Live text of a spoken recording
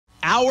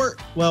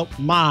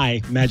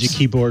my Magic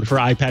Keyboard for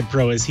iPad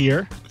Pro is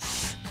here.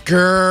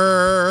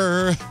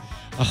 Grrr.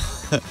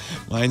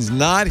 Mine's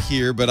not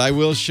here, but I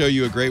will show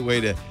you a great way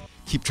to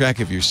keep track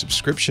of your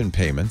subscription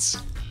payments.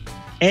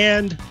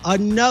 And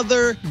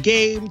another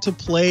game to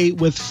play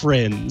with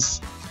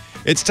friends.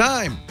 It's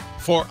time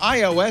for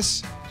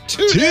iOS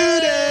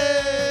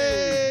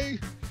Today!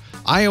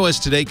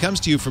 iOS Today comes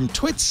to you from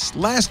Twit's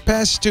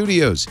LastPass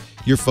Studios.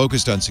 You're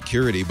focused on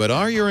security, but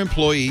are your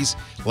employees?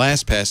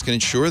 LastPass can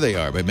ensure they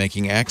are by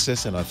making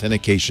access and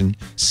authentication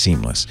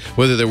seamless,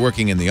 whether they're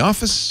working in the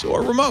office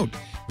or remote.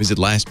 Visit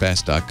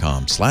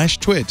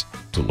LastPass.com/twit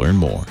to learn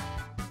more.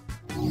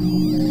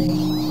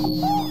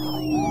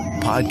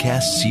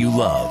 Podcasts you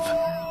love.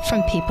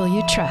 From people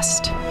you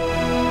trust.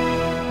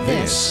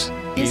 This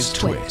is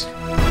Twit.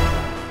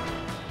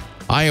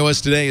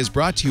 iOS Today is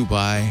brought to you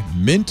by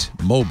Mint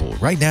Mobile.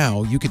 Right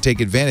now, you can take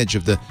advantage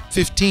of the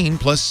 15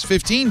 plus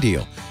 15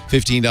 deal.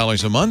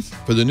 $15 a month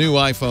for the new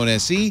iPhone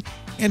SE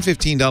and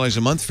 $15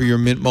 a month for your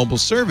Mint Mobile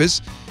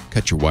service.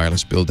 Cut your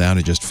wireless bill down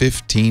to just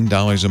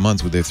 $15 a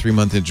month with their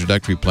 3-month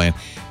introductory plan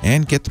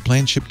and get the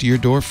plan shipped to your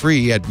door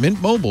free at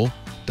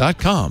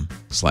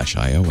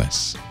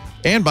mintmobile.com/iOS.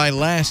 And by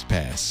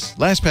LastPass.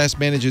 LastPass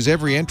manages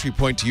every entry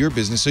point to your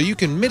business so you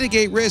can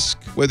mitigate risk,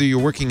 whether you're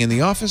working in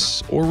the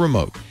office or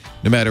remote.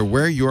 No matter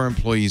where your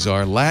employees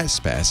are,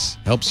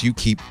 LastPass helps you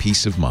keep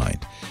peace of mind.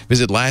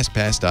 Visit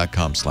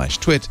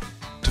LastPass.com/twit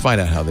to find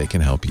out how they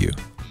can help you.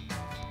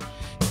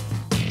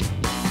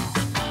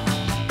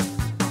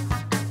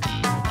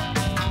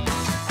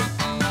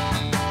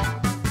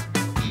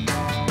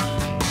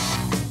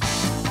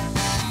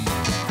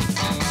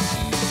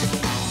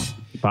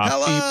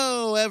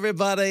 Hello,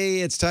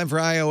 everybody. It's time for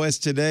iOS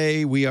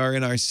Today. We are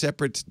in our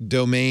separate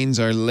domains,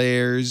 our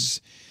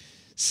layers,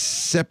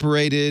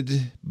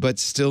 separated but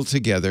still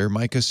together.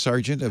 Mikah,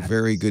 Sargent, a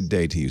very good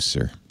day to you,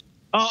 sir.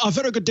 A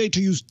very good day to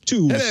you,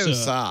 too, Hello,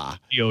 sir.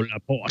 Yo,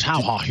 Laporte,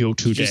 how are you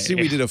today? Did you see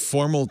we did a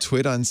formal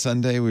twit on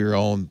Sunday? We were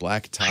all in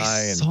black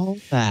tie. I saw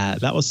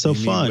that. That was so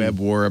fun. Webb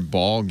wore a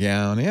ball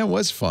gown. Yeah, it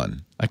was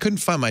fun. I couldn't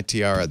find my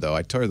tiara, though.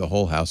 I tore the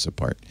whole house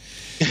apart.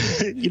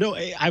 You know,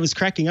 I was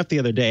cracking up the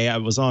other day. I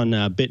was on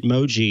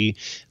Bitmoji,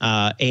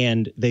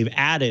 and they've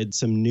added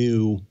some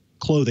new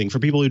clothing. For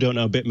people who don't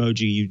know,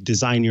 Bitmoji, you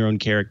design your own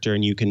character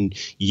and you can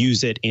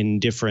use it in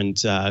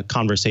different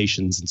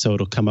conversations. And so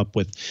it'll come up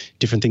with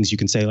different things you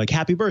can say, like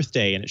happy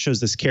birthday. And it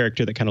shows this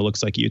character that kind of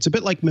looks like you. It's a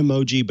bit like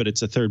Memoji, but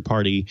it's a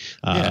third-party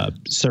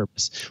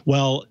service.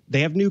 Well,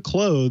 they have new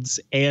clothes,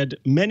 and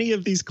many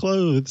of these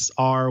clothes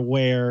are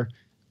where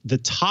the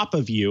top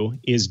of you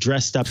is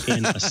dressed up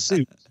in a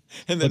suit.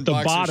 And then but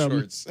the bottom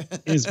shorts.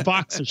 is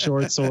boxer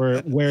shorts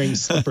or wearing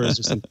slippers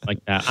or something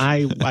like that.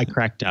 I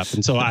cracked up,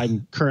 and so I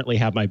currently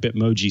have my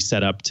Bitmoji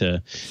set up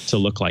to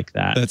look like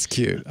that. That's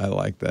cute. I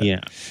like that.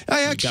 Yeah.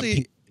 I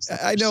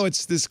know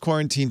it's this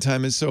quarantine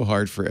time is so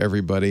hard for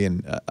everybody,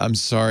 and I'm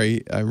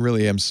sorry. I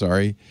really am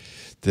sorry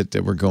that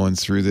we're going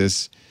through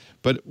this.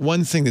 But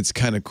one thing that's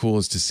kind of cool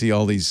is to see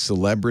all these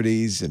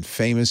celebrities and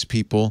famous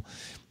people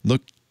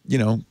look, you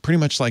know, pretty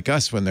much like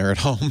us when they're at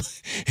home,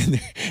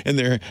 and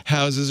their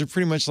houses are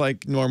pretty much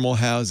like normal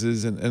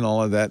houses and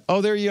all of that.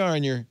 Oh, there you are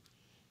in your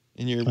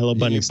little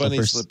bunny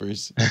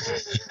slippers.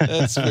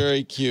 That's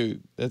very cute.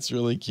 That's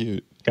really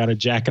cute. Got a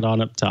jacket on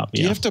up top.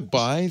 Do you have to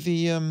buy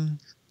the?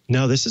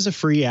 No, this is a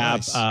free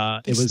app.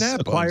 Nice. It was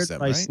acquired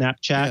by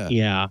Snapchat.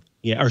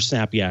 Yeah, or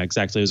Snap. Yeah,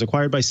 exactly. It was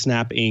acquired by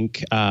Snap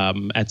Inc.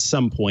 At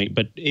some point,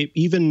 but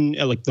even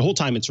like the whole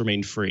time it's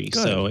remained free.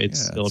 Good. So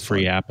it's still a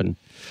free app, and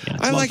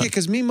I like it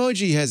because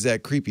Memoji has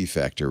that creepy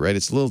factor, right?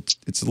 It's a little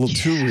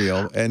too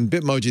real, and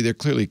Bitmoji, they're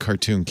clearly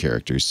cartoon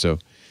characters, so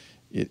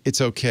it's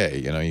okay.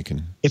 You know, you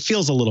can. It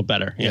feels a little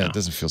better. Yeah, it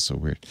doesn't feel so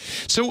weird.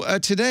 So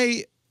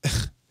today.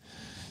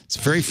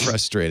 It's very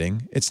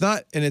frustrating. It's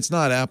not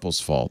Apple's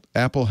fault.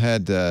 Apple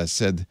had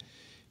said,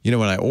 you know,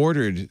 when I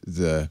ordered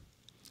the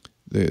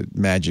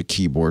Magic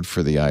Keyboard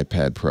for the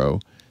iPad Pro,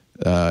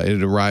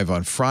 it'd arrive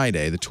on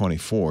Friday, the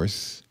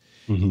 24th.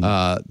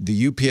 Mm-hmm.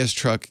 The UPS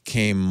truck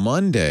came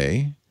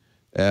Monday,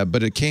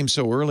 but it came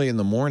so early in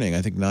the morning,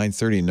 I think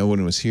 9:30, no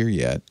one was here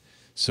yet,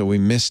 so we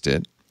missed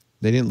it.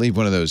 They didn't leave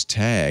one of those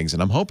tags,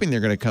 and I'm hoping they're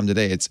going to come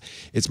today.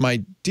 It's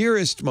my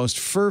dearest, most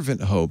fervent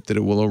hope that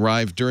it will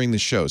arrive during the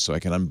show so I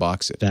can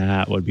unbox it.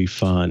 That would be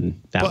fun.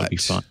 That would be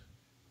fun.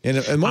 And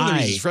one of the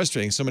reasons it's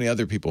frustrating, so many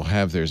other people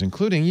have theirs,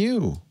 including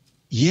you.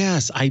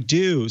 Yes, I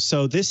do.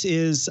 So this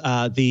is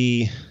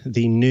the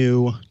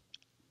new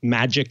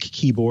Magic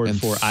Keyboard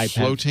for iPad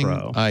floating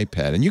Pro.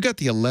 iPad, and you got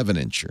the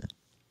 11-incher.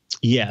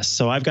 Yes,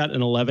 so I've got an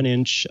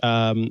 11-inch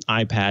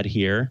iPad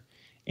here.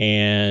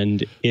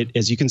 And it,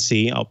 as you can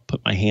see, I'll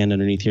put my hand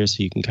underneath here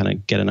so you can kind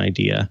of get an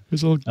idea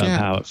of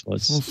how it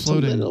floats. A little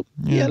floating. A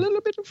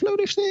little bit of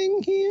floaty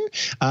thing here.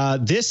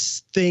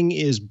 This thing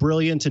is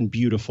brilliant and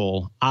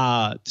beautiful.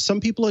 Some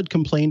people had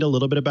complained a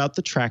little bit about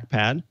the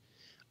trackpad.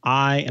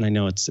 I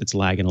know it's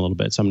lagging a little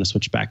bit, so I'm going to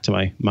switch back to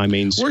my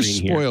main screen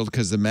here. We're spoiled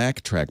because the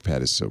Mac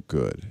trackpad is so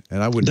good,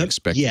 and I wouldn't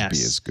expect it to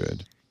be as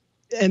good.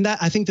 And that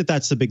I think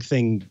that's the big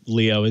thing,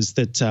 Leo, is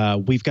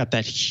that we've got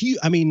that huge.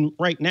 I mean,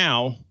 right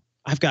now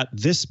I've got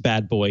this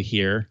bad boy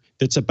here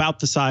that's about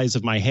the size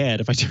of my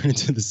head. If I turn it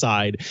to the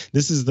side,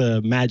 this is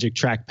the Magic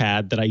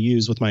trackpad that I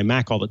use with my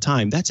Mac all the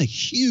time. That's a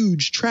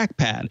huge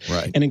trackpad.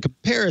 Right. And in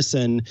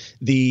comparison,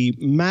 the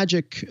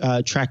Magic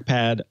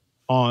trackpad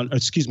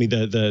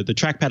the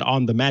trackpad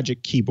on the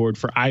Magic keyboard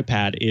for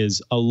iPad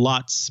is a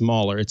lot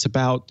smaller. It's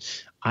about,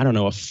 I don't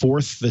know, a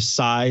fourth the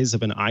size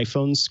of an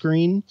iPhone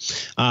screen.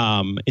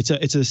 It's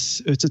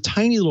a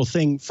tiny little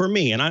thing for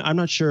me, and I'm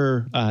not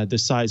sure the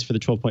size for the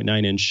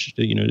 12.9 inch,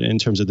 in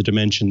terms of the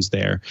dimensions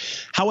there.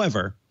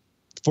 However,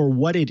 for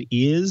what it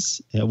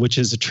is, which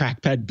is a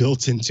trackpad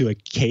built into a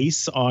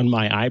case on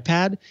my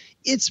iPad,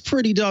 it's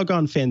pretty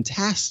doggone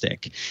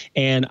fantastic,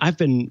 and I've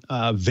been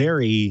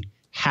very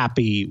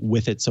happy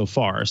with it so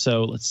far.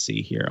 So let's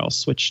see here. I'll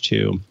switch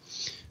to.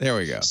 There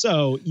we go.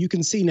 So you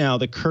can see now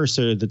the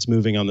cursor that's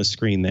moving on the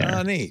screen there.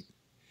 Oh, neat.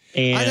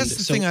 And that's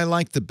the thing I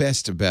like the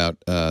best about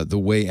the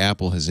way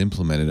Apple has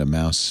implemented a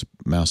mouse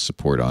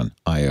support on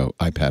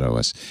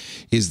iPadOS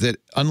is that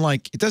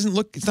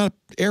it's not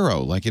an arrow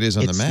like it is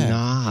on the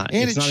Mac.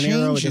 It's not an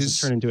arrow. It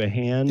doesn't turn into a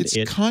hand. It's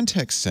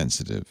context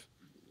sensitive.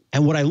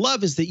 And what I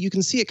love is that you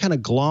can see it kind of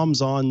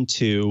gloms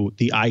onto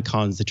the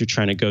icons that you're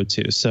trying to go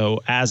to.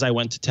 So as I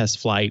went to test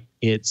flight,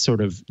 it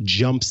sort of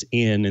jumps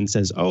in and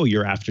says, "Oh,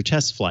 you're after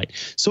test flight."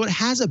 So it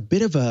has a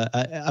bit of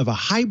a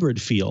hybrid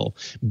feel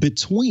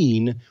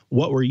between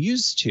what we're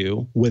used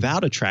to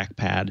without a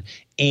trackpad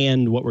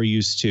and what we're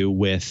used to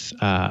with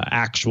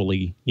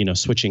actually,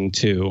 switching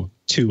to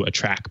a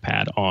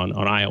trackpad on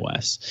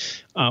iOS.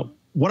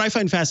 What I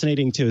find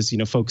fascinating too is,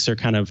 folks are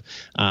kind of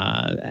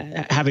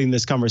having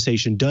this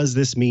conversation. Does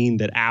this mean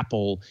that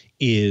Apple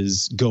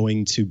is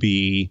going to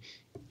be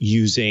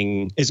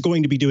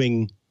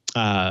doing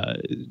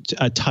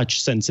a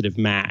touch-sensitive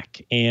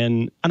Mac?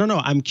 And I don't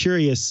know. I'm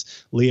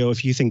curious, Leo,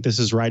 if you think this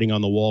is writing on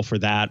the wall for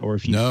that, or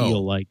if you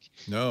feel like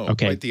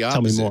okay, quite the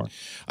opposite. Tell me more.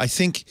 I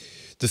think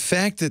the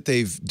fact that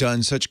they've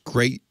done such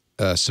great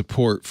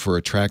support for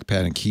a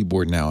trackpad and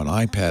keyboard now on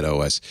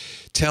iPadOS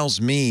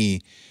tells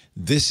me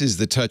this is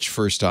the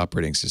touch-first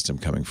operating system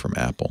coming from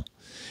Apple.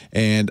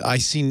 And I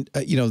seen,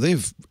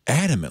 they've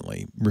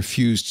adamantly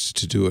refused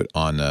to do it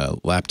on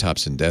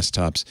laptops and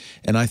desktops,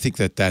 and I think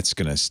that that's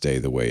going to stay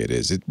the way it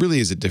is. It really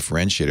is a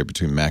differentiator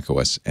between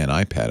macOS and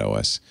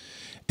iPadOS,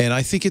 and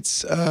I think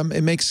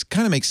it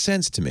makes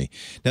sense to me.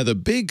 Now, the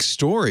big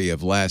story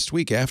of last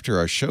week, after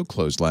our show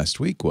closed last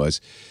week, was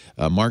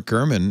Mark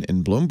Gurman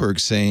in Bloomberg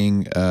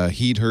saying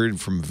he'd heard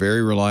from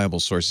very reliable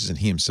sources, and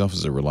he himself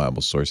is a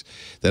reliable source,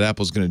 that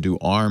Apple's going to do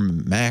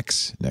ARM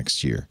Macs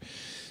next year.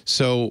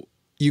 So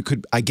you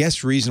could, I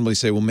guess, reasonably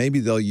say, well, maybe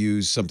they'll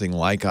use something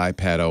like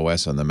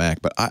iPadOS on the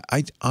Mac, but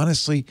I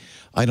honestly,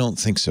 I don't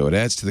think so. It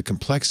adds to the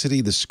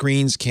complexity. The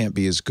screens can't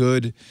be as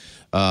good.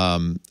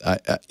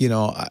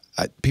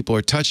 People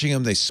are touching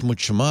them. They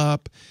smooch them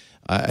up.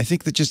 I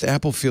think that just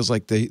Apple feels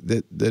like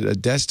that a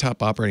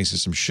desktop operating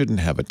system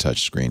shouldn't have a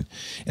touch screen.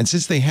 And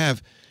since they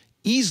have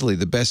easily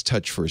the best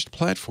touch-first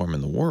platform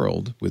in the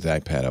world with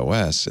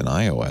iPadOS and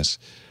iOS,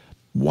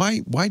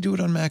 why do it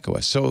on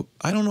macOS? So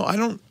I don't know.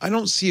 I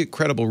don't see a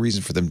credible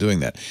reason for them doing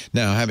that.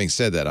 Now, having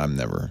said that, I don't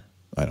know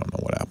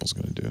what Apple's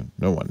going to do.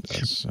 No one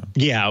does. So.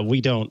 Yeah, we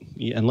don't.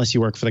 Unless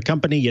you work for the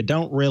company, you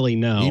don't really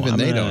know. Even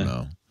they don't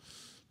know.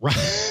 Right.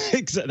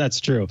 That's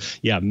true.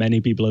 Yeah,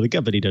 many people in the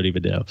company don't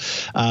even know.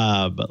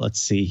 But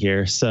let's see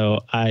here.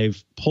 So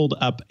I've pulled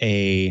up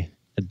a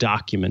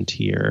document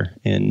here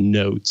in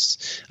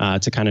Notes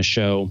to kind of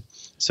show.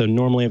 So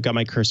normally I've got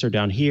my cursor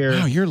down here.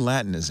 Oh, your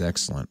Latin is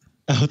excellent.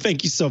 Oh,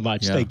 thank you so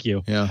much. Yeah, thank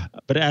you. Yeah.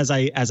 But as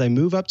I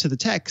move up to the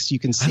text, you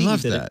can see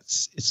that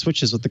it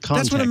switches with the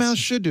context. That's what a mouse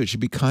should do. It should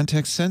be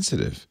context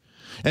sensitive.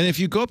 And if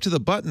you go up to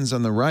the buttons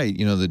on the right,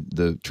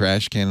 the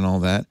trash can and all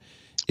that,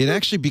 it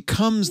actually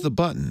becomes the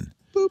button.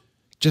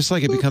 Just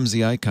like it becomes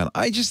the icon.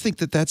 I just think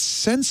that that's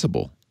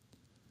sensible.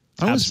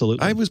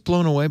 Absolutely. I was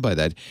blown away by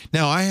that.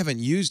 Now, I haven't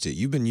used it.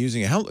 You've been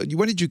using it.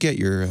 When did you get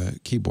your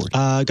keyboard?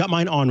 Got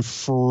mine on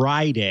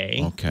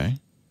Friday. Okay.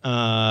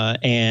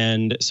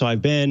 And so I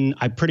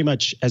pretty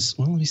much let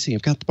me see.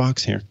 I've got the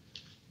box here.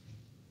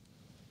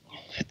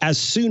 As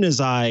soon as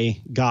I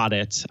got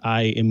it,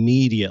 I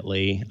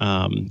immediately,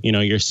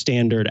 your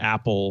standard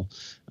Apple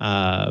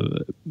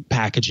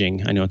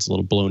packaging. I know it's a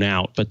little blown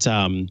out, but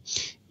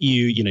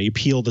you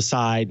peel the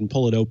side and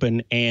pull it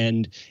open,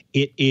 and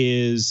it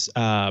was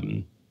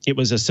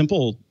a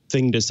simple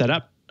thing to set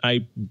up.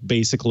 I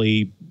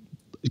basically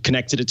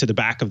connected it to the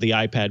back of the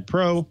iPad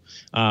Pro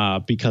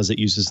because it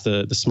uses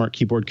the smart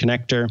keyboard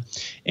connector,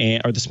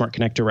 or the smart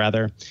connector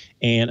rather.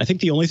 And I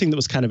think the only thing that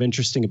was kind of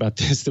interesting about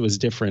this that was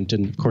different,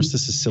 and of course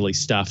this is silly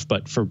stuff,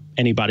 but for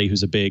anybody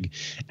who's a big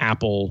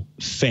Apple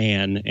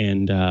fan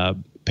and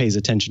pays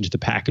attention to the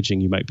packaging,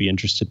 you might be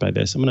interested by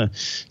this. I'm going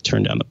to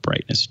turn down the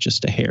brightness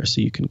just a hair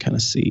so you can kind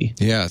of see.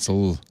 Yeah, it's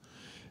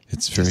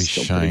very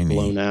shiny,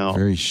 blown out.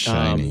 Very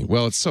shiny.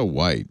 Well, it's so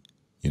white.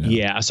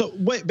 Yeah. So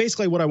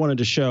basically what I wanted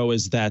to show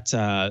is that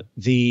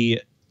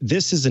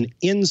this is an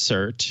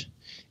insert,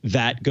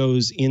 that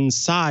goes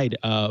inside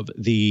of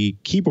the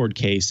keyboard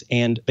case,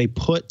 and they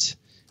put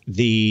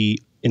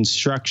the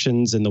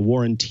instructions and the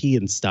warranty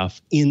and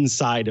stuff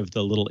inside of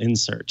the little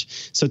insert.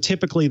 So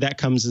typically that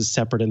comes as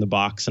separate in the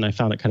box, and I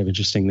found it kind of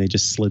interesting. They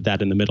just slid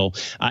that in the middle,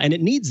 and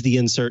it needs the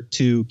insert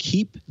to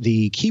keep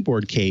the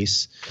keyboard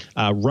case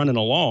running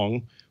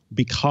along,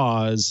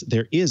 because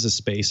there is a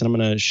space, and I'm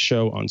going to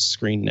show on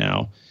screen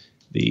now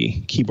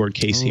the keyboard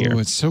case here. Oh,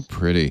 it's so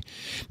pretty.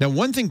 Now,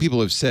 one thing people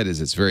have said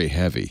is it's very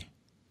heavy.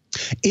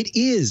 It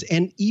is,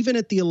 and even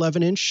at the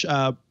 11-inch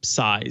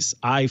size,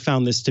 I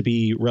found this to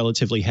be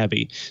relatively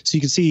heavy. So you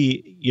can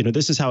see,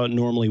 this is how it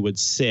normally would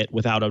sit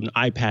without an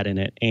iPad in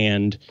it,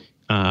 and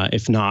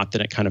if not,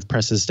 then it kind of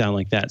presses down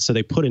like that. So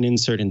they put an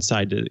insert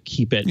inside to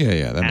keep it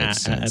that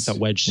makes sense. at that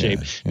wedge shape.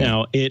 Yeah.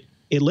 Now, it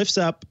lifts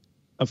up,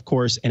 of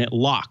course, and it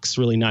locks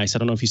really nice. I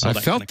don't know if you saw that.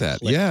 I felt that.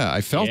 Clip. Yeah, I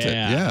felt it.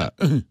 Yeah.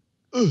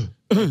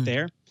 Right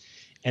there.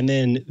 And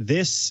then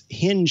this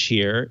hinge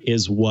here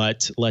is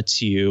what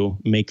lets you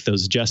make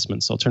those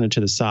adjustments. So I'll turn it to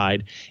the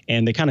side,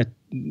 and they kind of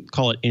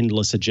call it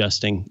endless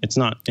adjusting. It's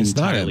not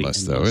entirely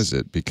endless, though, is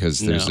it? Because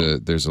there's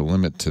a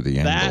limit to the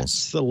angles.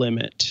 That's the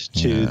limit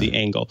to the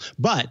angle.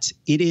 But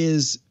it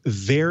is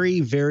very,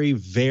 very,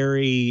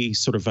 very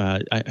sort of,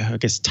 I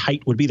guess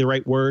tight would be the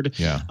right word.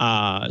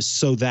 Yeah.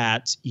 So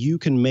that you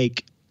can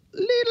make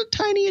little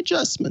tiny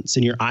adjustments,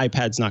 and your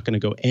iPad's not going to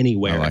go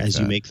anywhere as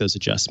you make those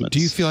adjustments. Do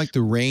you feel like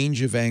the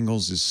range of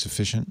angles is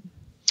sufficient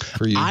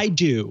for you? I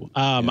do.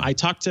 I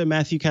talked to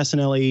Matthew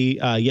Casanelli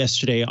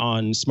yesterday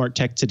on Smart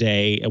Tech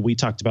Today, and we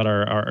talked about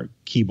our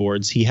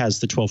keyboards. He has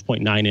the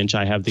 12.9 inch.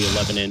 I have the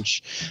 11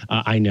 inch.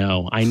 I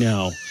know.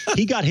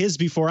 He got his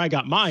before I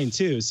got mine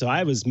too, so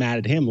I was mad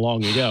at him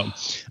long ago.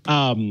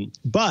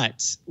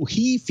 But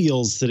he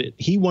feels that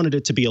he wanted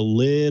it to be a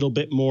little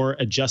bit more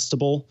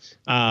adjustable,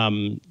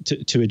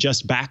 to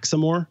adjust back some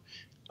more.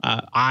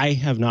 I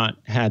have not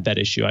had that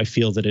issue. I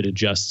feel that it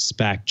adjusts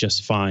back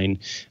just fine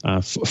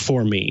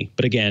for me.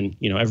 But again,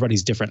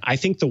 everybody's different. I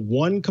think the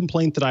one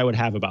complaint that I would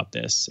have about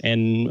this,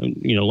 and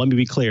let me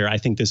be clear, I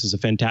think this is a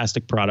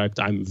fantastic product.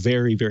 I'm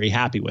very, very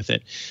happy with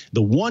it.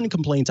 The one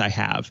complaint I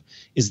have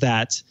is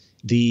that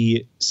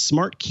the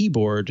Smart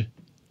Keyboard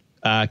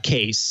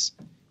case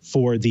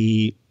for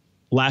the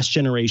last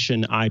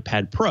generation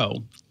iPad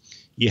Pro,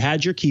 you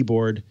had your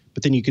keyboard,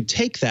 but then you could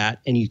take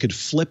that and you could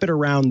flip it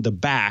around the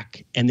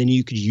back, and then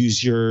you could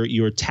use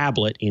your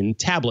tablet in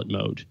tablet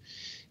mode.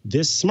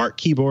 This Smart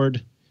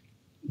Keyboard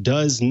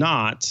does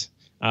not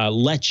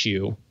let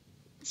you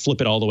flip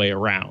it all the way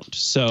around.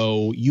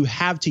 So you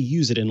have to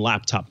use it in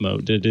laptop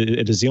mode.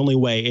 It is the only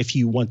way. If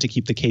you want to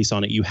keep the case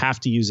on it, you have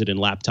to use it in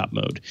laptop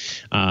mode.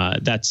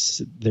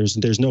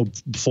 There's no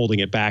folding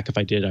it back. If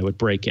I did, I would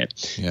break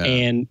it. Yeah.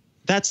 And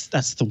that's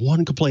the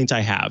one complaint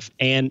I have.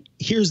 And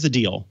here's the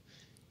deal.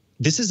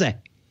 This is a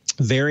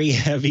very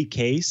heavy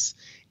case,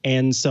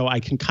 and so I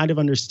can kind of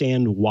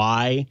understand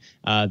why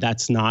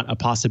that's not a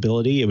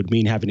possibility. It would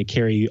mean having to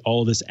carry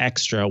all this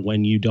extra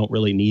when you don't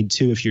really need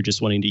to, if you're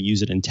just wanting to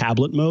use it in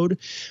tablet mode.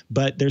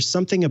 But there's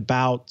something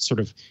about sort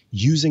of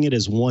using it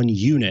as one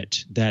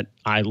unit that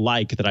I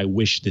like, that I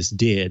wish this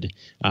did,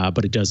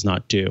 but it does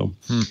not do.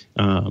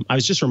 I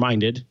was just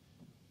reminded,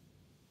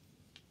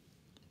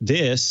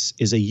 this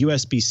is a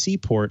USB-C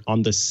port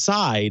on the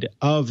side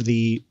of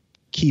the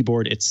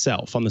keyboard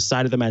itself, on the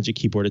side of the Magic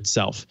Keyboard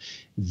itself.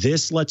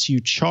 This lets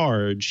you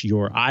charge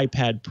your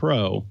iPad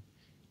Pro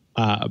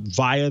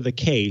via the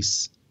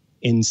case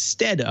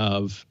instead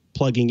of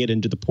plugging it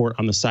into the port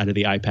on the side of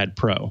the iPad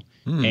Pro.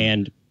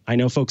 And I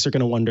know folks are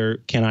going to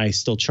wonder, can I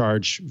still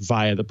charge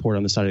via the port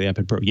on the side of the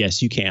iPad Pro?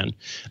 Yes, you can.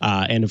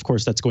 And of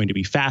course, that's going to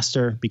be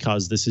faster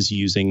because this is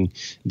using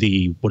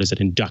the,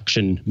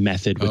 induction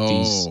method with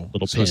these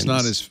little pins. It's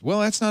not as,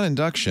 well, that's not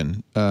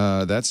induction.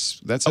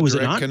 That's a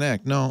direct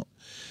connect. No.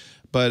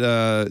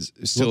 But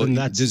still, do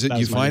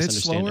you find it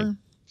slower?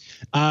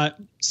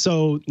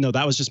 So no,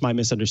 that was just my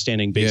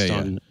misunderstanding based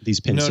on these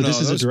pins. No, so this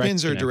is those a direct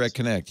pins connect. are direct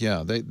connect.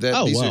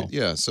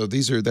 Yeah, So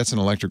that's an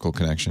electrical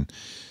connection.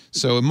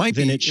 So it might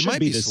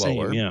be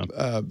slower.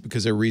 Same,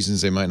 because there are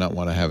reasons they might not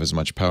want to have as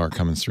much power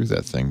coming through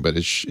that thing, but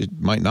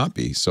it might not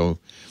be. So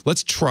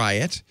let's try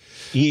it.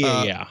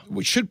 Yeah.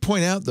 We should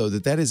point out though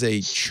that is a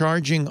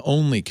charging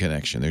only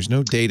connection. There's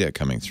no data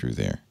coming through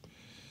there.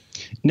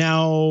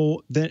 Now,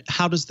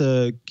 how does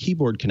the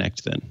keyboard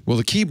connect then? Well,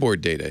 the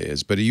keyboard data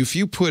is, but if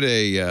you put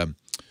a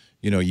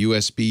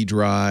USB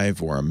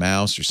drive or a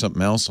mouse or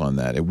something else on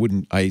that, it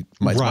wouldn't. My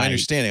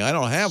understanding. I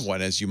don't have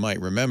one, as you might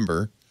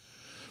remember,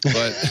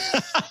 but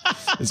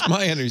it's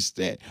my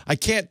understanding. I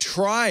can't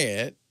try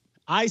it.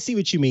 I see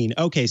what you mean.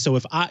 Okay, so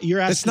if you're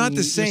asking, it's not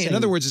the same. In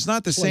other words, it's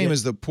not the same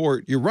as the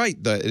port. You're right.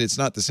 It's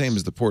not the same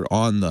as the port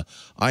on the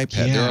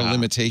iPad. Yeah. There are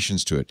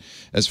limitations to it.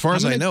 As far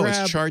as I know,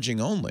 it's charging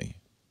only.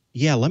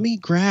 Yeah, let me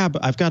grab,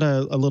 I've got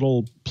a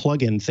little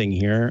plug-in thing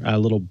here, a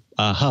little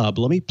hub.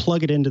 Let me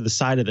plug it into the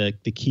side of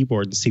the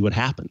keyboard and see what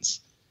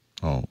happens.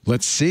 Oh,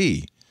 let's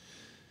see.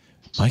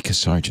 Mikah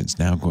Sargent's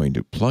now going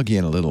to plug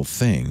in a little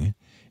thing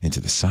into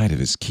the side of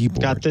his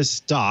keyboard. Got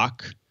this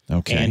dock.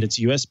 Okay. And it's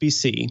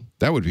USB-C.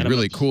 That would be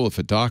really cool if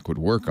a dock would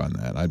work on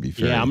that. I'd be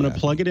very I'm going to happy.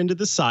 plug it into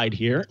the side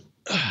here.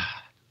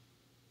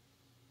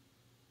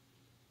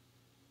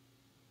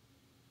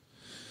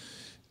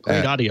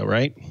 Great audio,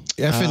 right?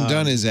 F and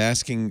Dunn is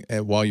asking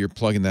while you're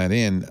plugging that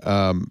in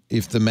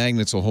if the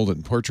magnets will hold it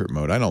in portrait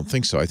mode. I don't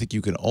think so. I think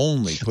you can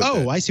only put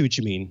I see what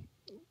you mean.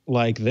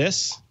 Like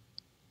this?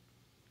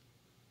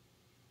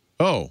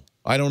 Oh,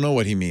 I don't know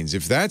what he means.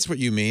 If that's what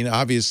you mean,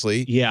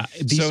 obviously. Yeah.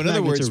 So in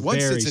other words,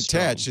 once it's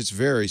attached, it's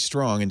very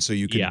strong. And so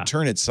you can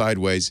turn it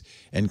sideways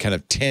and kind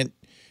of tent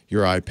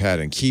your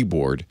iPad and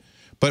keyboard.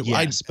 But,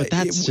 that's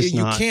just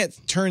you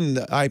can't turn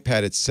the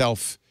iPad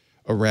itself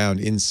around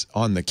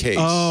on the case.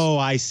 Oh,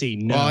 I see.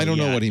 No, well, I don't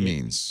know what he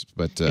means,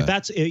 but if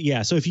that's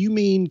So if you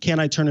mean, can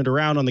I turn it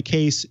around on the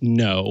case?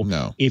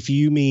 No. If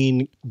you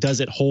mean, does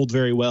it hold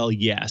very well?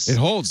 Yes. It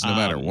holds no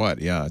matter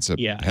what. Yeah, it's a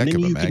heck and then of a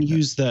you magnet. can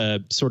use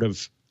the sort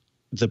of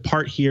the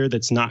part here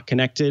that's not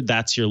connected.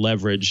 That's your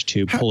leverage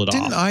to pull it off.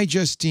 Didn't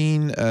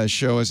iJustine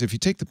show us if you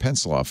take the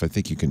pencil off? I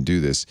think you can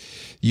do this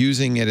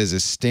using it as a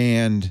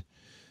stand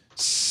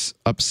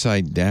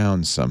upside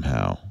down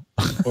somehow.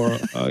 Or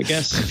I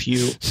guess if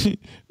you.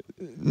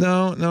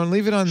 No,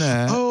 leave it on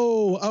that.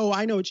 Oh,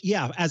 I know.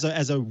 As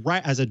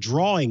a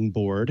drawing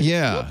board.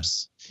 Yeah.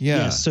 Whoops.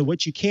 Yeah. So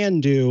what you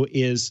can do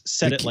is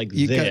set it like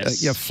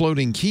this. Got,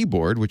 floating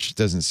keyboard, which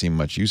doesn't seem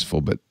much useful,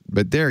 but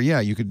there,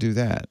 you could do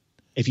that.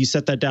 If you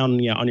set that down,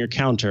 on your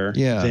counter,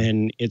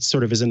 then it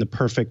sort of is in the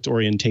perfect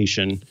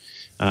orientation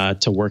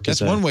to work.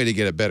 That's one way to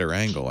get a better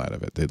angle out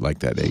of it. They'd like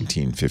that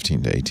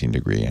 15 to 18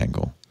 degree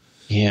angle.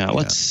 Yeah,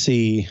 let's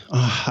see.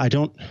 I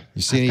don't.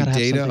 You see any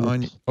data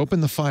on?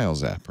 Open the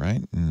Files app,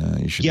 right? And,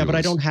 you should. Yeah, but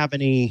I don't have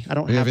any. I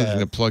don't have anything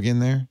to plug in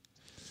there.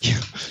 Yeah.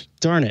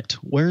 Darn it!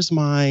 Where's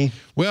my?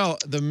 Well,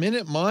 the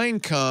minute mine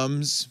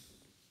comes.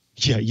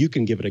 Yeah, you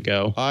can give it a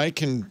go. I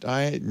can.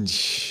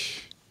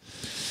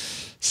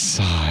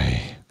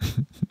 Sigh.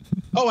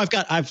 Oh, I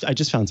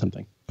just found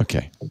something.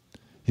 Okay.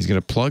 He's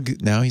going to plug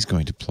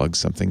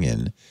something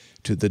in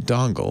to the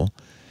dongle.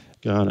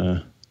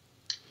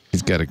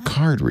 He's got a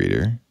card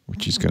reader,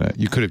 which he's going to,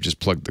 you could have just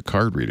plugged the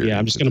card reader. Yeah,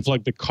 I'm just going to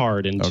plug the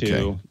card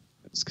into,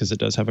 because it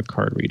does have a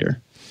card reader.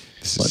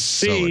 Let's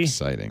see. So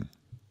exciting.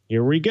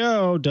 Here we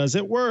go. Does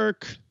it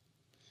work?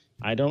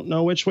 I don't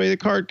know which way the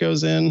card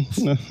goes in.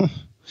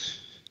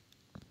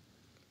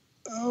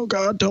 Oh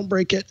God, don't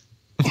break it.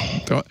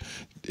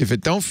 If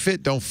it don't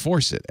fit, don't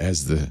force it,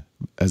 as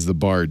the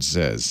bard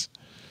says.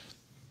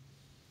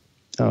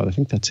 Oh, I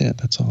think that's it.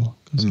 That's all.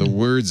 In the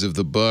words of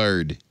the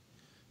bard.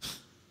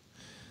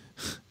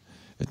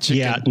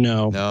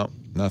 No,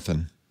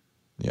 nothing.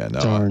 Yeah,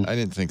 no, I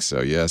didn't think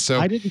so. Yeah, so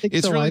I didn't think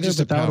it's so really either, just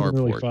a power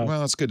really port. fun.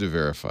 Well, it's good to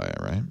verify it,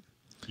 right?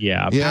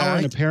 Yeah, power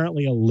and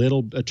apparently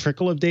a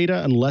trickle of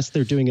data, unless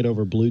they're doing it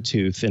over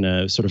Bluetooth in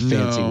a sort of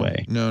fancy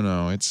way.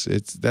 No, it's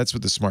that's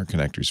what the smart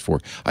connector's for.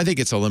 I think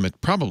it's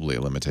probably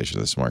a limitation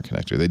of the smart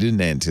connector. They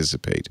didn't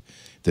anticipate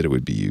that it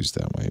would be used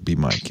that way. It'd be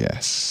my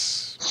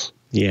guess.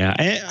 Yeah,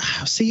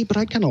 see, but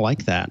I kind of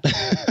like that.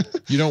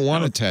 You don't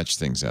want to attach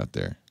things out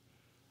there.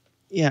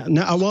 Yeah,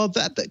 no, well,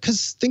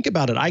 because think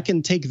about it. I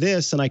can take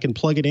this and I can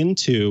plug it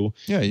into.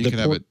 Yeah, you can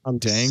have it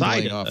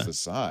dangling off the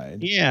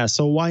side. Yeah,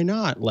 so why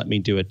not let me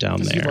do it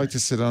down there? You'd like to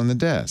sit on the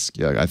desk.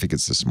 Yeah, I think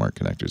it's the smart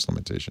connector's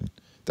limitation.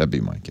 That'd be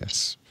my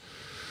guess.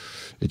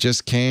 It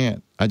just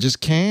can't. I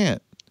just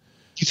can't.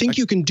 You think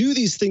you can do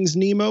these things,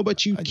 Nemo,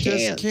 but you can't. I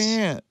just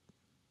can't.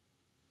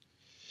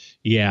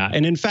 Yeah,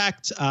 and in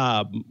fact,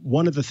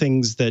 one of the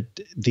things that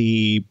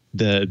the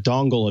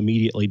dongle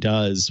immediately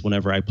does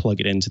whenever I plug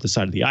it into the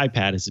side of the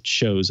iPad is it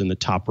shows in the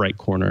top right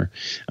corner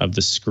of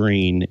the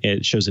screen,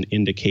 it shows an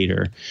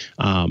indicator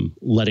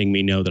letting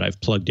me know that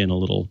I've plugged in a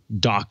little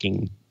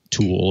docking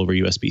tool over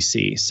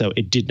USB-C. So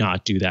it did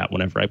not do that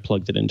whenever I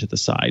plugged it into the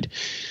side,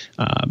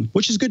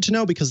 which is good to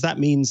know, because that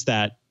means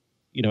that,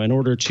 in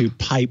order to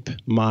pipe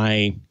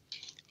my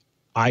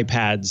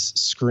iPad's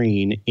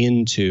screen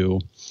into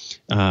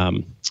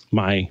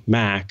my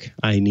Mac,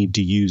 I need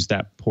to use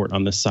that port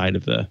on the side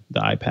of the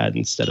iPad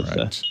instead of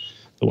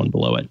the one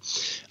below it.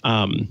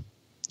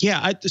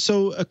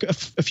 So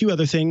a few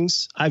other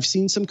things. I've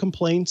seen some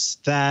complaints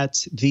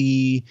that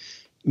the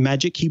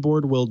Magic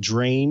Keyboard will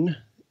drain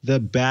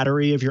the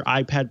battery of your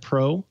iPad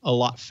Pro a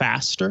lot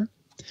faster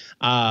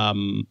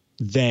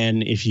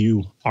than if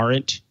you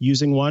aren't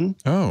using one.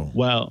 Oh,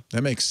 well,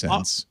 that makes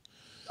sense.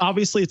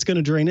 Obviously, it's going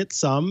to drain it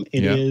some.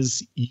 It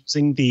is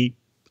using the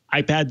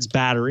iPad's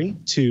battery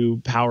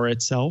to power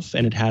itself,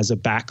 and it has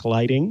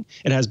backlighting.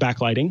 And a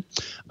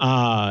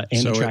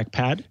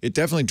trackpad. It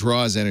definitely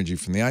draws energy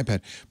from the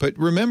iPad. But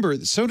remember,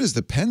 so does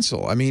the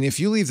pencil. I mean,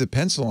 if you leave the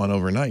pencil on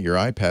overnight, your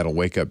iPad will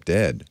wake up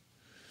dead,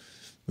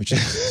 which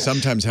is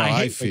sometimes how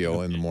I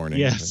feel in the morning.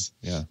 Yes.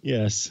 Yeah.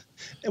 Yes.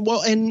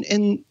 Well,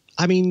 and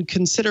I mean,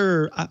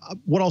 consider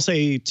what I'll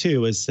say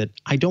too is that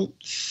I don't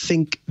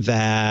think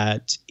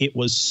that it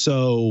was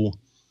so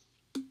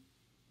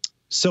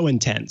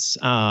intense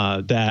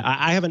that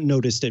I haven't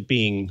noticed it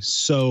being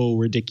so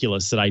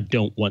ridiculous that I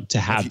don't want to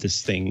have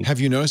this thing. Have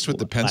you noticed what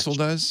the pencil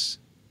does?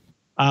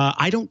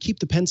 I don't keep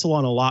the pencil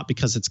on a lot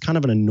because it's kind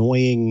of an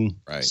annoying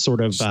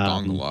sort of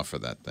dongle off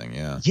of that thing.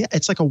 Yeah. Yeah,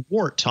 it's like a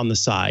wart on the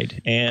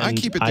side, and I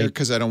keep it there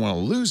because I don't want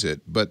to lose it.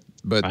 But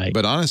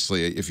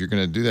honestly, if you're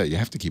going to do that, you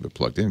have to keep it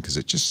plugged in because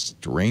it just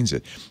drains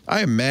it.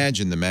 I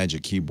imagine the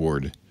Magic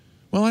Keyboard.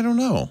 Well, I don't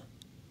know.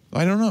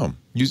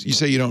 You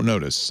say you don't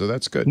notice, so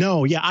that's good.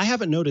 No, yeah, I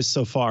haven't noticed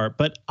so far,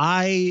 but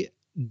I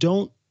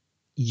don't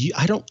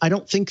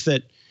think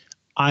that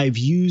I've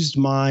used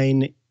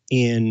mine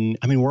in.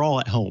 I mean, we're all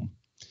at home.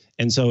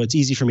 And so it's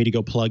easy for me to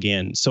go plug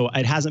in. So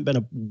it hasn't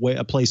been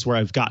a place where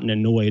I've gotten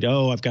annoyed.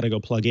 Oh, I've got to go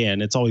plug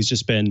in. It's always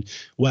just been,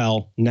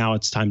 well, now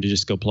it's time to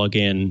just go plug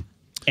in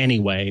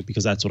anyway,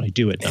 because that's what I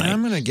do at night. And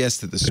I'm going to guess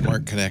that the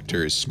smart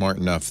connector is smart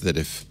enough that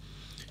if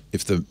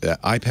the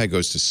iPad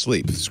goes to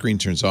sleep, the screen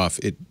turns off,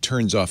 it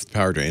turns off the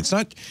power drain. It's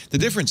not, the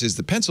difference is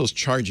the pencil's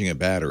charging a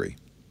battery.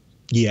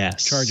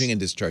 Yes. Charging and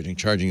discharging,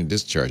 charging and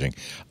discharging.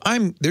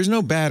 There's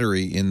no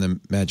battery in the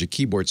Magic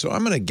Keyboard, so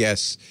I'm going to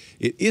guess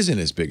it isn't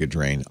as big a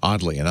drain,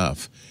 oddly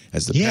enough,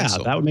 as the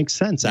pencil. Yeah, that would make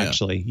sense,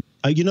 actually.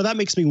 That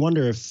makes me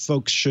wonder if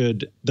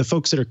the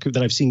folks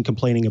that I've seen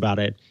complaining about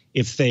it,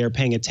 if they are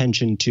paying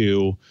attention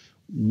to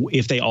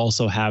if they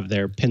also have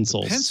their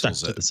pencils stuck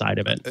to the side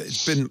of it.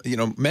 It's been,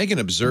 Megan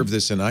observed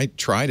this, and I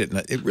tried it,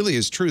 and it really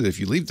is true that if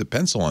you leave the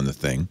pencil on the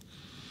thing,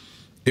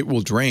 it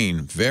will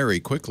drain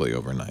very quickly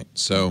overnight.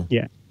 So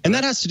yeah. And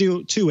that has to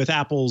do, too, with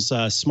Apple's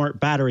smart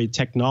battery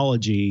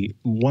technology.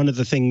 One of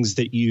the things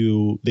that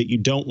you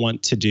don't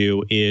want to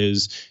do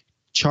is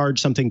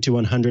charge something to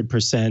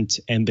 100%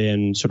 and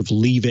then sort of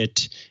leave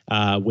it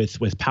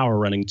with power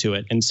running to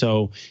it. And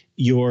so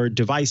your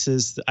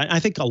devices,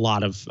 I think a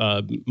lot of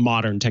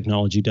modern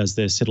technology does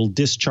this. It'll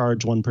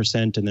discharge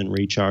 1% and then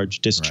recharge,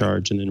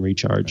 discharge and then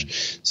recharge.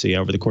 Right. So yeah,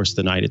 over the course of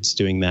the night, it's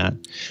doing that.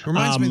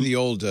 Reminds me of the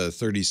old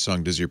 30s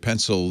song, Does Your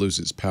Pencil Lose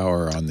Its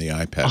Power on the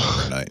iPad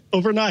Overnight?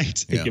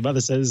 Overnight. Yeah. If your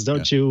mother says,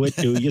 don't chew it,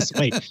 do you?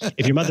 Wait,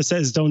 if your mother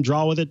says, don't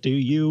draw with it, do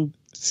you?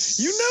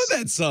 You know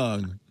that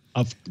song.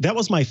 That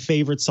was my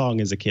favorite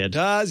song as a kid.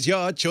 Does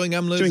your chewing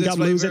gum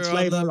lose its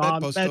flavor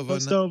on the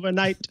bedpost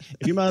overnight?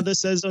 If your mother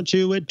says don't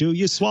chew it, do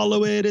you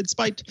swallow it in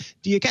spite?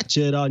 Do you catch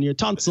it on your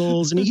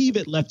tonsils and heave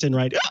it left and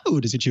right? Oh,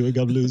 does your chewing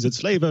gum lose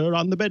its flavor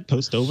on the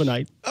bedpost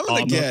overnight? I'm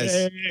going to guess.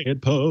 On the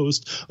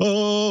bedpost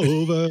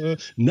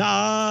overnight.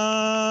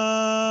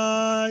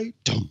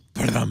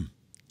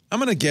 I'm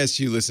going to guess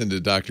you listened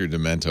to Dr.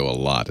 Demento a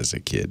lot as a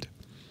kid.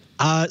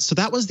 So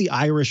that was the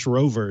Irish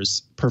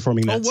Rovers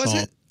performing that song. Oh,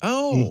 was it?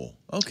 Oh,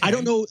 okay. I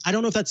don't know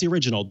if that's the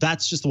original.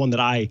 That's just the one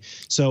that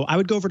so I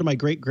would go over to my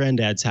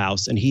great-granddad's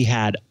house, and he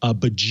had a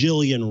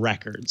bajillion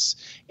records,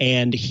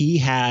 and he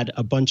had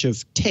a bunch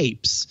of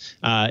tapes,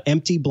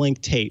 empty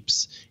blank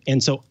tapes.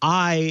 And so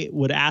I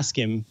would ask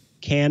him,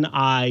 can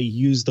I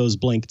use those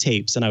blank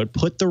tapes? And I would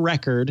put the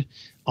record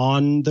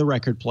on the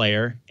record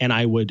player, and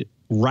I would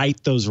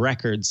write those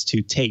records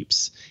to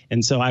tapes.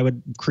 And so I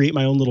would create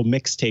my own little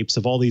mixtapes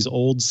of all these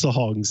old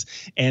songs.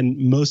 And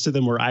most of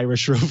them were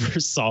Irish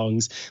Rovers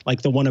songs,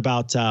 like the one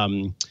about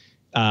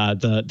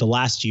the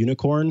Last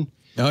Unicorn.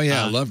 Oh,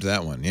 yeah. I loved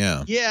that one.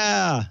 Yeah.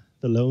 Yeah.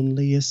 The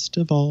loneliest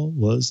of all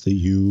was the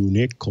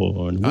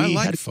unicorn. I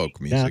like folk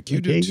music. You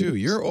do, too.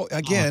 You're,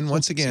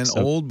 once again,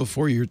 old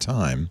before your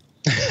time.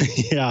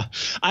 Yeah.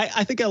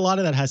 I think a lot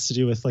of that has to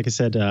do with, like I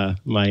said,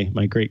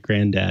 my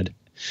great-granddad.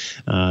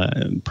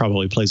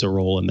 Probably plays a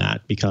role in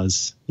that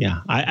because,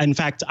 in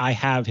fact, I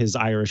have his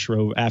Irish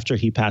Rover after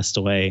he passed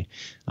away.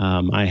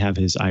 I have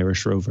his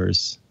Irish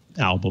Rovers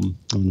album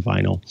on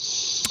vinyl.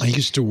 I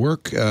used to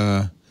work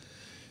at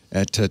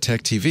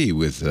Tech TV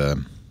with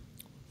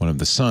one of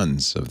the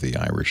sons of the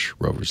Irish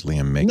Rovers,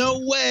 Liam Mikah.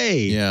 No way.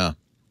 Yeah.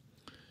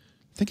 I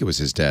think it was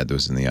his dad that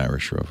was in the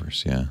Irish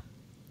Rovers. Yeah.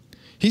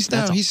 He's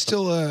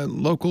still a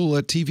local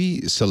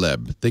TV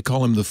celeb. They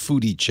call him the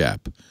Foodie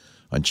Chap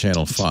on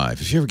Channel 5.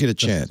 If you ever get a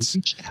chance,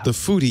 the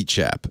Foodie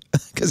Chap,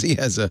 because he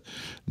has a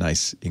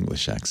nice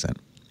English accent.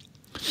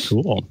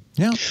 Cool.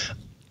 Yeah.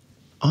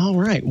 All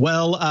right.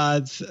 Well,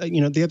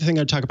 the other thing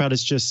I'd talk about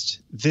is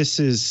just this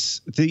is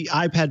the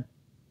iPad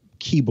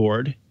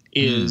keyboard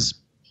is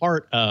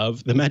part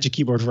of the Magic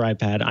Keyboard for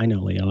iPad. I know,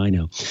 Leo, I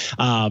know,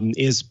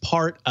 is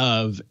part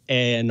of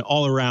an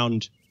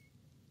all-around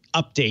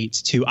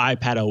update to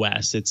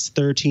iPadOS. It's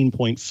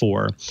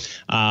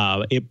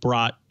 13.4. It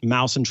brought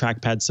mouse and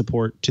trackpad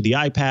support to the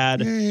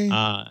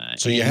iPad.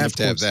 So you have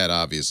to have that,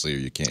 obviously, or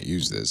you can't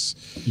use this.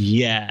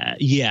 Yeah.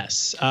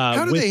 Yes.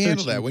 How do they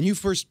handle that? When you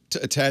first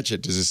attach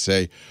it, does it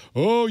say,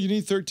 "Oh, you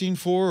need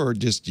 13.4," or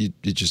just it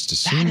just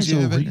assumes you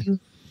have it?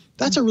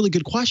 That's a really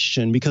good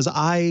question because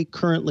I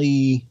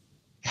currently,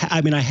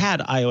 I had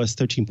iOS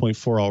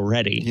 13.4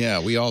 already. Yeah,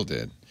 we all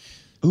did.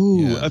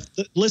 Ooh, Yeah.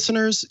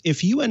 listeners,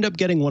 if you end up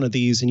getting one of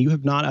these and you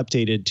have not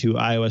updated to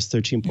iOS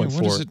 13.4,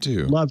 what does it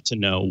do? Love to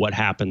know what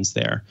happens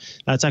there.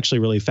 That's actually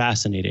really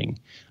fascinating.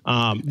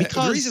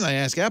 Because the reason I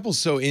ask, Apple's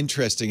so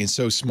interesting and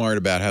so smart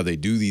about how they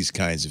do these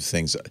kinds of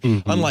things.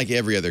 Unlike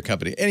every other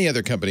company, any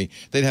other company,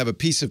 they'd have a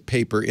piece of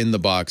paper in the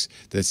box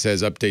that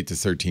says update to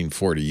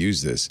 13.4 to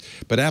use this.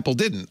 But Apple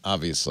didn't,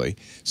 obviously.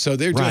 So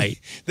they're doing,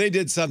 they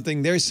did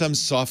something. There's some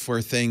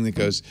software thing that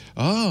goes,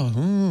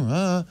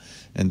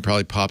 and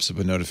probably pops up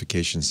a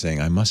notification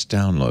saying, I must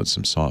download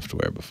some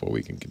software before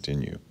we can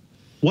continue.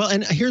 Well,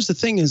 and here's the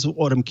thing is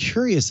what I'm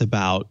curious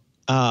about.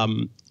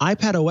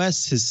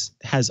 iPadOS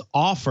has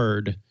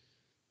offered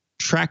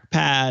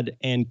trackpad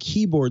and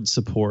keyboard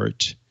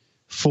support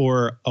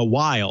for a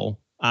while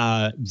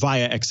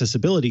via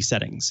accessibility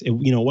settings. It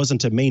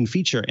wasn't a main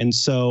feature. And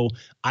so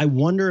I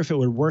wonder if it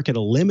would work at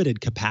a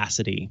limited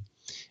capacity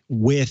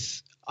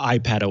with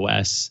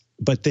iPadOS,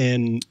 but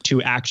then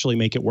to actually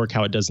make it work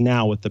how it does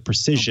now with the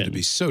precision. It'd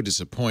be so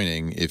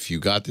disappointing if you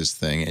got this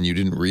thing and you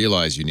didn't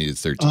realize you needed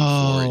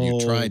 13.4 and you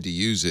tried to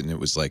use it and it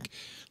was like,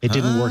 it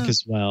didn't work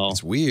as well.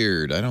 It's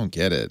weird. I don't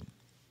get it.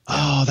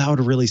 Oh, that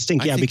would really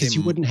stink. Yeah, because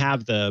you they- wouldn't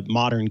have the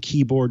modern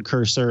keyboard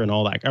cursor and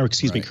all that, or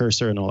excuse me,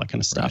 cursor and all that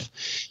kind of stuff.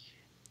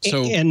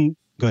 So and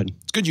go ahead.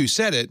 It's good you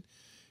said it.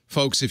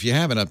 Folks, if you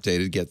haven't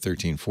updated, get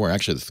 13.4.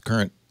 Actually,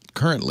 the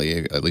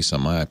currently, at least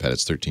on my iPad,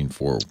 it's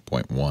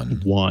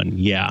 13.4.1.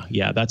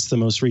 Yeah, that's the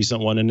most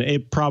recent one. And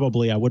it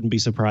probably, I wouldn't be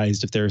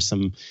surprised if there are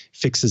some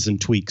fixes and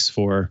tweaks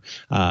for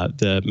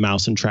the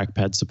mouse and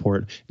trackpad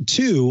support.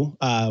 Two,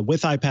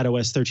 with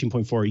iPadOS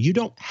 13.4, you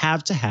don't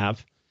have to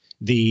have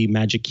the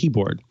Magic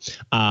Keyboard.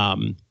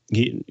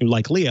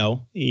 Like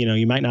Leo,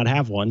 you might not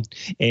have one.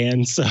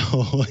 And so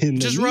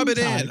just rub it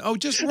in. Oh,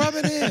 just rub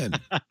it in.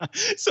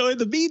 So in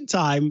the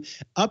meantime,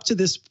 up to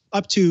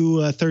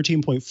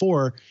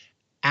 13.4,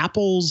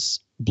 Apple's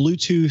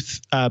Bluetooth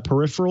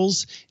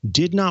peripherals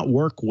did not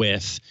work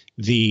with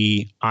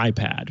the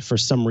iPad for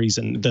some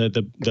reason.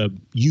 The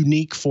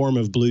unique form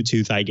of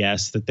Bluetooth, I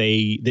guess, that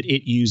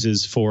it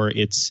uses for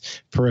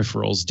its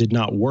peripherals did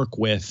not work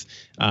with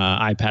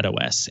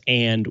iPadOS.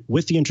 And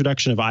with the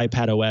introduction of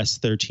iPadOS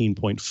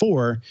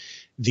 13.4,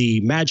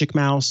 the Magic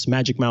Mouse,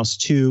 Magic Mouse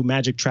 2,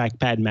 Magic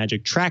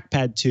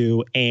Trackpad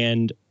 2,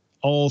 and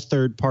all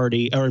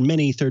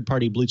many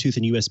third-party Bluetooth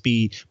and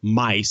USB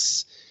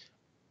mice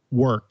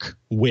work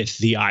with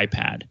the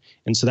iPad.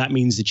 And so that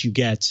means that you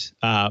get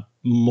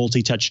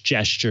multi-touch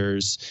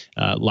gestures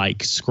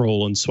like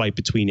scroll and swipe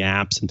between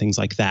apps and things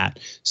like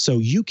that. So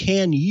you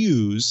can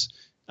use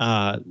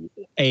a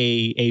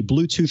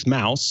Bluetooth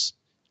mouse.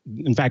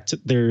 In fact,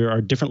 there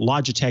are different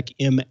Logitech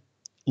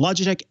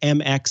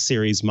MX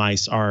series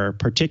mice are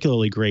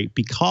particularly great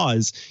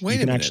because Wait you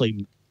can a minute.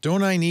 actually...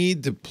 Don't I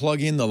need to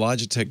plug in the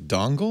Logitech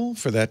dongle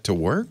for that to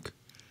work?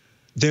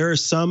 There are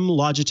some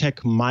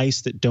Logitech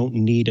mice that don't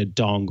need a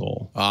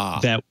dongle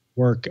that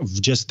work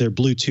just their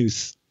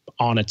Bluetooth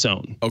on its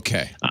own.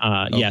 Okay.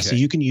 Yeah, so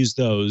you can use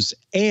those.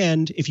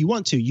 And if you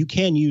want to, you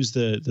can use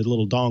the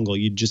little dongle.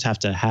 You just have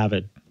to have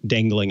it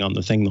dangling on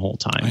the thing the whole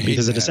time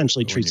because it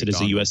essentially treats it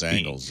as a USB.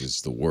 Dangles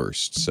is the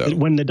worst. So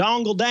when the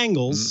dongle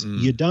dangles,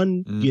 you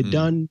done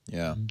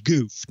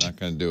goofed. Not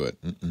going to do it.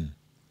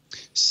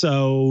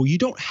 So you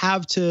don't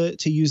have to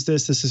use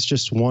this. This is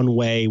just one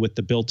way with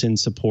the built-in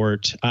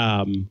support.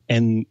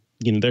 And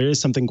there is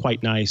something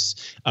quite nice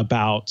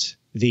about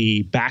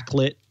the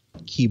backlit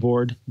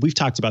keyboard. We've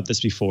talked about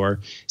this before,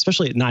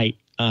 especially at night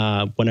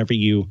whenever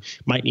you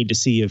might need to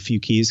see a few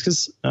keys.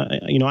 Because,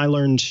 I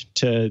learned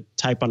to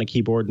type on a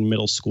keyboard in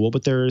middle school,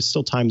 but there are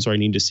still times where I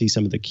need to see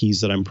some of the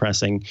keys that I'm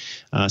pressing.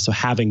 So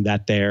having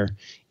that there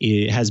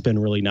has been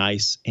really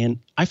nice. And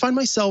I find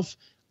myself,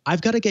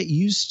 I've got to get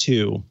used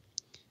to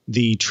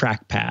the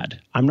trackpad.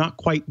 I'm not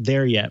quite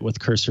there yet with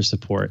cursor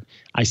support.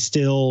 I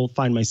still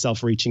find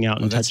myself reaching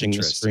out and touching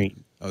the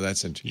screen. Oh,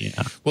 that's interesting.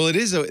 Yeah. Well, it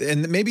is,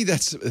 and maybe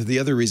that's the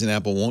other reason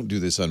Apple won't do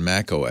this on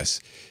macOS.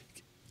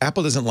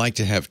 Apple doesn't like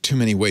to have too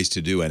many ways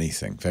to do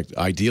anything. In fact,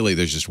 ideally,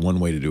 there's just one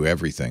way to do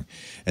everything.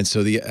 And so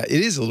it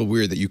is a little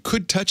weird that you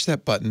could touch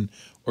that button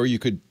or you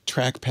could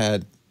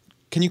trackpad.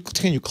 Can you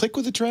click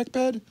with the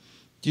trackpad?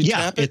 Do you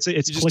tap it? It's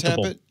you just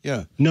clickable. Tap it?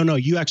 Yeah. No,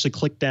 you actually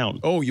click down.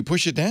 Oh, you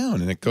push it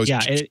down and it goes.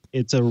 Yeah,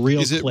 it's a real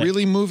Is it click.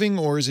 really moving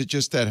or is it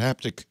just that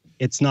haptic?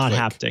 It's not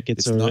click? haptic.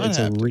 It's not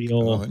a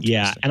real,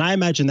 And I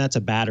imagine that's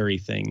a battery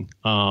thing.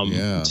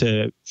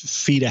 To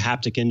feed a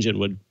haptic engine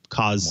would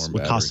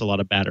cost a lot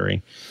of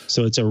battery.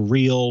 So it's a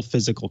real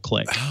physical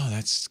click. Oh,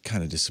 that's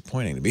kind of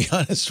disappointing, to be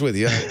honest with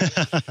you.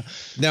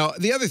 Now,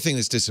 the other thing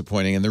that's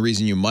disappointing, and the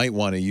reason you might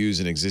want to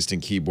use an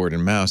existing keyboard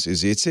and mouse,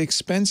 is it's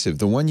expensive.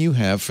 The one you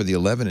have for the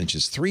 11-inch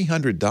is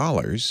 $300.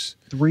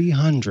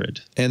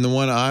 $300. And the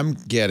one I'm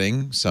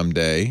getting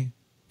someday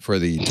for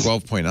the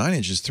 12.9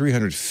 inch is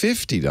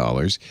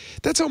 $350.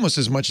 That's almost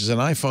as much as an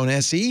iPhone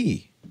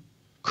SE.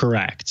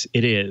 Correct.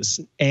 It is.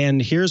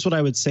 And here's what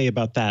I would say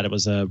about that. It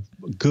was a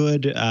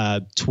good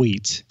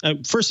tweet.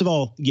 First of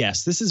all,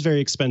 yes, this is very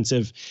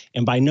expensive.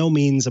 And by no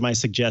means am I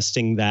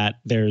suggesting that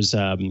there's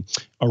a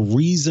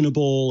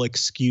reasonable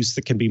excuse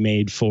that can be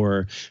made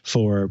for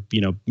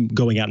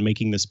going out and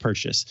making this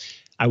purchase.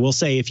 I will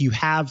say if you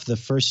have the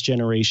first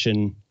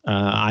generation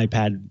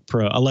iPad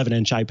Pro,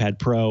 11-inch iPad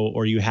Pro,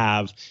 or you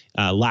have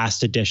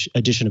last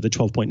edition of the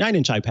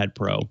 12.9-inch iPad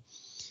Pro,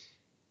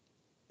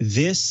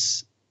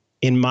 this,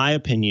 in my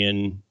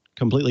opinion,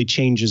 completely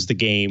changes the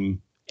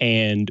game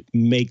and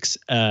makes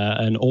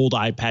an old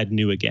iPad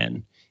new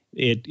again.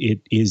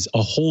 It is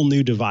a whole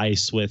new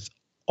device with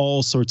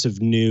all sorts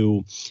of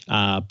new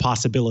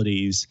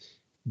possibilities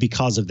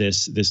because of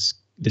this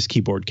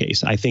keyboard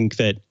case. I think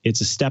that it's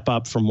a step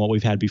up from what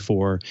we've had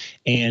before.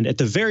 And at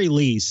the very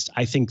least,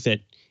 I think that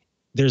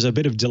there's a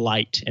bit of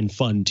delight and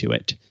fun to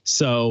it.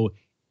 So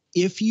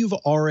if you've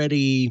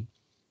already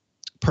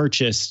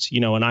purchased,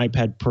 an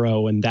iPad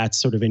Pro, and that's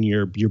sort of in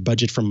your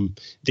budget from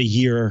the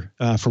year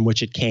from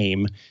which it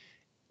came,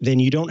 then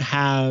you don't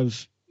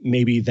have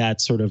maybe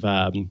that sort of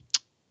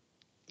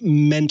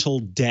mental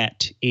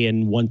debt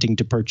in wanting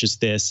to purchase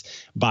this.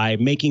 By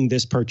making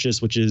this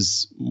purchase, which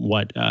is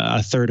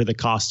a third of the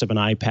cost of an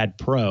iPad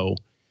Pro,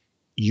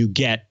 you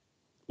get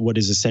what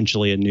is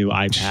essentially a new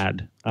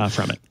iPad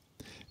from it.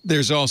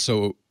 There's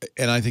also,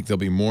 and I think there'll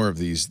be more of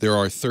these, there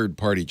are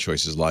third-party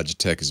choices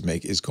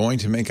Logitech is going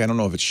to make. I don't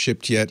know if it's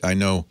shipped yet. I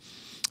know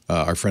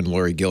our friend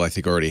Lori Gill, I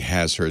think, already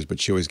has hers, but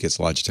she always gets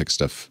Logitech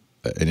stuff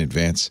in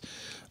advance.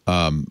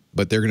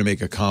 But they're going to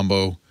make a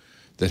combo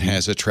that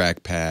has a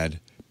trackpad,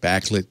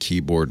 backlit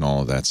keyboard, and all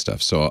of that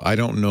stuff. So I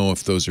don't know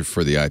if those are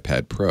for the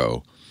iPad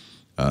Pro.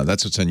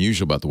 That's what's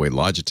unusual about the way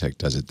Logitech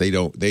does it.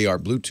 They are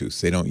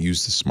Bluetooth. They don't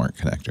use the smart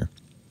connector.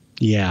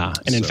 Yeah.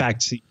 And in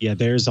fact,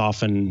 theirs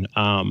often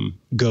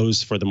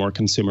goes for the more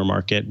consumer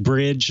market.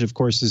 Bridge, of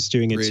course, is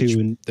doing it too.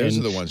 And those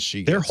are the ones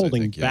she gets, they're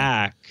holding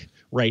back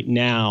right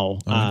now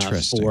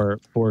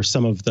for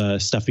some of the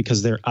stuff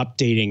because they're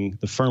updating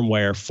the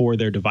firmware for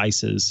their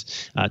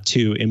devices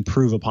to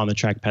improve upon the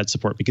trackpad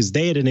support, because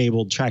they had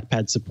enabled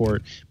trackpad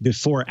support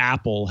before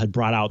Apple had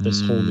brought out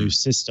this whole new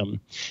system.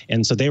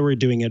 And so they were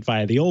doing it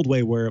via the old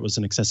way where it was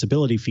an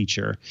accessibility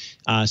feature.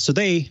 So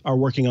they are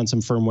working on some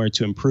firmware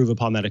to improve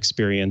upon that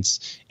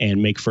experience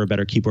and make for a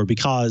better keyboard,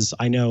 because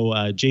I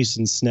know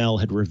Jason Snell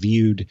had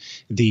reviewed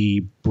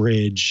the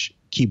Bridge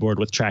keyboard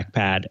with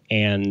trackpad,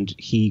 and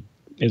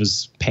it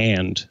was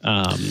panned.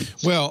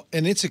 Well,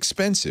 and it's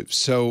expensive.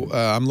 So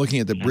I'm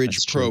looking at the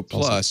Bridge Pro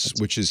Plus,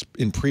 which is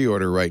in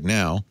pre-order right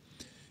now,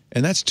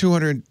 and that's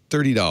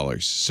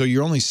 $230. So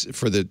you're only,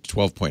 for the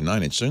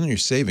 12.9-inch, so you're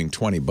saving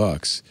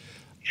 $20.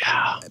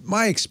 Yeah.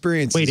 My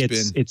experience has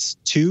been... it's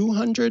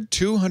 $200?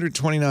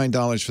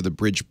 $229 for the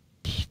Bridge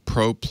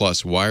Pro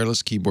Plus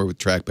wireless keyboard with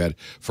trackpad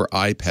for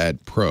iPad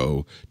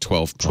Pro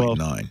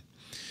 12.9.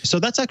 So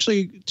that's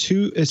actually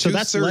so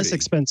that's less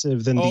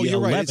expensive than the 11-inch. Oh,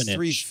 you're right. It's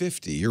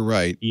 $350. You're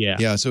right. Yeah.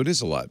 Yeah, so it is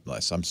a lot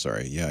less. I'm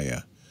sorry. Yeah.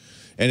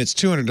 And it's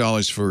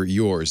 $200 for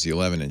yours, the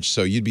 11-inch.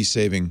 So you'd be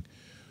saving,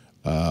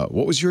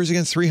 what was yours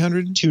again?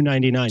 $300?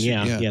 $299.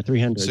 Yeah,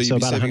 $300. So you'd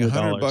be saving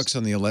 $100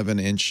 on the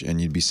 11-inch,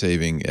 and you'd be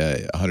saving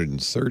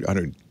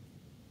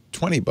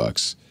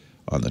 $120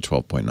 on the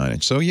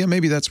 12.9-inch. So yeah,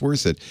 maybe that's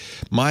worth it.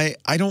 I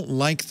don't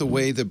like the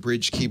way the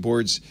Bridge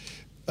keyboards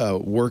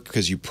work,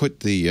 because you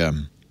put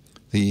the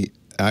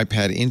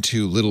iPad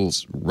into little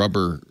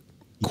rubber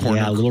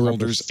corner little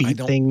holders. Rubber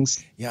feet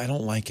things. Yeah, I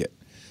don't like it.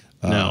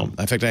 No.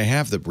 In fact, I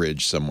have the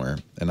Bridge somewhere,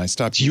 and I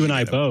stopped. You and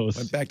I both.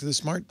 Went back to the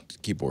smart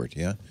keyboard.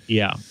 Yeah.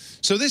 Yeah.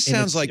 So this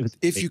sounds like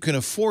if you can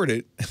afford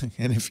it,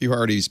 and if you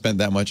already spent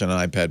that much on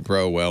an iPad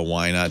Pro, well,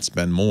 why not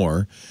spend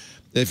more?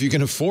 If you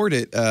can afford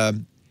it,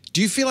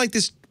 do you feel like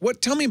this?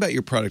 Tell me about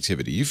your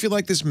productivity. You feel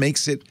like this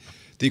makes it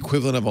the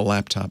equivalent of a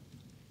laptop?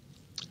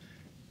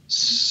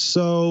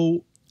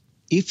 So,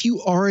 if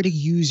you already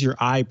use your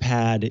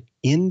iPad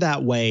in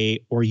that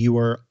way, or you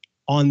are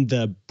on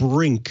the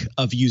brink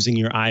of using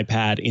your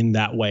iPad in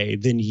that way,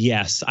 then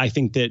yes, I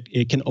think that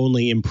it can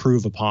only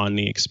improve upon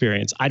the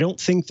experience. I don't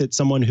think that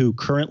someone who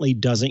currently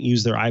doesn't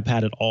use their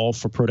iPad at all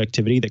for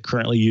productivity, that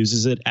currently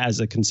uses it as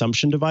a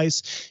consumption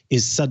device,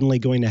 is suddenly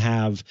going to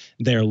have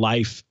their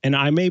life, and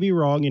I may be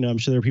wrong, I'm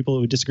sure there are people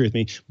who would disagree with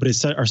me, but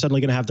are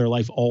suddenly going to have their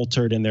life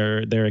altered and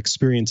their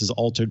experiences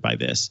altered by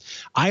this.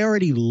 I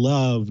already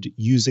loved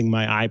using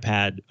my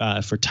iPad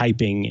for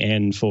typing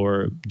and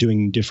for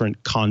doing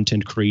different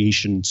content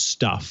creation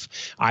stuff.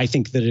 I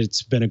think that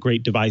it's been a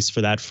great device for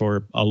that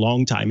for a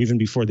long time, even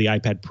before the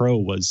iPad Pro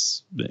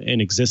was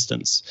in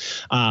existence.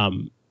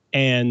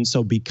 And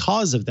so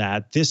because of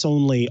that, this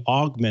only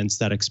augments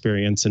that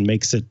experience and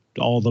makes it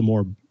all the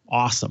more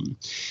awesome.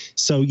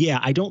 So yeah,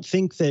 I don't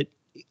think that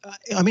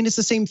I mean, it's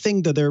the same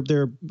thing though. There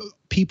are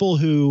people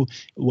who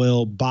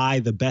will buy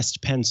the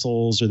best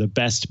pencils or the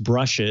best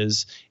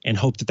brushes and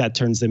hope that that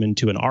turns them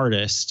into an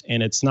artist.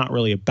 And it's not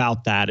really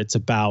about that. It's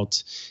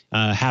about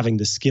having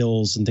the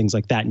skills and things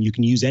like that. And you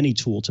can use any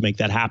tool to make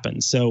that happen.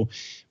 So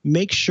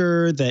make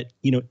sure that,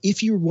 you know,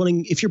 if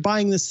you're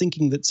buying this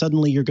thinking that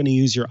suddenly you're going to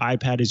use your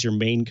iPad as your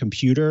main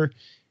computer,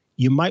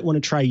 you might want to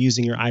try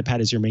using your iPad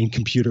as your main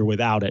computer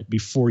without it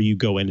before you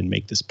go in and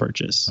make this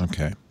purchase.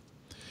 Okay.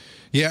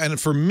 Yeah, and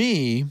for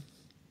me,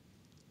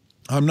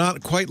 I'm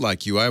not quite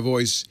like you. I've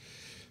always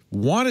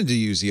wanted to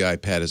use the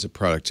iPad as a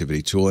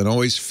productivity tool and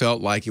always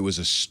felt like it was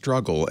a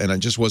struggle and it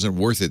just wasn't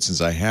worth it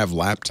since I have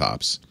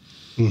laptops.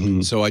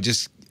 Mm-hmm. So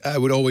I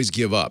would always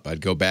give up.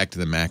 I'd go back to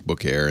the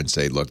MacBook Air and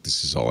say, look,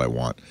 this is all I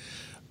want.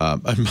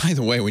 And by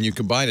the way, when you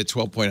combine a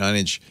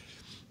 12.9-inch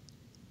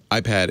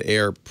iPad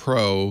Air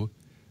Pro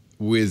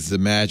with the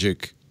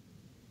Magic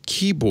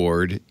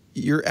Keyboard,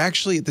 you're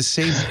actually at the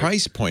same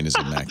price point as a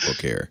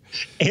MacBook Air,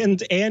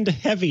 and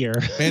heavier,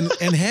 and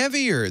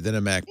heavier than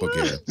a MacBook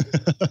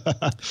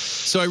Air.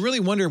 So I really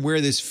wonder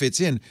where this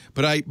fits in.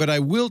 But I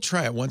will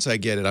try it once I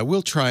get it. I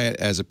will try it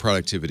as a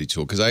productivity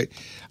tool because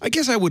I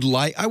guess I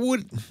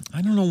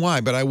don't know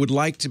why, but I would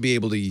like to be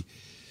able to.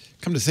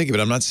 Come to think of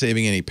it, I'm not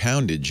saving any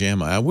poundage,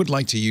 am I? I would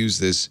like to use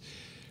this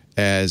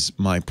as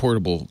my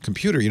portable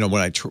computer. You know,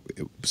 when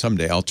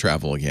someday I'll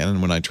travel again,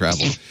 and when I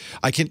travel,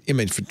 I can. I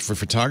mean, for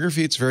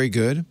photography, it's very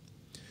good.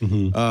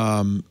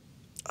 Mm-hmm.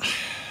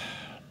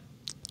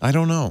 I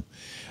don't know.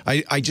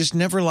 I just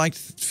never liked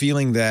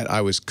feeling that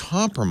I was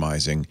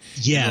compromising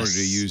in order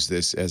to use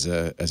this as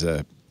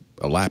a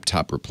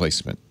laptop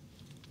replacement.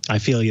 I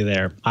feel you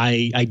there.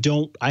 I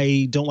don't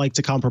like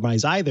to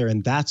compromise either,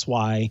 and that's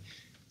why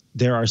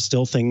there are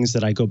still things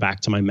that I go back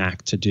to my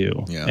Mac to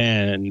do. Yeah.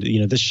 And, you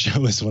know, this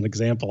show is one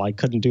example. I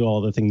couldn't do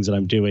all the things that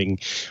I'm doing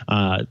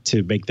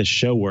to make this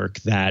show work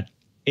that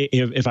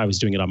if I was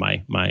doing it on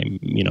my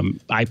you know,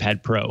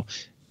 iPad Pro.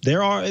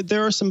 There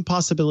are some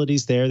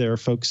possibilities there. There are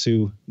folks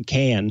who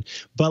can.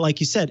 But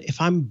like you said,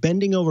 if I'm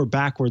bending over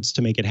backwards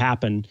to make it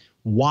happen,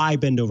 why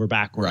bend over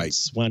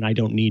backwards when I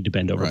don't need to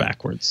bend over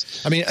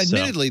backwards? I mean,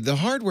 admittedly, the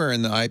hardware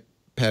in the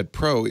iPad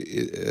Pro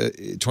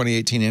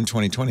 2018 and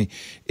 2020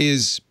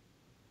 is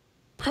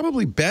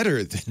probably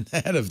better than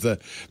that of the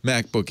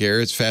MacBook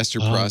Air. It's faster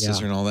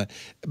processor and all that.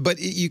 But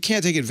you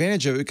can't take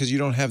advantage of it because you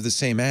don't have the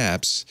same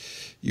apps.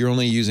 You're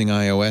only using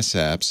iOS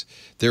apps.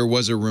 There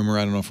was a rumor,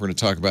 I don't know if we're going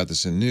to talk about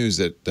this in news,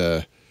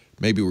 that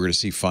maybe we're going to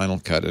see Final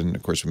Cut. And,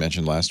 of course, we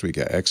mentioned last week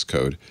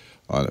Xcode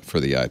for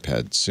the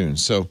iPad soon.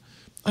 So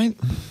I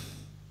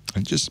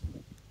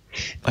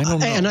don't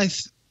know. And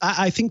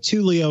I think,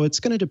 too, Leo, it's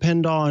going to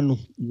depend on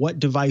what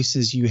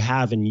devices you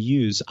have and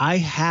use. I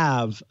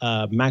have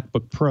a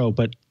MacBook Pro,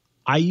 but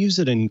I use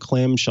it in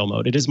clamshell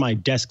mode. It is my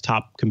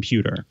desktop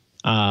computer.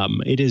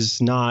 It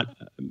is not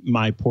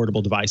my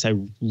portable device. I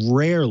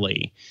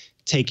rarely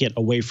take it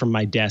away from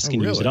my desk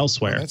and use it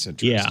elsewhere. Well, that's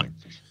interesting.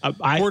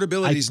 Yeah.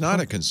 Portability is not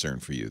a concern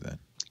for you then.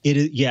 It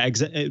is, yeah,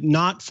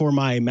 not for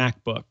my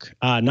MacBook,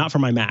 not for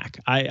my Mac.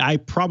 I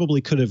probably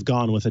could have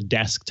gone with a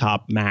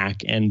desktop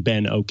Mac and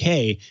been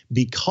okay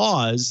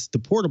because the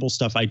portable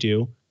stuff I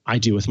do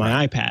with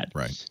my iPad.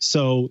 Right.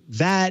 So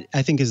that,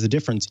 I think, is the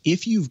difference.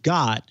 If you've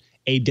got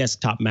a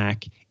desktop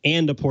Mac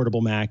and a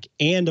portable Mac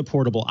and a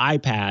portable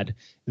iPad,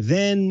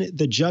 then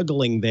the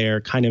juggling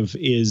there kind of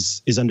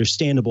is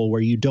understandable,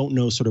 where you don't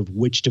know sort of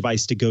which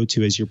device to go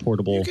to as your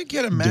portable device. You could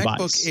get a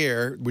MacBook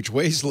Air, which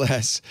weighs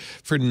less,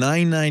 for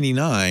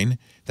 $999.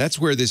 That's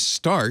where this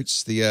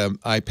starts, the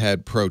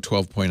iPad Pro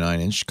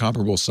 12.9-inch,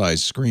 comparable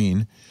size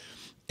screen.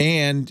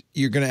 And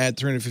you're going to add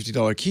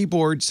 $350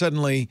 keyboard.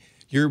 Suddenly,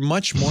 you're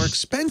much more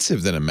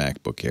expensive than a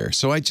MacBook Air.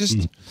 So I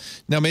just,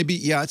 now maybe,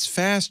 yeah, it's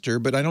faster,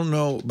 but I don't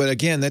know. But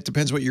again, that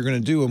depends what you're going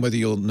to do and whether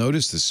you'll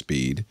notice the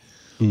speed.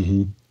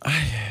 Mm-hmm.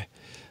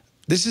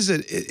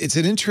 It's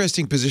an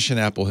interesting position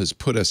Apple has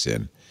put us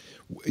in.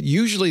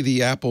 Usually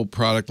the Apple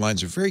product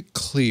lines are very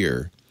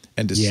clear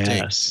and distinct.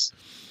 Yes.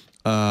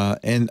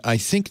 And I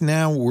think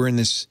now we're in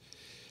this,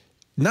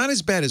 not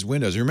as bad as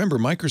Windows. Remember,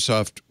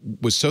 Microsoft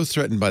was so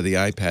threatened by the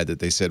iPad that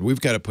they said,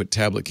 we've got to put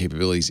tablet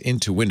capabilities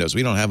into Windows.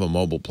 We don't have a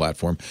mobile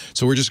platform,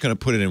 so we're just going to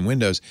put it in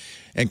Windows,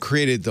 and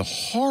created the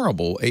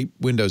horrible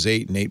Windows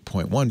 8 and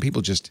 8.1.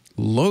 People just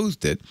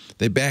loathed it.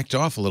 They backed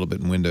off a little bit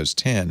in Windows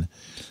 10.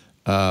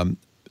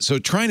 So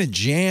trying to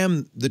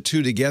jam the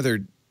two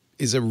together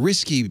is a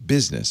risky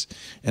business,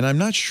 and I'm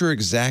not sure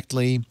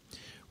exactly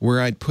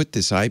where I'd put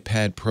this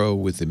iPad Pro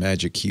with the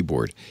Magic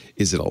Keyboard.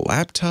 Is it a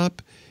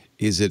laptop?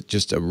 Is it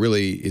just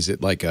is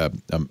it like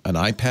an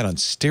iPad on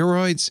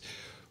steroids?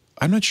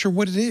 I'm not sure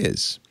what it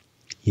is.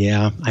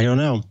 Yeah, I don't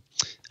know.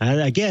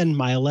 Again,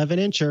 my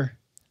 11-incher.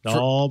 It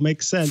all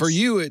makes sense. For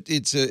you,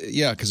 it's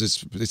because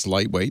it's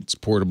lightweight, it's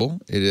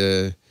portable.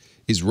 It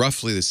is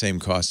roughly the same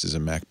cost as a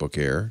MacBook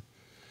Air.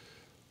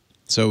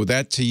 So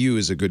that to you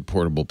is a good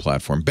portable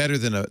platform, better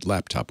than a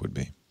laptop would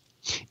be.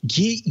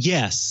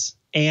 Yes.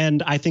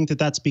 And I think that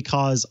that's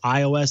because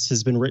iOS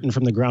has been written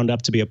from the ground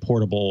up to be a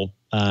portable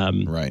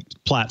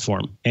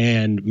platform,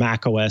 and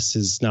macOS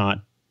is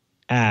not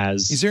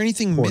as Is there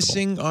anything portable.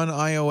 missing on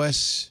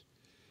iOS?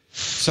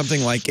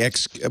 Something like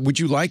would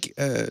you like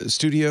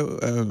Studio?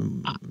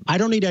 I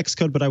don't need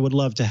Xcode, but I would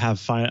love to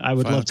have I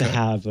would Final love to Cut.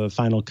 have a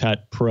Final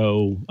Cut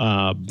Pro.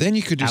 Then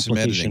you could do some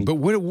editing. application. But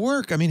would it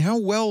work? I mean, how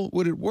well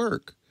would it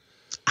work?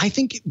 I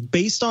think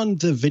based on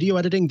the video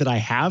editing that I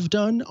have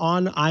done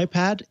on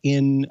iPad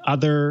in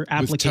other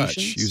applications, With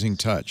touch, using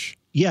touch.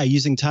 yeah,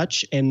 using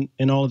touch and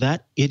all of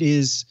that, it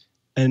is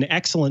an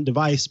excellent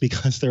device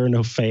because there are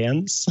no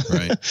fans,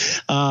 Right.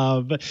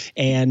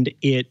 and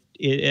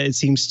it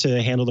seems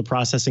to handle the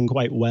processing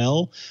quite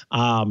well.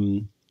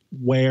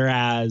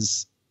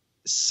 Whereas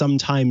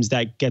sometimes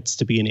that gets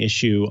to be an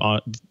issue.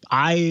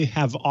 I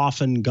have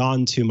often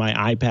gone to my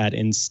iPad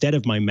instead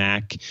of my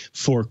Mac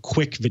for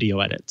quick video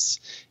edits.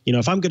 You know,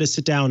 if I'm going to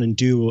sit down and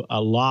do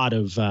a lot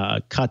of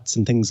cuts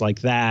and things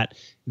like that,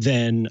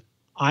 then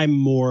I'm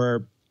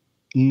more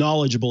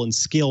knowledgeable and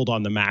skilled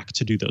on the Mac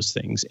to do those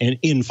things and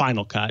in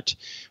Final Cut.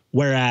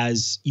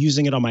 Whereas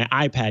using it on my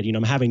iPad, you know,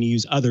 I'm having to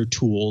use other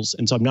tools,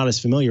 and so I'm not as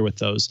familiar with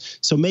those.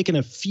 So making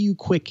a few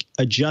quick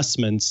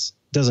adjustments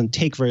doesn't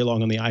take very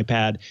long on the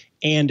iPad,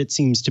 and it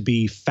seems to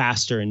be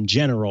faster in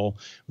general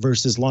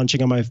versus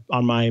launching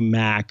on my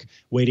Mac,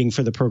 waiting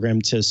for the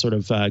program to sort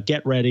of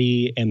get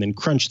ready and then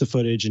crunch the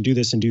footage and do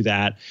this and do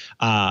that.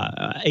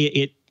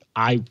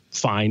 I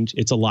find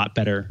it's a lot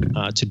better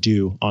to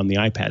do on the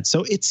iPad.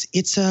 So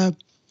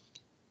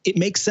it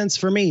makes sense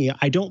for me.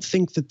 I don't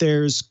think that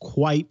there's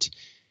quite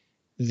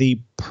the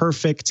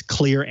perfect,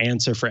 clear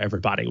answer for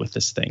everybody with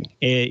this thing.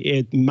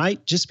 It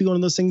might just be one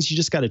of those things you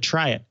just got to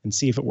try it and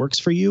see if it works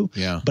for you.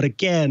 Yeah. But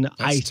again,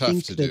 I tough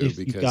think to that do if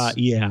you've because, got,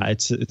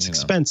 it's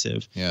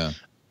expensive. Yeah.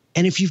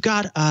 And if you've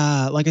got,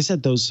 like I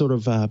said, those sort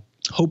of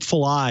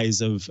hopeful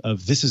eyes of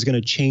this is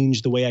going to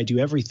change the way I do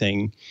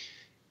everything,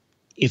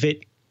 if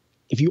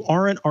you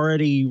aren't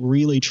already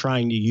really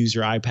trying to use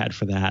your iPad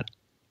for that,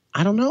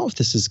 I don't know if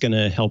this is going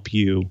to help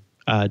you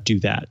do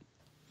that.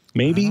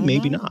 Maybe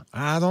not.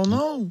 I don't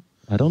know.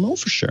 I don't know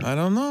for sure. I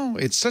don't know.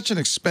 It's such an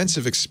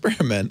expensive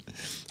experiment.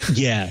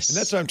 Yes. And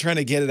that's why I'm trying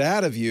to get it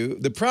out of you.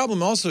 The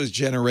problem also is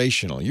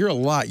generational. You're a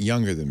lot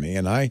younger than me.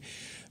 And I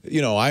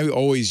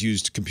always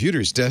used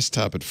computers,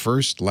 desktop at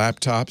first,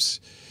 laptops.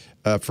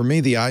 For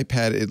me, the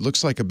iPad, it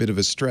looks like a bit of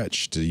a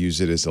stretch to use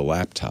it as a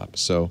laptop.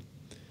 So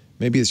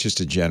maybe it's just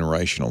a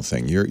generational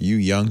thing. You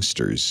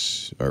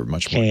youngsters are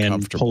much more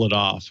comfortable. Pull it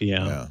off.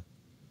 Yeah.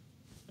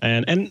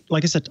 And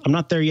like I said, I'm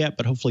not there yet,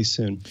 but hopefully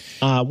soon.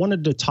 I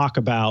wanted to talk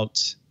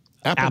about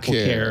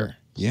AppleCare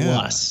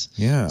Plus.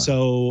 Yeah.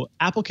 So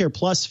AppleCare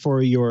Plus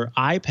for your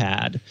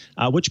iPad,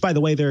 which, by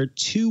the way, there are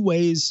two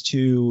ways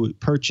to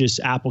purchase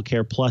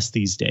AppleCare Plus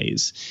these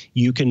days.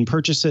 You can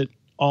purchase it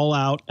all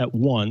out at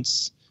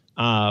once,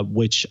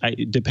 which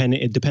it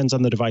depends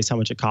on the device how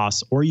much it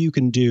costs, or you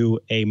can do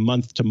a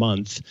month to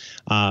month.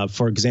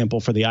 For example,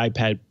 for the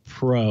iPad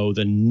Pro,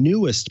 the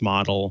newest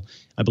model,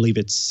 I believe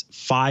it's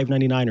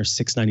 $5.99 or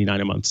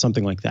 $6.99 a month,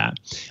 something like that.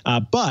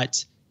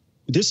 But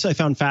this I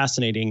found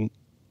fascinating.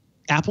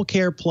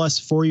 AppleCare Plus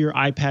for your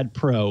iPad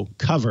Pro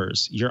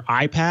covers your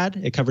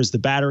iPad. It covers the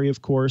battery,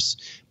 of course,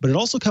 but it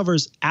also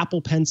covers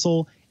Apple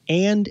Pencil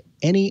and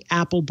any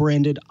Apple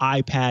branded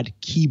iPad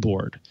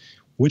keyboard,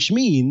 which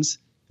means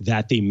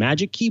that the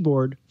Magic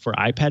Keyboard for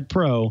iPad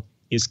Pro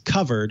is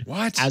covered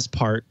as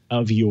part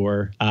of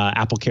your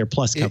AppleCare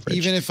Plus coverage.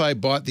 Even if I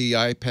bought the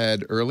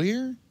iPad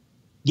earlier?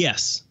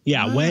 Yes.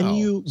 Yeah. Wow. When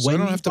you I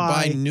don't have to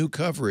buy new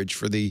coverage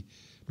for the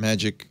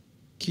Magic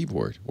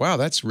Keyboard. Wow,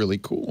 that's really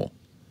cool.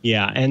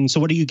 Yeah. And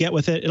so what do you get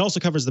with it? It also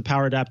covers the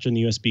power adapter and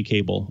the USB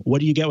cable. What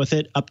do you get with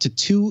it? Up to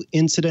 2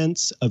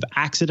 incidents of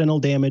accidental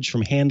damage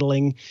from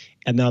handling.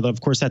 And now,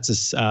 of course, that's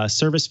a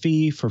service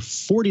fee for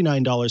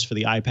 $49 for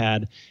the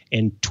iPad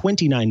and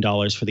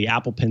 $29 for the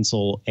Apple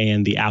Pencil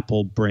and the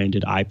Apple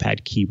branded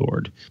iPad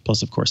keyboard,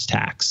 plus, of course,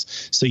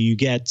 tax. So you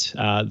get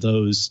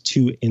those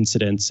 2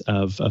 incidents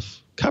of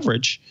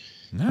coverage.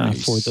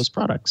 Nice. For those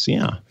products.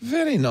 Yeah.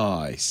 Very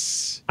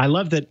nice. I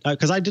love that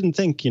because I didn't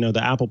think,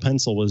 the Apple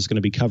Pencil was going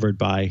to be covered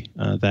by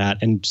that,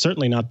 and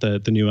certainly not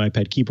the new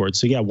iPad keyboard.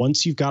 So yeah,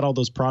 once you've got all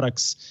those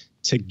products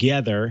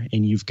together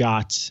and you've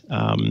got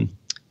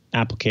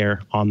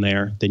AppleCare on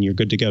there, then you're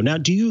good to go. Now,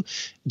 do you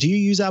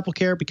use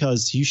AppleCare?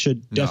 Because you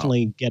should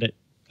definitely get it.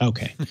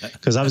 Okay.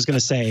 Because I was going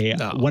to say,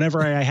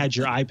 whenever I had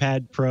your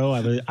iPad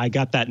Pro, I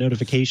got that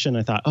notification.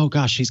 I thought, oh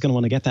gosh, he's going to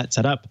want to get that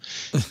set up.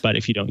 But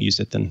if you don't use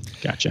it, then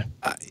gotcha.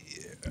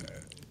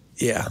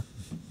 Yeah.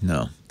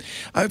 No.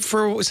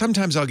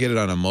 Sometimes I'll get it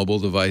on a mobile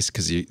device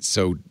because it's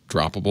so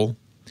droppable.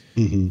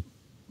 Mm-hmm.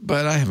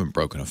 But I haven't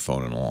broken a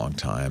phone in a long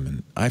time,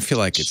 and I feel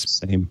like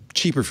it's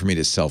cheaper for me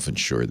to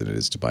self-insure than it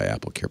is to buy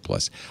AppleCare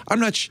Plus.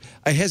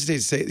 I hesitate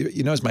to say,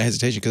 it's my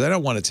hesitation because I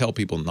don't want to tell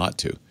people not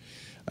to.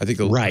 I think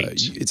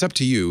it's up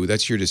to you.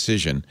 That's your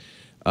decision.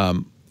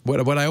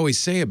 What I always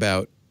say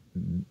about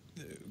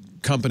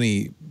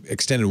company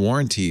extended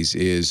warranties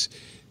is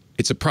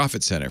it's a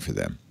profit center for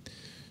them.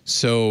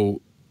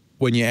 So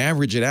when you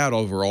average it out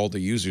over all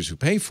the users who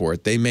pay for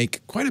it, they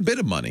make quite a bit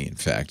of money, in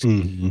fact,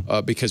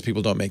 because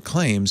people don't make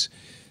claims.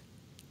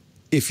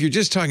 if you're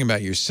just talking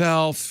about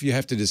yourself, you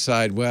have to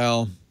decide,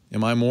 well,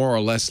 am I more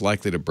or less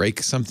likely to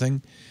break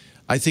something?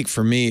 I think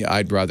for me,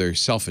 I'd rather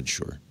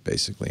self-insure,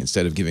 basically.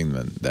 Instead of giving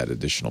them that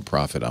additional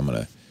profit, I'm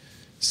going to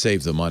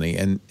save the money.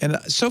 And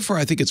so far,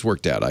 I think it's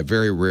worked out. I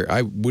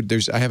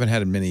haven't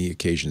had many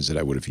occasions that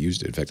I would have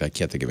used it. In fact, I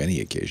can't think of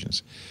any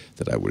occasions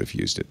that I would have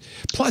used it.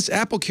 Plus,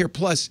 AppleCare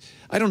Plus,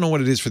 I don't know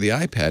what it is for the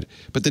iPad,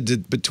 but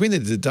between the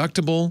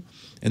deductible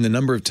and the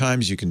number of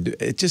times you can do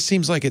it, just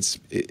seems like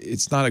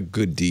it's not a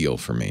good deal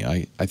for me.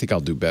 I think I'll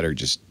do better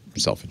just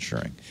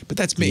self-insuring. But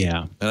that's me.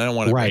 Yeah. And I don't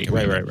want to right.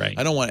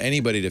 I don't want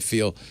anybody to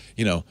feel,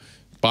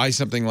 buy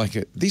something like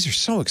it. These are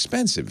so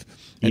expensive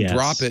and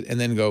drop it and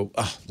then go,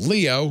 oh,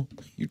 Leo,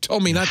 you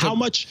told me not to. How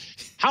much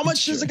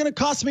is it going to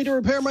cost me to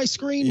repair my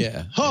screen?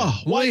 Yeah. Huh,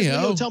 why Leo,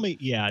 didn't you tell me?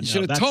 Yeah. You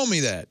should have told me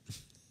that.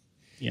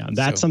 Yeah.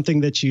 That's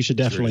something that you should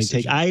definitely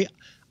take.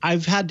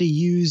 I've had to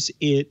use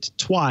it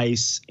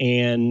twice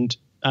and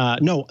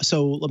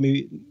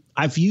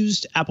I've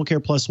used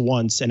AppleCare Plus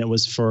once, and it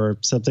was for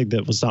something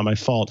that was not my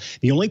fault.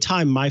 The only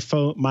time my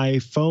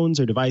phones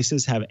or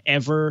devices have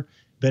ever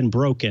been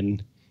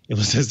broken, it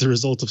was as the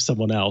result of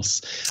someone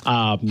else.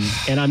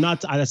 And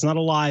that's not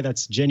a lie.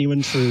 That's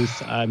genuine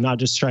truth. I'm not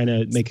just trying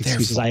to make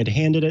excuses. I had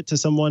handed it to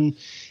someone,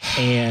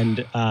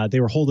 and they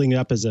were holding it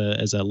up as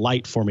a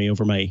light for me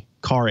over my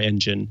car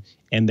engine,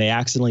 and they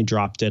accidentally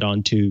dropped it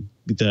onto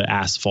the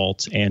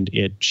asphalt, and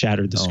it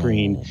shattered the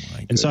screen.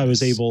 And so I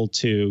was able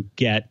to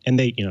get, and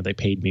they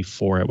paid me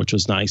for it, which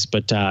was nice,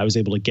 but I was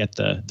able to get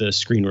the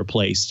screen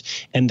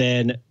replaced. And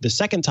then the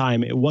second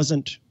time, it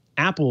wasn't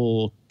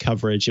Apple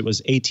coverage, it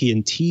was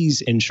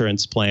AT&T's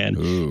insurance plan.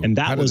 Ooh, and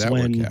that was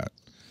when work out?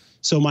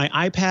 So my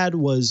iPad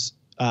was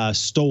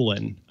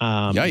stolen.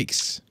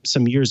 Yikes.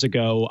 Some years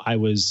ago, I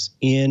was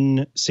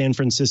in San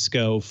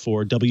Francisco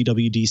for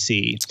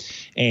WWDC.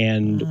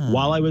 And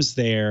while I was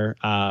there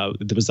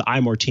was the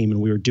iMore team,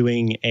 and we were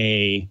doing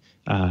a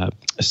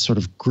sort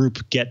of group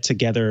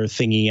get-together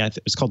thingy. It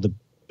was called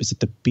is it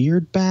the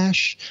Beard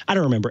Bash? I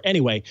don't remember.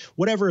 Anyway,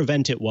 whatever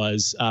event it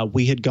was,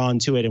 we had gone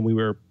to it and we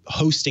were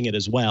hosting it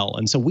as well.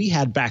 And so we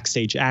had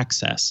backstage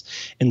access.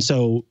 And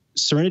so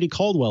Serenity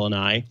Caldwell and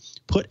I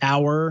put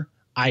our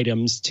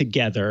items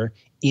together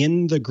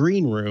in the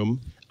green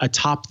room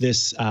atop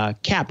this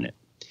cabinet.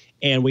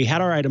 And we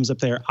had our items up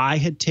there. I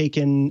had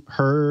taken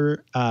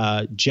her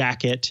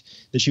jacket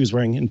that she was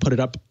wearing and put it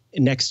up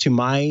next to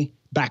my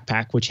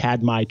backpack, which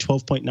had my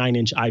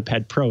 12.9-inch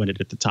iPad Pro in it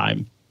at the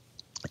time.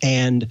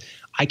 And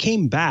I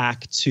came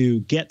back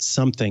to get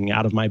something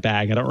out of my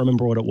bag. I don't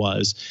remember what it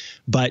was,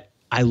 but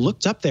I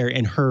looked up there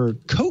and her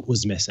coat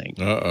was missing.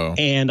 Uh-oh.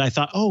 And I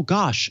thought, oh,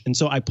 gosh. And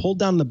so I pulled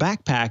down the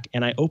backpack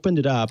and I opened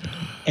it up,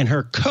 and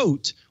her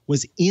coat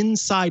was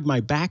inside my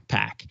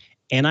backpack.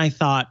 And I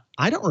thought,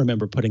 I don't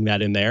remember putting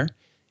that in there.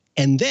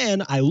 And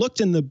then I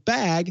looked in the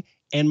bag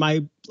and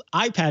my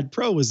iPad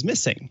Pro was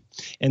missing.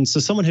 And so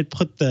someone had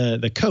put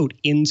the coat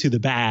into the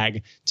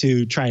bag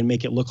to try and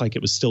make it look like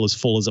it was still as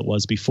full as it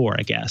was before,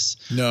 I guess.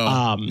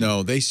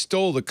 No, they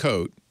stole the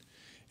coat.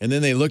 And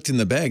then they looked in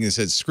the bag and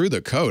said, screw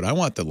the coat. I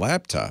want the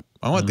laptop.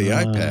 I want the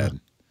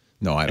iPad.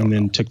 No, I don't know.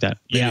 And then took that.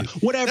 Yeah.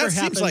 Whatever that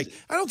happened. Seems like,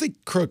 I don't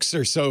think crooks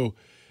are so,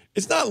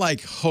 it's not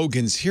like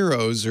Hogan's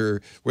Heroes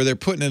or where they're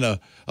putting in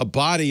a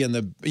body in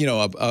the,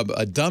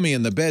 a dummy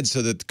in the bed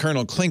so that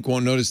Colonel Klink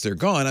won't notice they're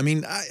gone. I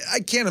mean,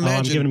 I can't imagine.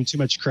 I'm giving him too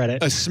much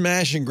credit. A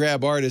smash and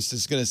grab artist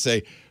is going to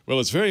say, well,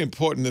 it's very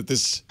important that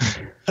this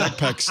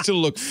backpack still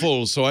look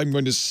full, so I'm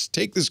going to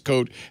take this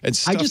coat and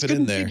stuff it in there. I just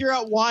couldn't figure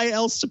out why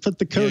else to put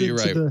the coat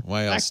into the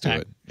Why else backpack.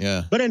 do it?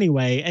 Yeah. But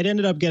anyway, it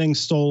ended up getting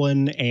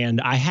stolen, and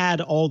I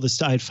had all the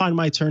stuff. I had Find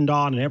My turned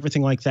on and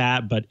everything like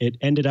that, but it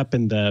ended up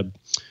in the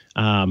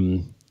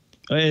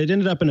it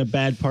ended up in a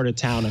bad part of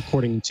town,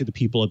 according to the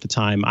people at the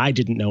time. I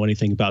didn't know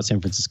anything about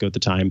San Francisco at the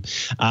time,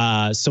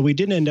 so we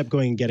didn't end up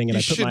going and getting it. You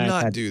I put should my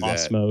not iPad do in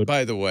lost that. mode.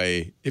 By the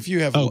way, if you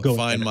have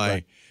Find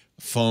My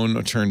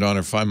phone turned on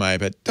or Find My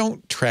iPad,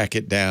 don't track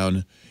it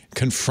down,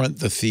 confront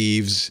the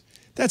thieves.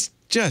 That's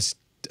just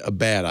a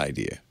bad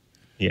idea.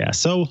 Yeah,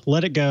 so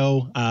let it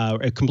go.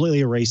 It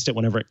completely erased it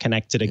whenever it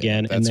connected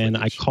again, and then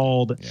I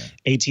called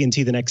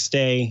AT&T the next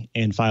day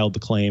and filed the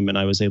claim, and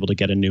I was able to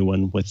get a new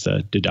one with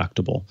the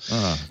deductible.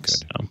 Oh, good.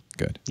 So,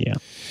 good. Yeah.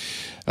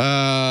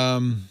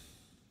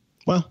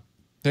 Well,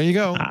 there you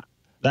go.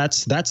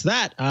 That's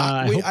that.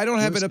 I don't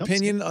have an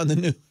opinion on the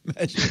new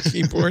Magic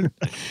Keyboard.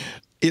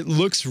 It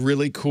looks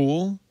really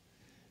cool.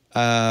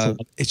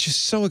 It's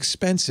just so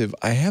expensive.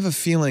 I have a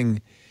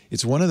feeling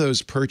it's one of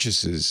those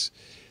purchases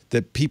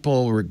that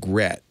people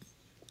regret.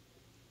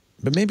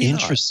 But maybe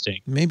Interesting.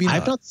 Not. Maybe not.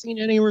 I've not seen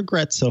any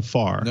regrets so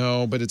far.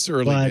 No, but it's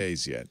early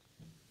days yet.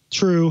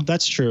 True.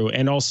 That's true.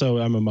 And also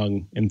I'm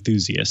among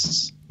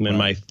enthusiasts. I'm in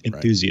my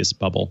enthusiast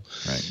bubble.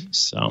 Right.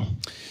 So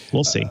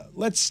we'll see.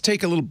 Let's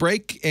take a little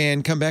break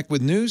and come back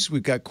with news.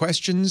 We've got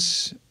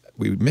questions.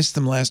 We missed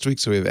them last week,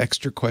 so we have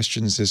extra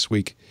questions this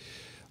week.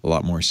 A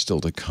lot more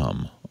still to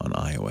come on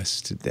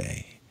iOS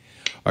Today.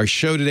 Our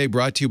show today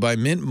brought to you by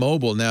Mint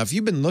Mobile. Now, if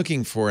you've been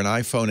looking for an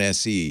iPhone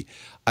SE,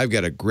 I've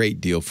got a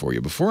great deal for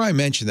you. Before I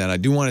mention that, I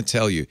do want to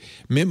tell you,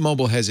 Mint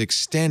Mobile has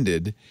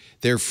extended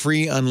their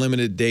free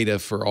unlimited data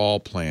for all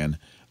plan.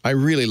 I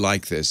really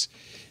like this.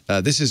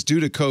 This is due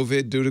to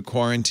COVID, due to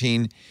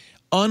quarantine.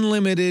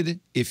 Unlimited,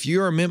 if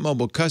you're a Mint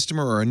Mobile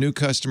customer or a new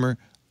customer,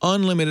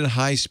 unlimited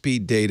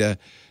high-speed data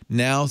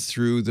now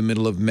through the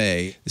middle of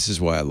May. This is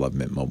why I love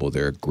Mint Mobile.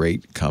 They're a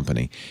great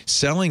company.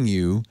 Selling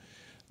you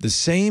the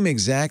same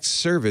exact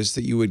service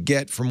that you would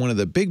get from one of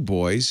the big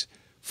boys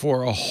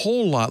for a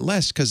whole lot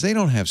less because they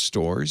don't have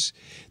stores.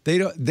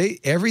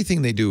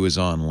 Everything they do is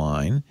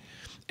online.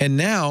 And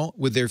now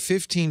with their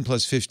 15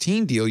 plus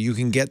 15 deal, you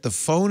can get the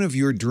phone of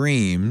your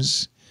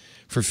dreams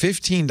for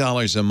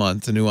 $15 a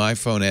month, the new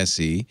iPhone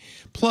SE,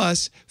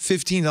 plus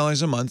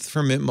 $15 a month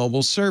for Mint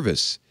Mobile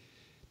service.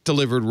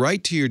 Delivered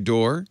right to your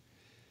door,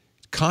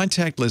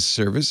 contactless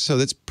service, so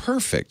that's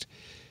perfect.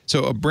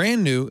 So a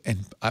brand new,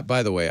 and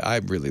by the way, I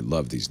really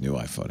love these new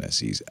iPhone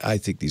SEs. I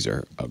think these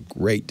are a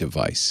great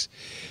device.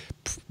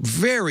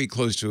 Very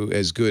close to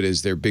as good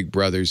as their big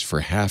brothers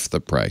for half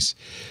the price.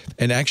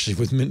 And actually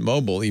with Mint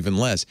Mobile, even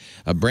less.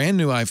 A brand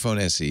new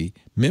iPhone SE,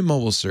 Mint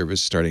Mobile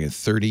service starting at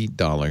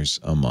 $30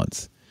 a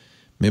month.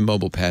 Mint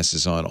Mobile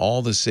passes on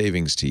all the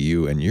savings to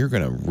you, and you're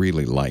going to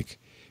really like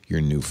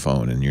your new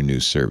phone and your new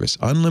service.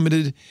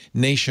 Unlimited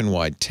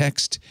nationwide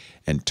text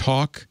and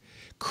talk,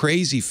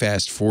 crazy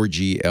fast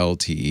 4G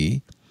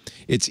LTE.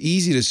 It's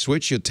easy to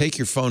switch. You'll take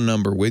your phone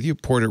number with you,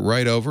 port it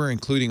right over,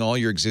 including all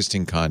your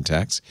existing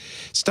contacts.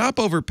 Stop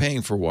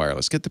overpaying for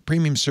wireless. Get the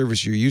premium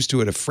service you're used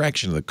to at a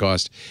fraction of the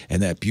cost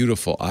and that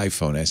beautiful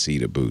iPhone SE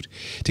to boot.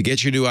 To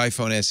get your new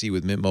iPhone SE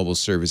with Mint Mobile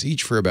service,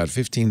 each for about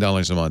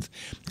 $15 a month,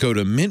 go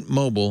to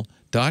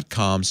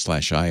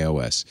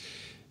mintmobile.com/iOS.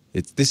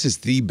 This is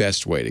the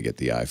best way to get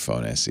the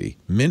iPhone SE.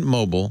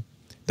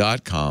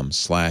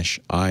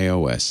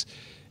 mintmobile.com/iOS.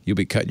 You'll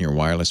be cutting your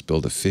wireless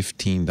bill to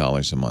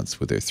 $15 a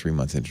month with their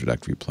 3-month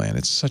introductory plan.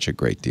 It's such a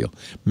great deal.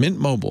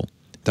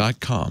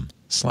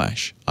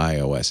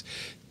 mintmobile.com/iOS.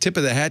 Tip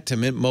of the hat to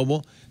Mint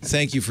Mobile.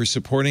 Thank you for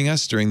supporting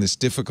us during this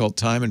difficult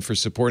time and for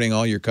supporting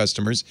all your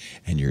customers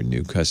and your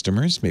new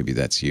customers. Maybe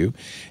that's you.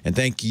 And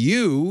thank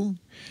you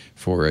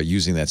for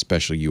using that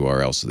special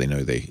URL so they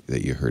know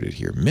that you heard it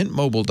here.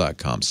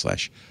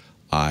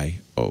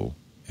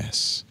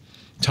 mintmobile.com/iOS.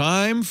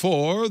 Time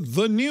for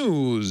the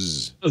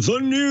news. The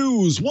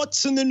news.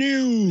 What's in the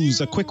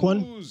news? A quick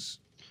one.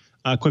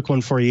 A quick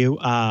one for you.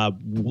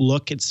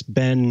 Look, it's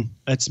been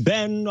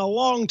a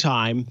long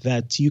time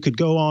that you could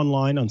go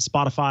online on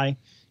Spotify.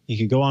 You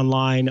could go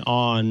online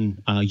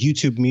on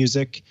YouTube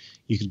Music.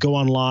 You could go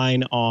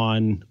online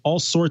on all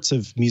sorts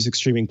of music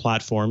streaming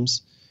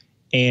platforms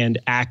and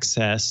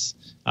access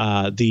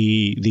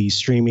the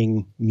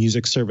streaming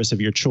music service of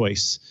your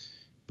choice.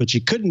 But you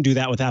couldn't do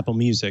that with Apple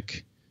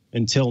Music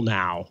until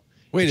now.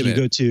 Wait a minute.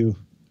 You go to...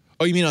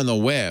 Oh, you mean on the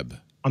web?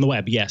 On the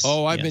web, yes.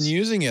 Oh, I've been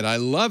using it. I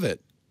love it.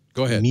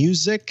 Go ahead.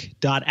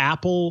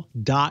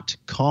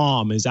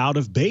 Music.apple.com is out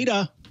of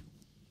beta.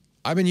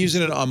 I've been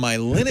using it on my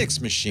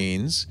Linux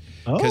machines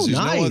because there's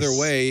no other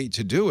way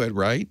to do it,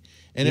 right?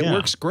 And it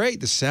works great.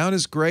 The sound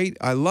is great.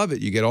 I love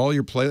it. You get all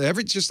your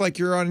just like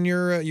you're on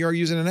you're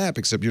using an app,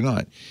 except you're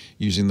not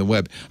using the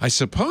web. I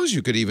suppose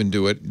you could even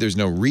do it. There's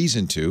no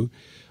reason to.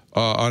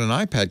 On an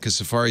iPad, because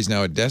Safari's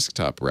now a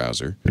desktop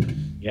browser.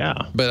 Yeah.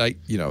 But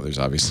there's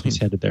obviously...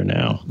 He's headed there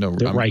now.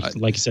 Right,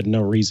 like you said,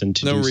 no reason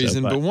to do so. No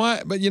reason, but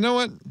why? But you know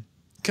what?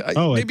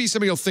 Maybe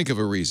somebody will think of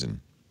a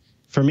reason.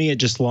 For me, it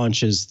just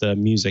launches the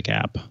music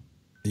app.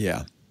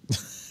 Yeah.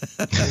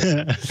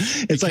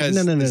 It's like,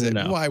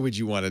 no. Why would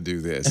you want to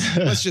do this?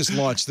 Let's just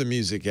launch the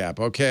music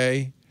app,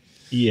 okay?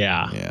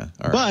 Yeah. Yeah.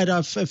 All right.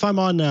 But if I'm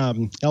on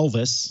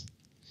Elvis...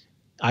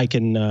 I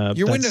can...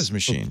 your Windows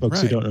machine, folks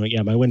who don't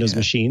know, my Windows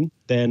machine.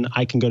 Then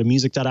I can go to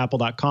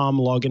music.apple.com,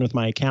 log in with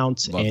my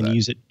account,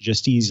 use it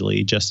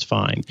just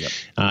fine. Yep.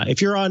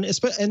 If you're on...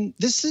 And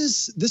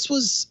this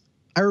was...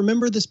 I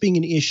remember this being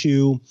an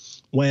issue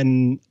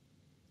when...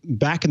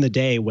 Back in the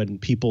day when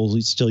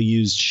people still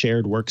used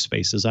shared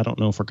workspaces. I don't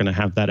know if we're going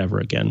to have that ever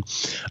again.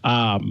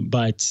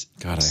 But...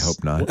 God, I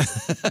hope not.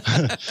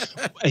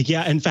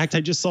 Yeah, in fact,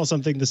 I just saw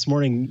something this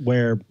morning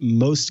where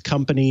most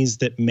companies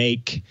that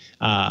make...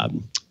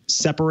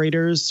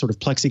 separators, sort of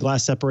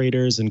plexiglass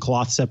separators and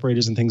cloth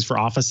separators and things for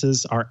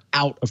offices are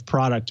out of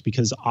product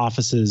because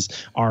offices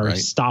are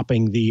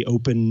stopping the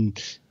open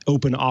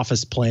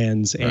office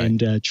plans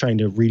and trying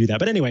to redo that.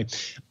 But anyway,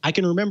 I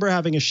can remember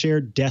having a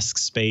shared desk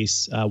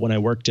space when I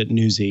worked at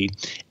Newsy,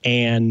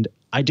 and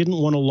I didn't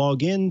want to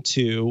log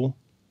into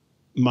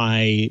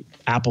my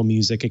Apple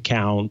Music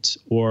account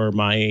or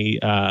my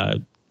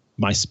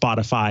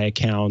Spotify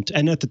account.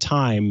 And at the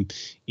time,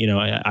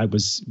 I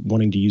was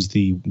wanting to use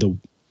the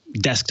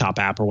desktop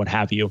app or what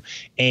have you.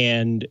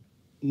 And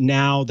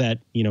now that,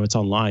 it's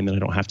online, then I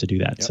don't have to do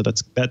that. Yep. So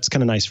that's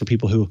kind of nice for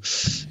people who,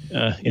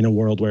 in a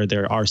world where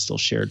there are still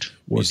shared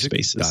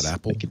workspaces.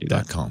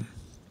 Music.apple.com.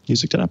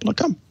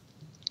 Music.apple.com.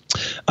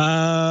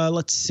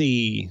 Let's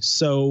see.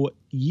 So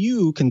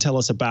you can tell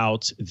us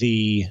about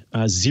the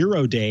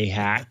 0-day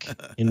hack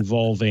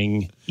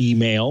involving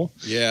email.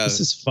 Yeah. This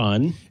is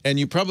fun. And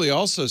you probably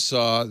also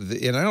saw,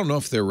 and I don't know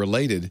if they're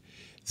related,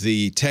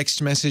 the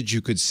text message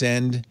you could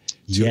send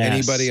to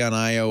anybody on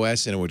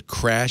iOS and it would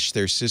crash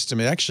their system.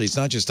 And actually, it's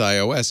not just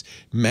iOS,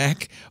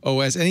 Mac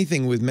OS,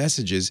 anything with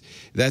messages.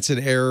 That's an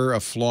error,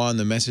 a flaw in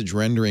the message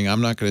rendering.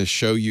 I'm not going to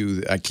show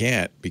you. I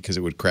can't because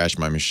it would crash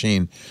my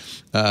machine.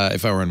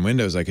 If I were on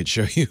Windows, I could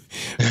show you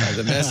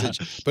the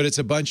message. But it's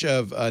a bunch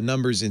of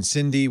numbers in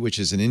Sindhi, which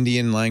is an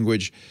Indian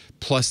language,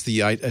 plus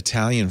the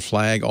Italian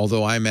flag,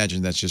 although I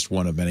imagine that's just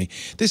one of many.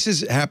 This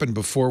has happened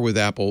before with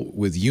Apple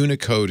with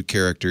Unicode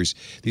characters.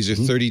 These are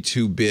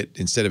 32-bit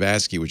instead of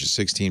ASCII, which is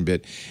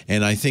 16-bit.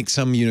 And I think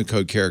some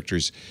Unicode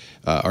characters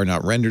are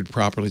not rendered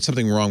properly.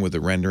 Something wrong with the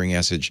rendering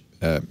engine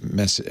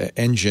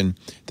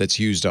that's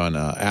used on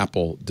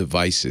Apple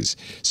devices.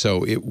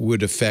 So it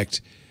would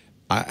affect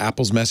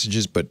Apple's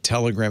messages, but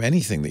Telegram,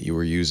 anything that you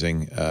were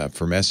using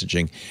for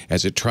messaging,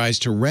 as it tries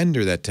to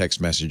render that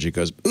text message, it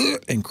goes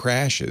and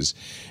crashes,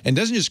 and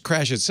doesn't just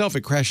crash itself;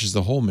 it crashes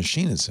the whole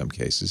machine in some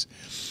cases.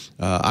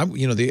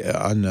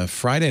 On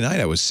Friday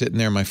night, I was sitting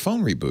there, my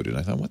phone rebooted.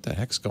 I thought, "What the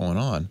heck's going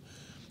on?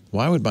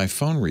 Why would my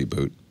phone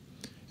reboot?"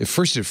 At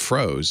first, it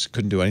froze,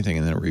 couldn't do anything,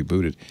 and then it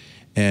rebooted.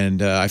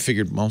 And I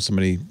figured, well,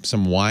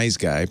 some wise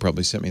guy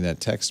probably sent me that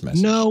text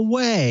message. No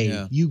way!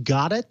 Yeah. You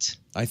got it?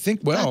 I think,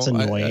 well, that's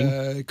annoying.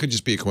 It could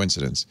just be a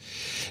coincidence.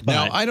 But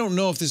now, I don't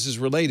know if this is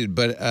related,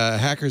 but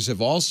hackers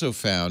have also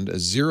found a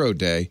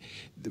 0-day.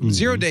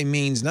 0-day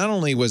means not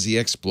only was the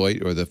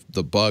exploit or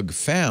the bug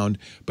found,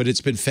 but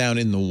it's been found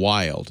in the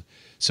wild.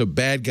 So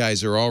bad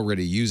guys are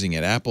already using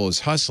it. Apple is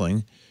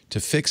hustling to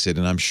fix it,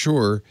 and I'm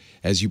sure,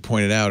 as you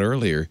pointed out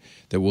earlier,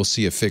 that we'll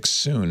see a fix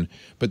soon.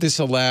 But this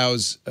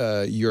allows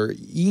your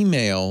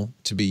email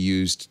to be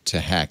used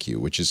to hack you,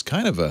 which is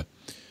kind of a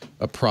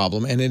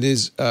problem, and it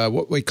is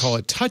what we call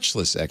a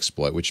touchless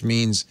exploit, which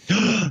means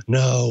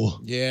no.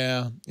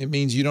 Yeah, it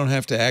means you don't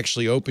have to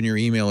actually open your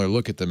email or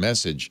look at the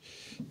message.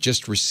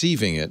 Just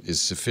receiving it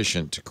is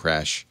sufficient to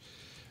crash,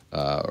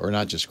 or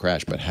not just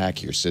crash, but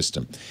hack your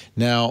system.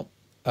 Now,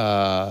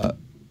 how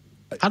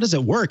does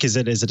it work? Is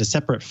it a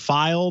separate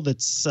file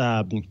that's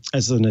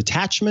as an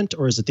attachment,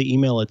 or is it the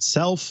email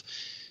itself?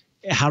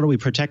 How do we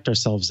protect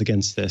ourselves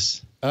against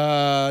this?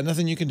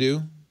 Nothing you can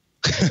do.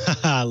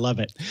 I love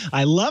it.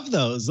 I love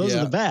those. Those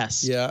are the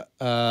best. Yeah.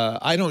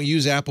 I don't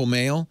use Apple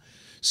Mail.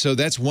 So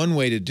that's one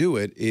way to do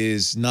it,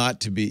 is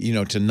not to be,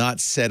 to not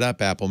set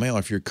up Apple Mail.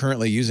 If you're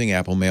currently using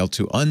Apple Mail,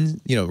 to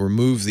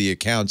remove the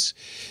accounts.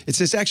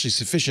 It's actually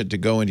sufficient to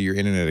go into your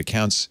Internet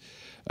accounts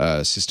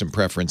system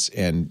preference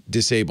and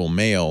disable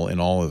mail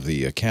in all of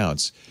the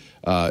accounts,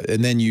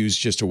 and then use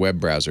just a web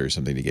browser or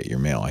something to get your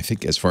mail. I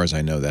think, as far as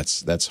I know,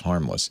 that's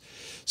harmless.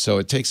 So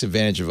it takes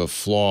advantage of a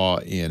flaw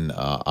in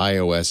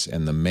iOS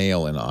and the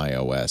mail in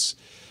iOS.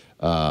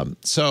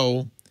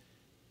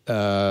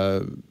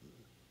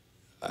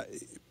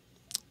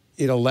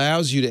 It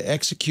allows you to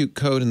execute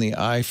code in the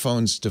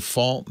iPhone's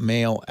default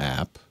mail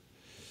app.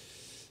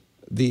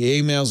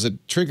 The emails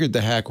that triggered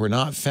the hack were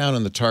not found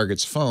on the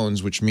target's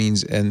phones, which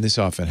means, and this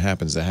often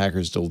happens, the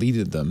hackers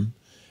deleted them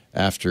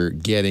after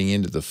getting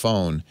into the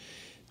phone.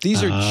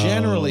 These are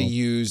generally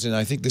used, and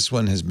I think this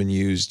one has been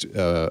used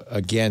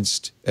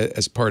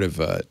as part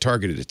of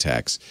targeted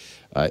attacks.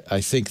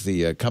 I think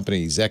the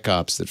company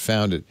ZecOps that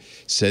found it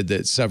said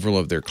that several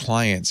of their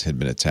clients had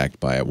been attacked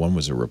by it. One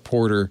was a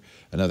reporter,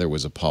 another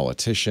was a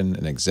politician,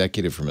 an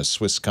executive from a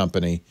Swiss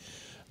company,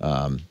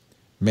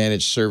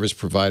 managed service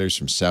providers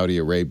from Saudi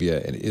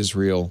Arabia and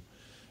Israel,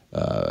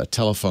 a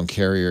telephone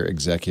carrier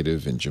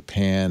executive in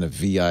Japan, a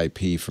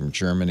VIP from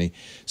Germany.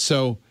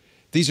 So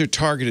these are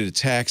targeted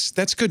attacks.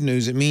 That's good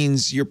news. It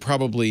means you're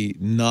probably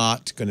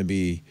not going to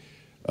be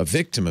a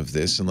victim of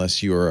this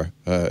unless you're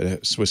a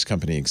Swiss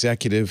company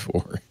executive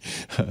or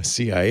a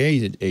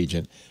CIA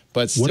agent.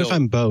 But still, what if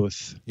I'm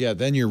both? Yeah,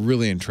 then you're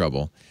really in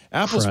trouble.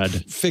 Apple's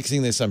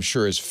fixing this, I'm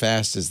sure, as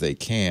fast as they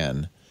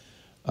can.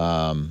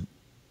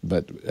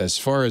 But as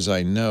far as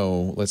I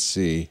know, let's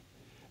see,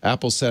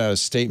 Apple sent out a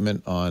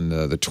statement on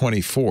the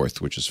 24th,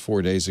 which is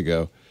 4 days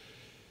ago,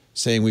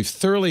 saying, "We've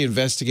thoroughly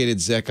investigated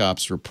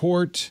ZecOps'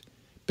 report.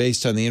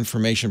 Based on the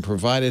information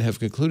provided, have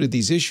concluded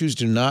these issues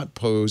do not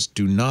pose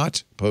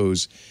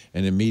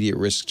an immediate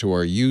risk to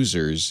our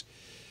users.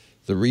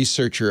 The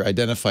researcher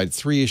identified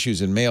 3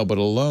 issues in Mail, but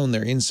alone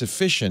they're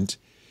insufficient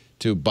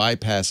to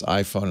bypass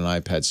iPhone and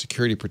iPad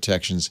security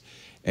protections,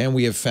 and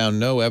we have found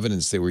no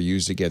evidence they were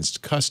used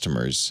against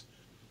customers.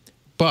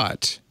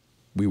 But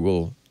we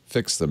will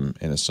fix them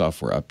in a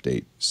software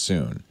update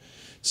soon."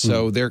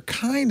 So they're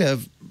kind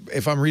of,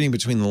 if I'm reading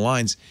between the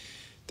lines,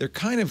 they're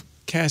kind of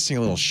casting a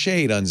little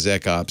shade on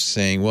ZecOps,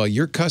 saying, well,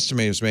 your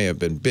customers may have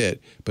been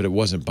bit, but it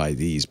wasn't by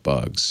these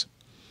bugs.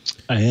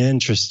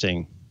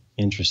 Interesting.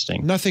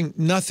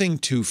 Nothing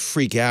to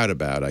freak out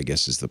about, I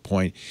guess, is the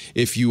point.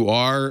 If you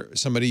are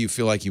somebody you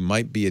feel like you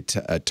might be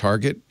a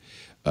target,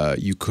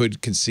 you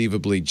could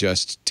conceivably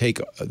just take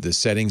the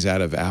settings out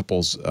of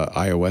Apple's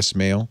iOS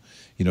Mail.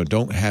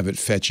 don't have it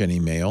fetch any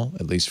mail,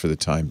 at least for the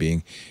time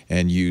being,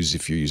 and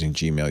if you're using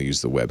Gmail,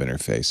 use the web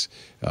interface.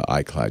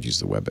 iCloud, use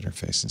the web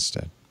interface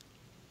instead.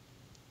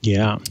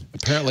 Yeah.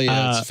 Apparently,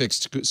 it's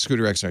fixed.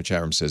 Scooter X in our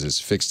chat room says it's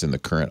fixed in the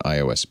current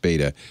iOS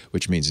beta,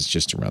 which means it's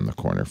just around the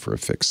corner for a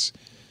fix.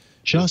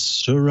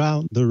 Just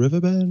around the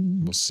river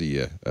bend. We'll see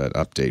an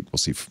update. We'll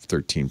see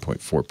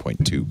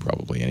 13.4.2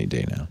 probably any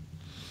day now.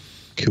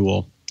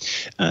 Cool.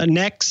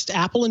 Next,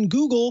 Apple and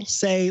Google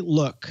say,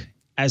 look,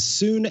 as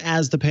soon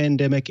as the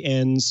pandemic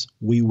ends,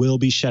 we will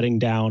be shutting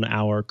down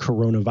our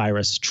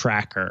coronavirus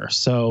tracker.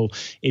 So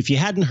if you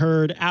hadn't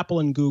heard, Apple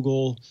and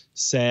Google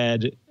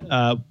said,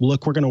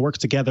 look, we're going to work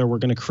together. We're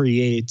going to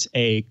create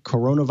a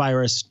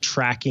coronavirus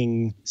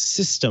tracking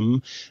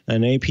system,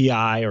 an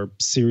API or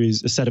a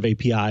set of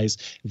APIs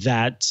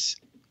that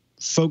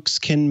folks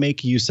can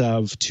make use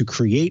of to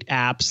create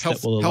apps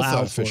that will allow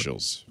health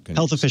officials.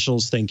 Health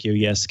officials, thank you.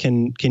 Yes,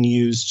 can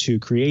use to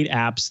create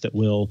apps that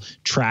will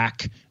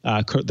track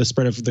the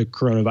spread of the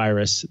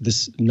coronavirus,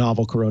 this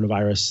novel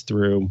coronavirus,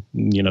 through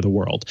the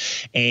world.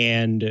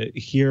 And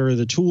here are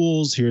the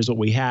tools. Here's what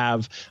we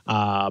have.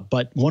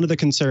 But one of the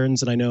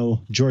concerns, and I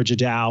know Georgia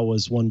Dow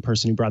was one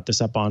person who brought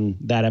this up on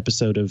that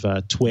episode of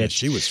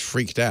Twitch. Yeah, she was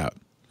freaked out.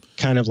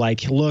 Kind of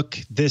like, look,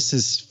 this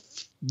is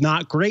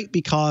not great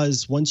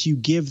because once you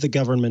give the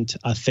government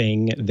a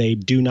thing, they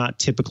do not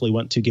typically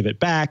want to give it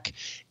back.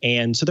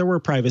 And so there were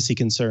privacy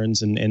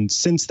concerns. And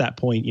since that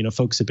point,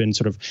 folks have been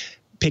sort of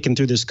picking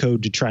through this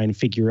code to try and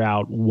figure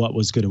out what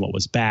was good and what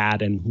was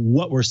bad and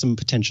what were some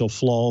potential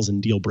flaws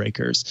and deal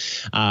breakers.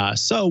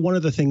 So one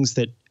of the things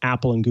that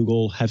Apple and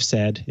Google have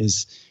said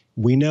is,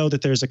 we know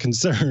that there's a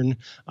concern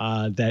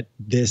that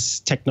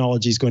this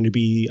technology is going to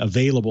be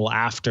available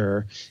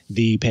after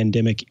the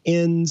pandemic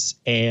ends,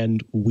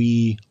 and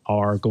we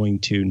are going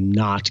to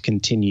not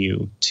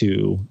continue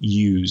to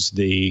use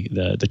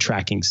the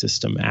tracking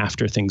system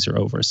after things are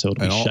over. So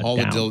it'll be shut down. All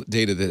the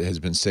data that has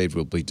been saved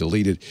will be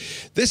deleted.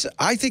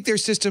 I think their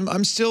system,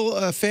 I'm still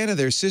a fan of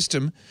their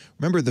system.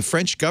 Remember, the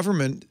French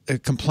government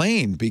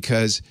complained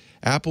because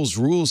Apple's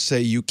rules say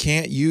you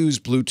can't use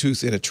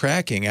Bluetooth in a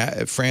tracking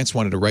app. France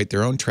wanted to write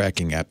their own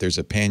tracking app. There's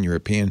a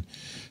pan-European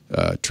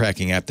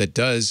tracking app that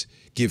does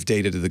give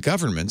data to the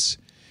governments.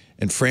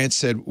 And France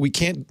said, we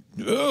can't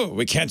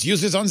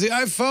use this on the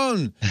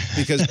iPhone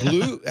because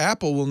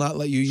Apple will not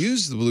let you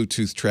use the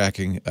Bluetooth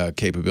tracking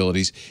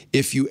capabilities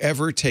if you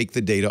ever take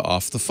the data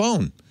off the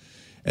phone.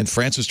 And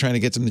France was trying to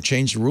get them to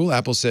change the rule.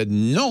 Apple said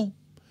no.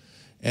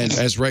 And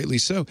as rightly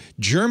so.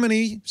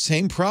 Germany,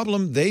 same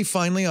problem. They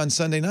finally, on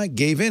Sunday night,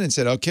 gave in and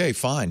said, okay,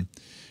 fine.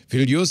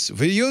 We'll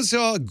use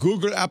your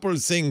Google Apple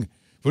thing.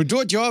 We'll do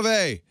it your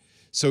way.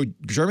 So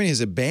Germany has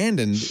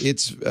abandoned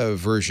its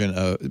version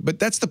of, but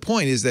that's the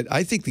point, is that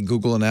I think the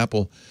Google and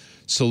Apple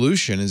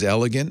solution is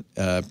elegant,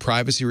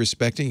 privacy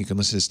respecting. You can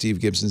listen to Steve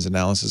Gibson's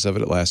analysis of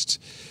it at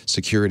Last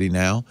Security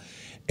Now.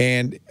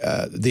 And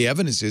the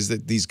evidence is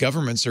that these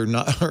governments are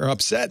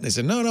upset. And they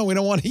said, no, we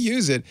don't want to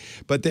use it.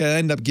 But they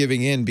end up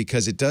giving in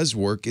because it does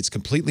work. It's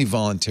completely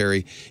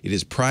voluntary. It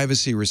is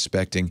privacy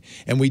respecting.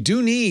 And we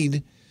do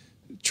need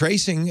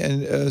tracing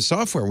and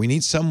software. We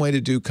need some way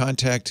to do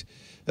contact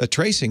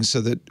tracing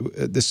so that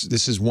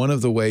this is one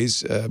of the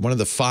ways, one of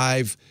the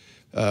 5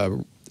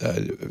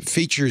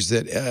 features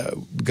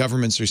that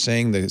governments are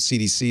saying, the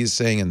CDC is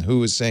saying, and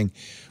WHO is saying,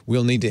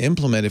 we'll need to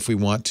implement if we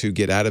want to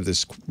get out of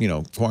this,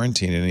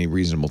 quarantine in any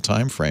reasonable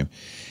time frame.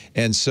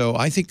 And so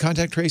I think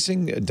contact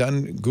tracing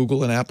done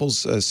Google and Apple's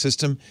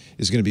system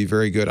is going to be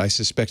very good. I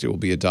suspect it will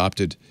be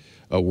adopted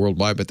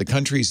worldwide. But the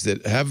countries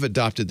that have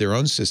adopted their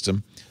own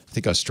system, I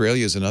think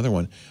Australia is another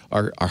one,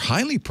 are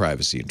highly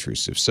privacy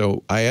intrusive.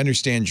 So I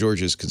understand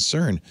Georgia's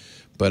concern,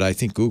 but I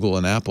think Google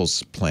and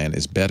Apple's plan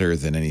is better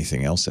than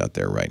anything else out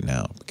there right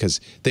now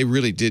because they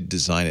really did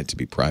design it to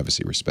be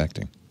privacy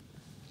respecting.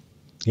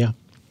 Yeah.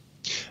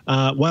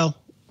 Well,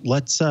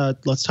 let's talk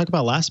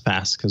about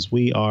LastPass because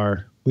we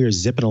are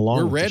zipping along.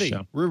 We're ready.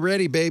 We're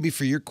ready, baby,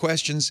 for your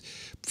questions.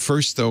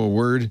 First, though, a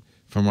word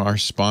from our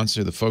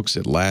sponsor, the folks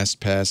at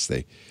LastPass.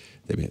 They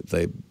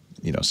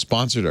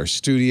sponsored our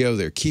studio.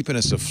 They're keeping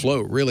us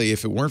afloat. Really,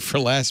 if it weren't for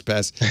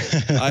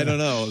LastPass, I don't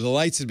know. The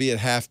lights would be at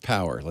half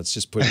power. Let's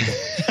just put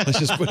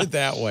it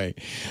that way.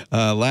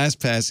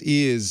 LastPass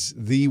is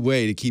the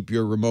way to keep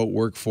your remote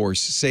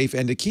workforce safe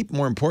and to keep,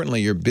 more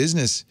importantly, your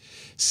business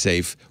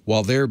safe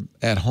while they're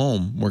at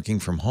home working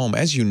from home.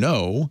 As you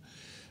know,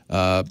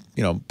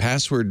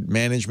 password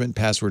management,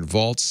 password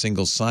vaults,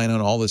 single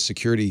sign-on, all the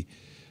security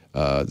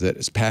that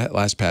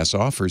LastPass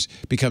offers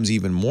becomes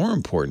even more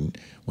important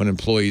when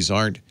employees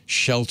aren't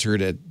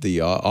sheltered at the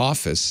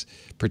office,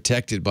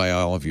 protected by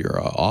all of your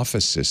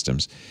office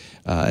systems.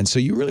 And so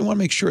you really want to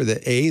make sure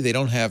that, A, they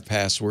don't have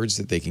passwords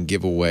that they can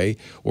give away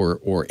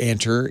or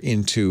enter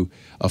into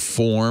a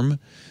form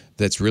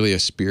that's really a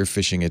spear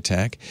phishing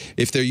attack.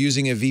 If they're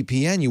using a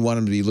VPN, you want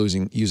them to be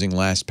using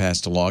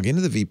LastPass to log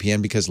into the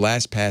VPN because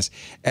LastPass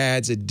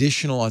adds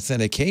additional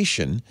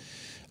authentication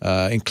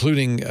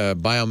including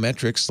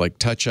biometrics like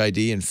Touch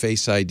ID and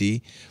Face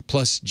ID,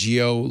 plus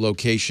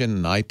geolocation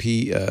and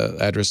IP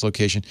address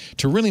location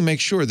to really make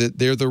sure that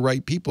they're the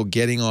right people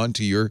getting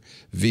onto your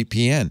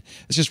VPN.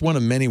 It's just one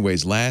of many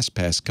ways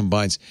LastPass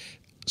combines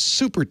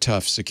super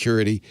tough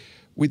security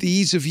with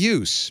ease of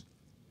use.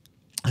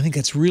 I think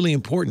that's really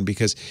important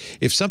because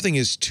if something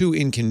is too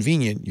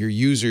inconvenient, your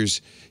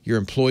users, your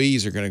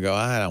employees are going to go,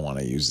 I don't want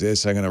to use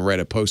this. I'm going to write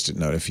a Post-it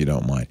note if you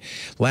don't mind.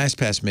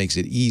 LastPass makes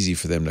it easy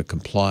for them to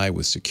comply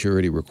with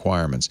security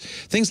requirements.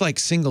 Things like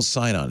single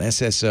sign-on,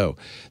 SSO.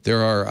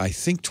 There are, I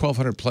think,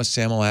 1,200 plus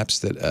SAML apps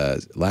that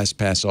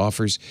LastPass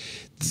offers.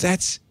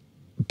 That's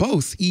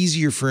both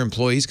easier for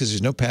employees because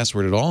there's no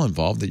password at all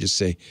involved. They just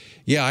say,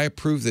 yeah, I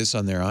approve this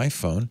on their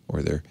iPhone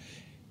or their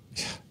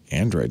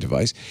Android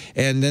device,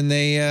 and then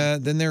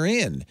they're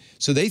in.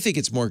 So they think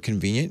it's more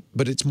convenient,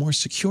 but it's more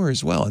secure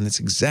as well, and that's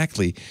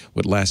exactly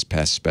what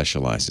LastPass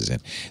specializes in.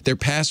 Their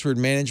password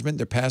management,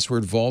 their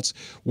password vaults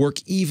work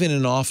even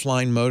in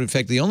offline mode. In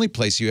fact, the only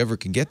place you ever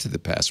can get to the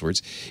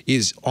passwords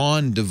is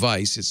on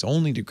device. It's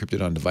only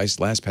decrypted on device.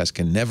 LastPass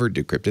can never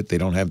decrypt it. They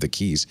don't have the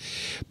keys.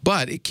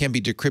 But it can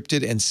be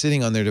decrypted and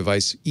sitting on their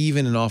device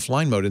even in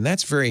offline mode, and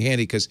that's very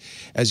handy because,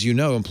 as you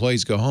know,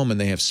 employees go home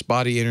and they have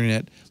spotty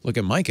internet. Look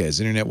at Mikah.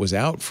 His internet was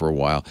out for a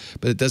while,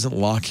 but it doesn't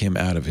lock him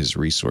out of his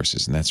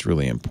resources, and that's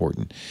really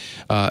important.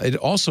 It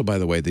also, by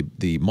the way,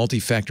 the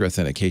multi-factor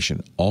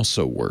authentication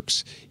also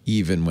works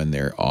even when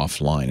they're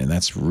offline, and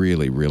that's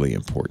really, really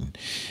important.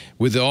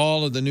 With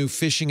all of the new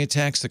phishing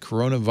attacks, the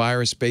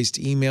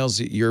coronavirus-based emails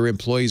that your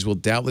employees will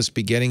doubtless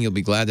be getting, you'll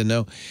be glad to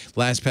know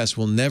LastPass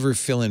will never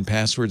fill in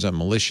passwords on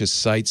malicious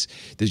sites.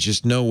 There's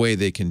just no way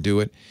they can do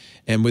it.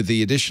 And with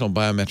the additional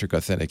biometric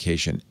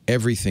authentication,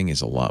 everything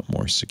is a lot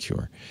more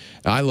secure.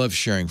 I love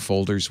sharing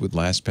folders with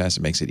LastPass.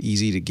 It makes it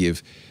easy to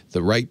give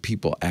the right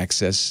people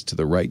access to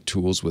the right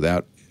tools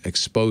without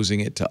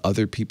exposing it to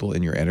other people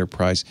in your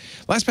enterprise.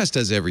 LastPass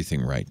does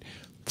everything right.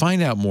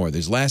 Find out more.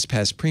 There's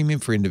LastPass Premium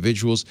for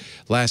individuals,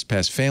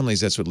 LastPass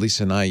Families. That's what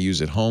Lisa and I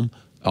use at home.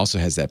 Also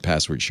has that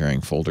password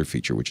sharing folder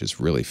feature, which is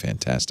really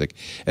fantastic.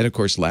 And, of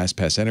course,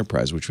 LastPass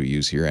Enterprise, which we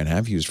use here and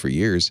have used for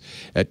years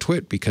at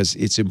TWiT because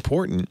it's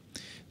important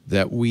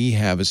that we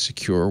have a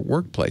secure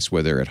workplace,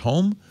 whether at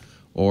home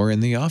or in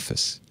the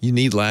office. You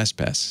need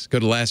LastPass. Go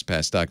to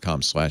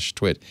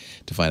LastPass.com/TWiT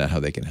to find out how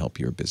they can help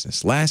your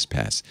business.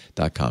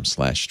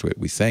 LastPass.com/TWiT.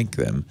 We thank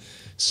them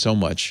so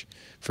much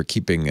for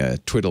keeping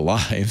TWiT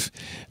alive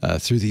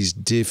through these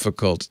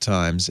difficult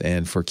times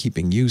and for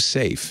keeping you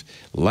safe.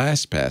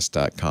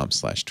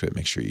 LastPass.com/TWiT.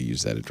 Make sure you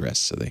use that address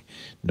so they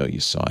know you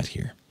saw it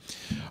here.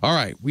 All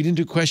right, we didn't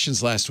do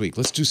questions last week.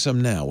 Let's do some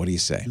now. What do you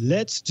say?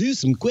 Let's do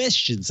some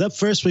questions. Up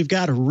first, we've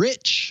got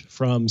Rich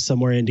from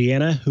somewhere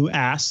Indiana who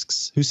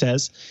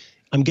says,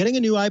 I'm getting a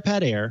new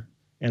iPad Air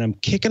and I'm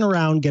kicking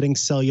around getting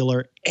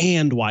cellular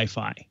and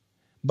Wi-Fi,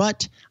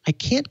 but I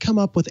can't come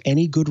up with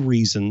any good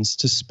reasons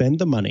to spend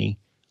the money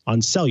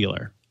on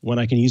cellular when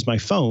I can use my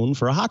phone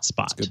for a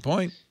hotspot. That's a good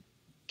point.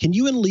 Can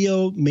you and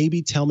Leo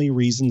maybe tell me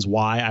reasons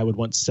why I would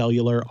want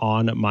cellular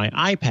on my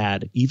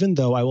iPad, even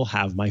though I will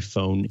have my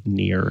phone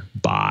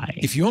nearby?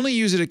 If you only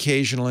use it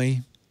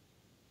occasionally,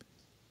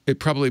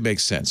 it probably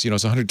makes sense. You know,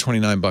 it's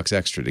 $129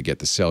 extra to get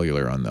the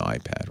cellular on the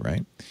iPad,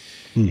 right?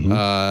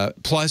 Mm-hmm.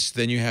 Plus,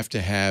 then you have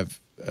to have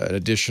an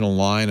additional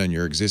line on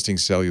your existing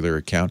cellular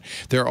account.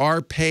 There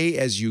are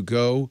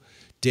pay-as-you-go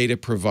data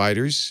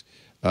providers.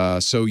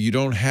 So you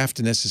don't have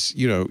to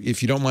necessarily, you know,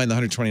 if you don't mind the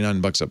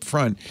 $129 up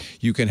front,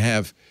 you can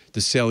have the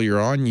cellular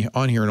on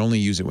here and only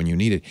use it when you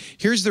need it.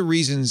 Here's the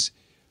reasons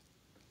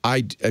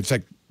in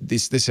fact,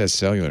 this has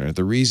cellular.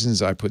 The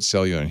reasons I put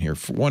cellular in here,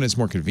 for one, it's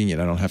more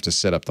convenient. I don't have to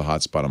set up the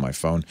hotspot on my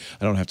phone.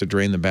 I don't have to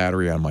drain the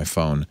battery on my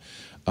phone.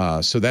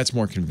 So that's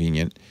more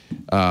convenient.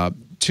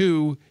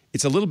 Two,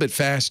 it's a little bit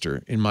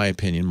faster, in my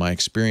opinion. My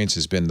experience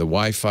has been the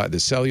Wi-Fi, the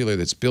cellular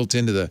that's built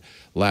into the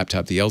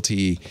laptop, the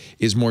LTE,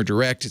 is more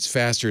direct. It's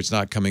faster. It's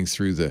not coming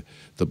through the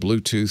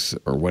Bluetooth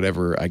or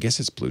whatever. I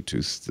guess it's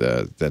Bluetooth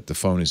that the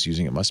phone is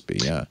using. It must be,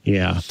 yeah.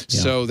 Yeah.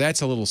 So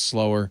that's a little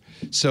slower.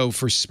 So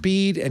for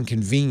speed and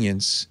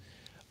convenience,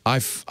 I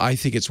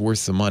think it's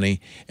worth the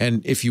money.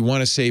 And if you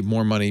want to save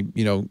more money,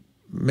 you know,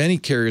 many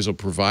carriers will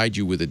provide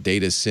you with a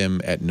data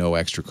SIM at no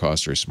extra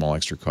cost or a small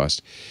extra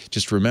cost.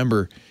 Just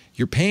remember,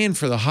 you're paying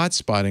for the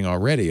hotspotting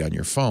already on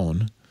your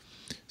phone.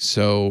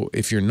 So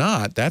if you're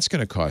not, that's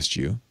going to cost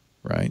you,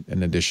 right,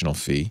 an additional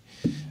fee.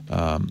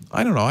 I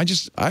don't know.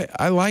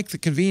 I like the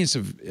convenience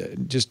of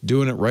just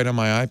doing it right on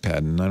my iPad,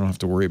 and I don't have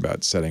to worry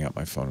about setting up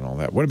my phone and all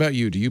that. What about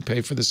you? Do you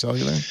pay for the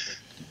cellular?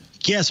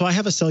 Yeah, so I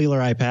have a cellular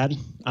iPad.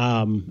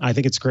 I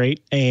think it's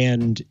great.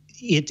 And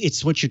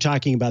it's what you're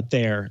talking about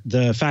there.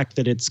 The fact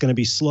that it's going to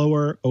be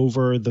slower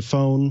over the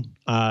phone,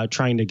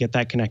 trying to get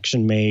that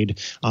connection made,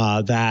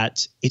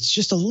 that it's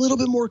just a little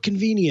bit more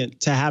convenient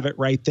to have it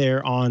right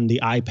there on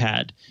the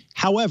iPad.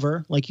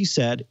 However, like you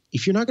said,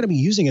 if you're not going to be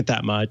using it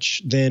that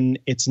much, then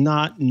it's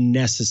not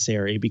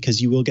necessary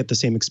because you will get the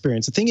same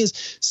experience. The thing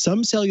is,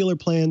 some cellular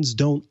plans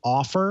don't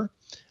offer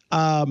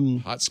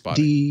Hotspot.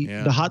 the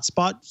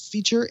hotspot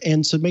feature.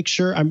 And so make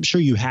sure, I'm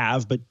sure you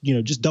have, but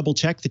just double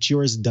check that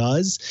yours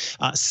does.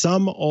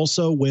 Some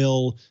also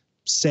will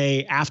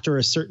say after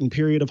a certain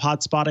period of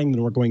hotspotting,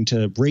 then we're going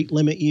to rate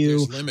limit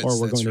you, or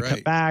we're going to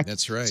cut back.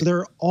 That's right. So there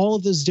are all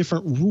of those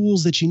different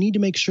rules that you need to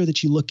make sure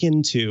that you look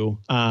into,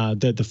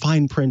 the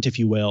fine print, if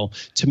you will,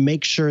 to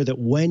make sure that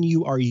when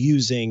you are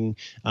using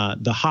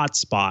the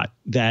hotspot,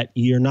 that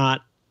you're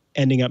not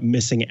ending up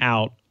missing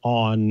out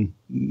on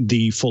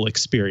the full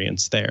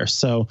experience there.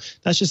 So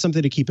that's just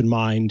something to keep in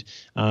mind.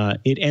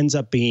 It ends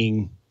up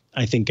being,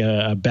 I think,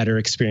 a better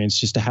experience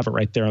just to have it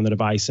right there on the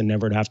device and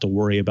never to have to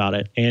worry about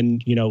it.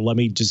 And, let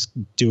me just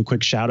do a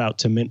quick shout out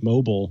to Mint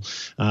Mobile.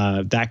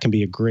 That can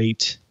be a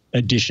great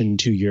addition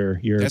to your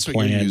That's plan.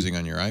 what you're using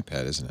on your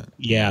iPad, isn't it?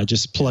 Yeah,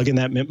 just plug in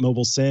that Mint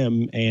Mobile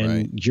SIM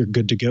and you're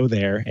good to go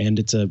there. And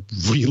it's a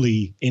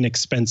really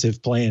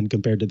inexpensive plan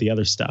compared to the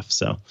other stuff.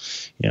 So,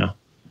 yeah.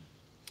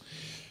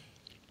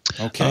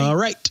 Okay. All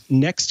right.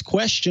 Next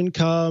question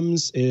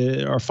comes,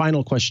 our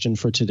final question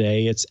for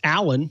today. It's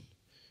Alan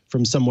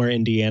from somewhere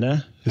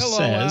Indiana, who Hello,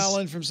 says,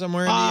 Alan from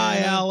somewhere Indiana. Hi,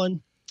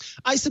 Alan.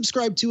 I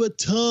subscribe to a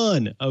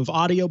ton of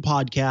audio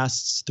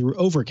podcasts through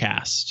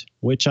Overcast,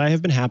 which I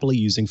have been happily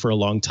using for a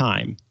long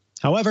time.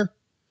 However,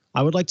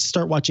 I would like to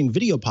start watching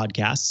video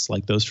podcasts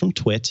like those from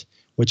Twit,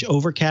 which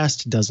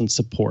Overcast doesn't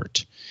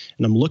support.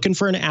 And I'm looking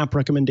for an app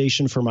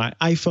recommendation for my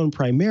iPhone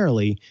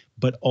primarily,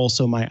 but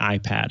also my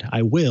iPad.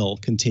 I will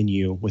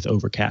continue with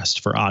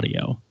Overcast for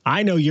audio.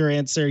 I know your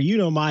answer. You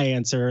know my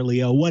answer,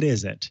 Leo. What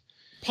is it?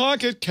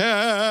 Pocket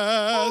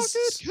Cast.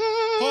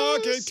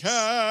 Pocket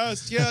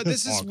Cast. Yeah,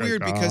 this is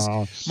weird because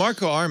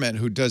Marco Arment,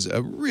 who does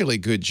a really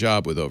good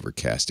job with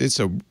Overcast, it's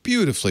a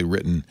beautifully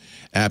written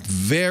app.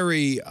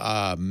 Very,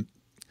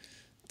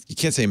 you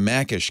can't say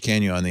Mac-ish,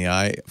 can you, on the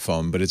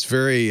iPhone, but it's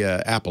very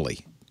Apple-y.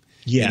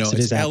 Yes,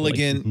 it's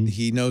elegant. Mm-hmm.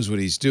 He knows what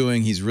he's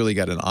doing. He's really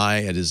got an eye,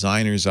 a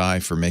designer's eye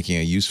for making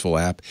a useful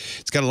app.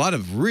 It's got a lot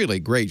of really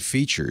great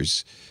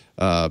features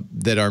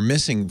that are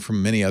missing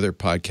from many other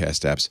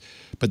podcast apps.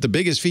 But the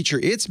biggest feature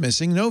it's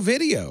missing, no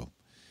video.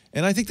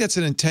 And I think that's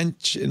an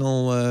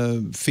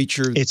intentional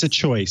feature. It's a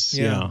choice.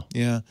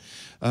 Yeah.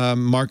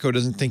 Marco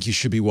doesn't think you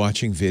should be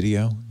watching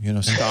video.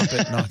 Stop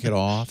it, knock it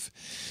off.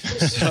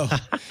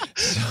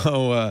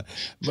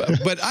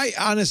 But I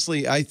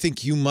honestly, I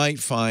think you might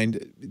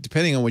find,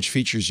 depending on which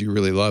features you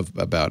really love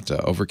about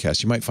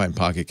Overcast, you might find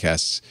Pocket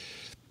Casts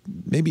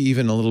maybe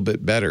even a little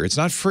bit better. It's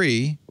not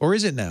free, or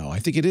is it now? I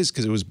think it is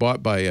because it was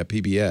bought by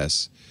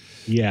PBS.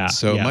 Yeah.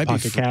 So it might be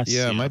Pocket Casts,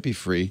 it might be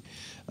free.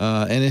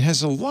 And it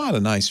has a lot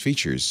of nice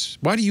features.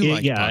 Why do you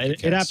like Pocket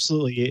Casts? It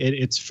absolutely,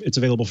 it's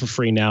available for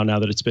free now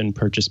that it's been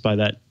purchased by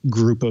that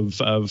group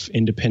of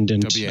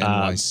independent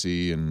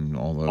WNYC and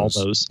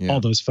all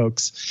those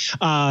folks.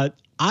 I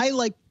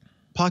like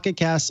Pocket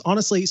Casts,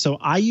 honestly. So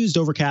I used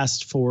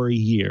Overcast for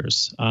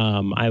years.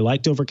 I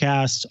liked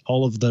Overcast.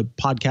 All of the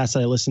podcasts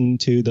I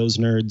listened to, those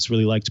nerds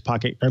really liked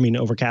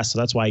Overcast. So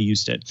that's why I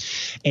used it.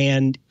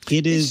 And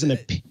it is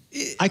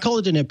I call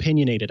it an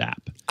opinionated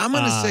app. I'm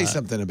going to say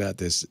something about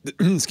this.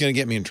 It's going to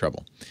get me in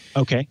trouble.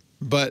 Okay.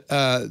 But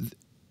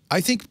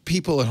I think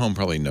people at home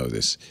probably know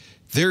this.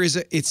 There's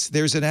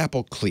an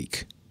Apple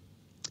clique.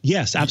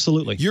 Yes,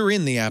 absolutely. You're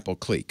in the Apple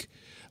clique.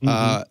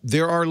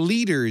 There are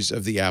leaders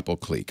of the Apple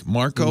clique.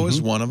 Marco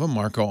is one of them.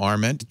 Marco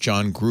Arment.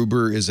 John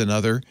Gruber is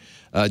another.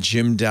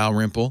 Jim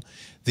Dalrymple.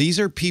 These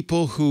are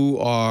people who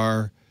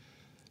are,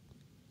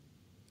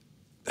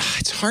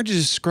 it's hard to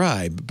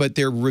describe, but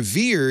they're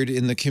revered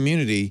in the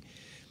community,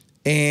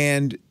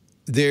 and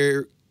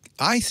they're,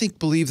 I think,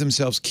 believe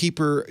themselves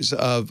keepers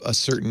of a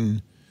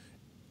certain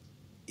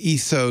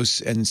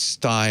ethos and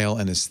style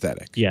and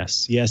aesthetic.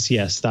 Yes,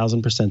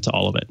 1,000% to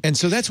all of it. And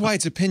so that's why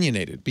it's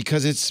opinionated,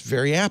 because it's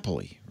very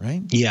Apple-y,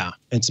 right? Yeah,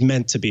 it's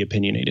meant to be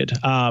opinionated.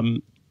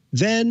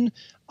 Then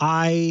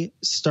I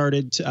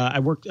started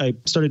I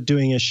started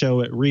doing a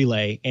show at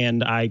Relay,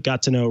 and I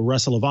got to know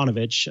Russell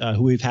Ivanovich,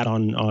 who we've had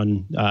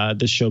on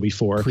this show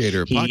before.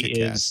 Creator of Pocket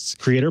Casts.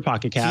 Creator of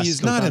Pocket Casts. He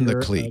is not in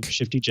the clique.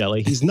 Shifty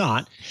Jelly. He's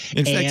not.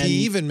 In fact,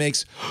 he even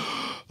makes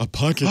a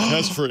Pocket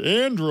Cast for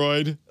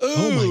Android. Ooh.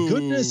 Oh my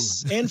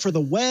goodness! And for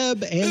the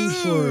web, and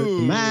for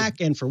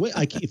Mac, and for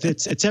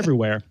it's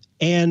everywhere.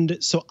 And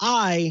so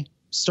I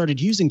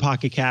started using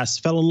Pocket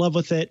Cast, fell in love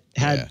with it,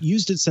 had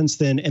used it since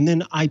then. And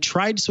then I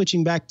tried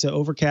switching back to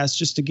Overcast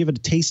just to give it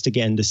a taste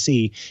again to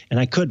see, and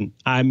I couldn't.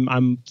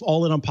 I'm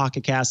all in on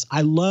Pocket Cast. What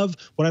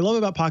I love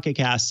about Pocket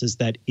Cast is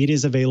that it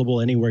is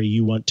available anywhere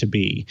you want to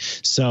be.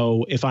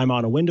 So if I'm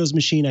on a Windows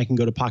machine, I can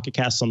go to Pocket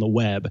Cast on the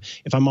web.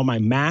 If I'm on my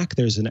Mac,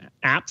 there's an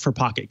app for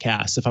Pocket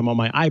Cast. If I'm on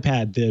my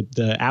iPad,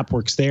 the app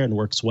works there and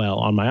works well.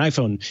 On my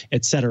iPhone,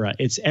 etc.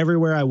 It's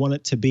everywhere I want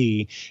it to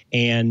be.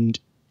 And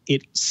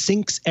it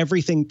syncs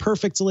everything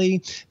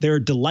perfectly. There are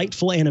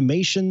delightful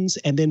animations.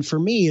 And then for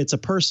me, it's a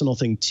personal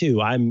thing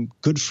too. I'm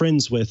good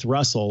friends with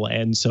Russell.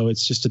 And so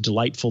it's just a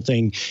delightful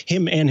thing.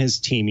 Him and his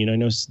team, I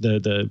know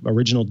the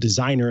original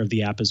designer of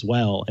the app as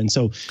well. And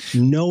so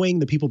knowing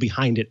the people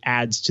behind it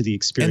adds to the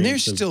experience. And they're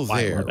still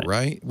there,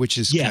 right? Which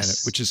is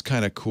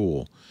kind of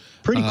cool.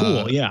 Pretty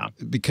cool, yeah.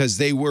 Because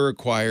they were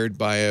acquired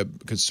by a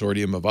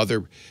consortium of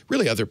other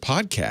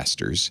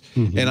podcasters.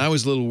 And I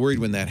was a little worried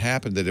when that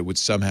happened that it would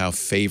somehow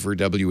favor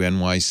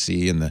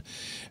WNYC and the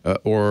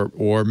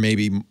or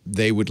maybe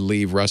they would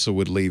leave, Russell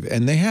would leave,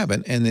 and they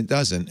haven't, and it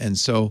doesn't. And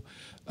so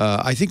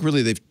I think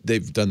really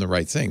they've done the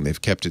right thing.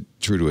 They've kept it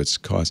true to its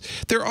cause.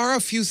 There are a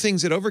few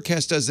things that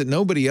Overcast does that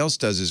nobody else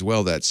does as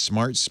well. That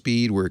smart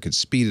speed, where it could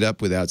speed it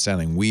up without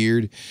sounding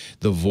weird.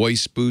 The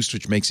voice boost,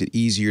 which makes it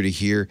easier to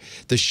hear.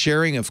 The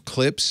sharing of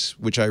clips,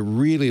 which I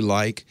really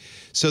like.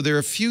 So there are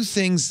a few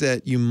things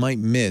that you might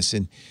miss.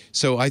 And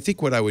so I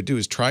think what I would do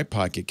is try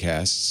Pocket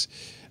Casts.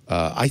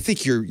 I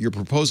think your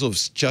proposal of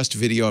just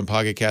video on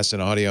Pocket Cast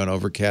and audio on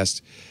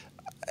Overcast,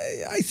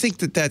 I think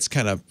that's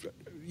kind of...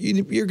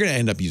 You're going to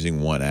end up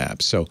using one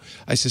app. So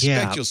I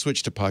suspect you'll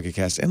switch to Pocket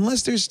Cast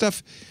unless there's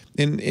stuff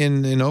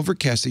in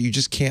Overcast that you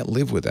just can't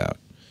live without.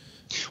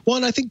 Well,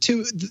 and I think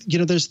too,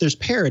 there's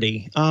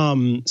parity.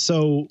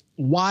 So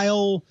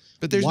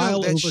but there's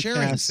while that Overcast,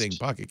 sharing thing.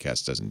 Pocket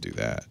Cast doesn't do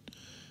that.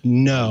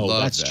 No,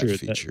 that's that true.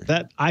 Feature.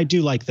 That I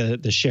do like the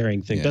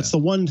sharing thing. Yeah. That's the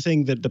one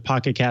thing that the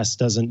Pocket Cast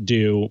doesn't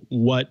do.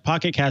 What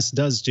Pocket Cast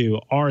does do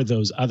are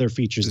those other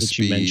features that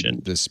you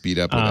mentioned. The speed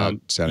up without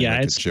sounding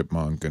like a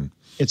chipmunk and.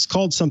 It's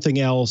called something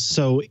else.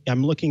 So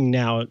I'm looking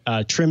now.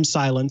 Trim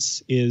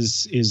silence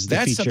is the feature.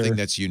 That's something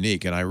that's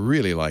unique, and I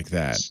really like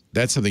that.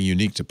 That's something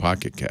unique to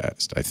Pocket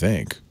Cast, I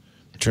think.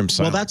 Trim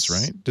silence,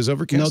 right? Does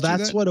Overcast do that? No,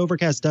 that's what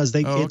Overcast does.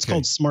 It's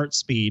called Smart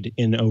Speed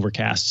in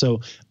Overcast. So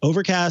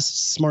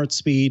Overcast, Smart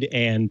Speed,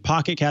 and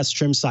Pocket Cast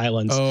Trim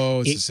Silence. Oh,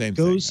 it's the same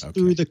thing. It goes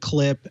through the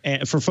clip.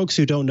 And for folks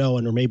who don't know,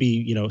 and or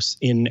maybe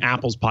in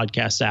Apple's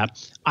podcast app,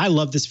 I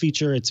love this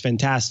feature. It's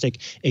fantastic.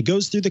 It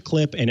goes through the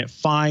clip and it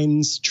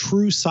finds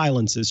true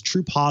silences,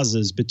 true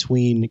pauses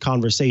between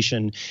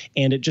conversation,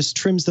 and it just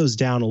trims those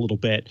down a little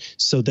bit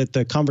so that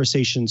the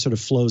conversation sort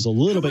of flows a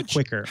little bit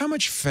quicker. How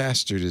much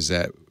faster does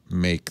that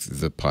make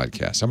the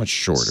podcast? How much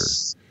shorter?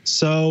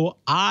 So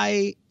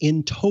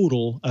in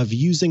total of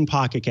using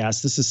Pocket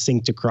Cast, this is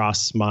synced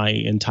across my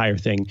entire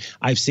thing.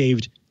 I've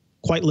saved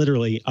quite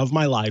literally of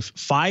my life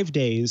 5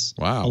 days,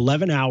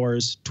 11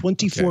 hours,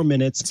 24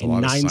 minutes, and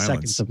 9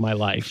 seconds of my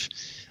life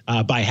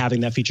by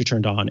having that feature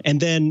turned on. And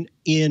then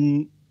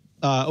in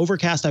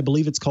Overcast, I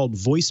believe it's called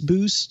Voice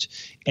Boost,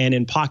 and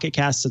in Pocket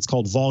Casts, it's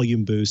called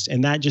Volume Boost,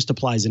 and that just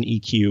applies an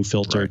EQ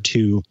filter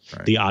to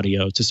the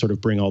audio to sort of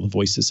bring all the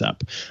voices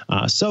up.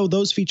 So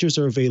those features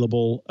are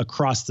available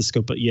across the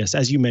scope. But yes,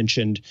 as you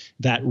mentioned,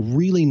 that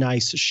really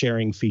nice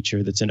sharing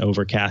feature that's in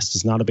Overcast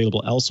is not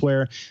available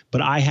elsewhere. But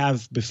I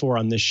have before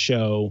on this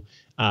show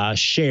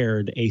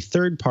shared a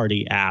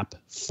third-party app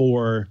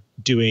for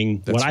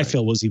doing I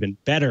feel was even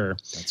better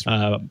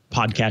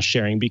podcast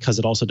sharing, because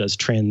it also does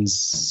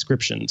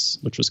transcriptions,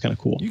 which was kind of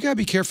cool. You got to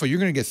be careful. You're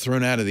going to get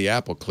thrown out of the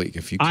Apple clique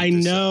if you keep I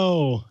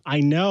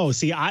know.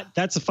 See,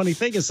 that's a funny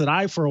thing is that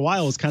I, for a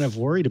while, was kind of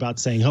worried about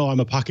saying, I'm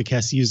a Pocket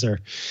Cast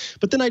user.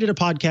 But then I did a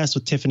podcast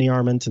with Tiffany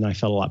Arment, and I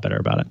felt a lot better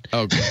about it.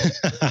 Okay.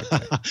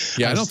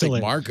 Yeah, I don't think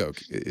Marco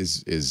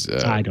is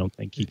I don't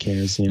think he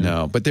cares.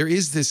 No, but there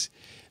is this...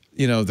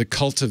 the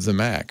cult of the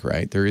Mac,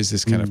 right? There is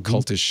this kind of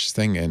cultish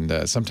thing,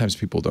 and sometimes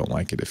people don't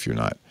like it if you're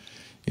not,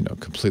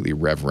 completely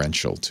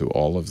reverential to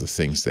all of the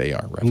things they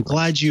are. I'm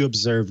glad you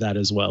observed that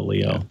as well,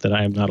 Leo, that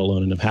I am not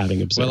alone in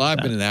having observed Well, I've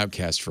been an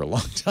outcast for a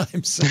long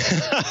time. So.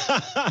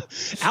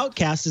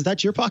 Outcast, is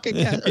that your Pocket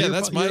Cast? Yeah,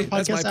 that's my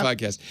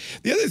podcast.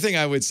 The other thing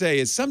I would say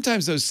is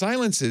sometimes those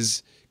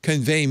silences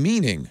convey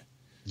meaning.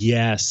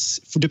 Yes.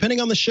 Depending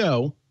on the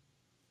show.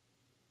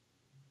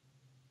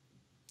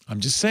 I'm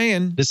just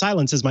saying. The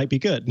silences might be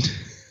good.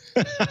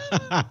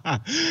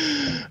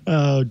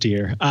 Oh,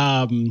 dear.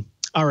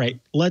 All right,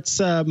 let's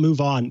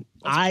move on.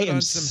 I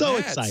am so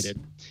excited.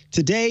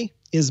 Today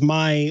is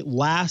my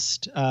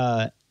last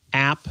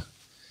app,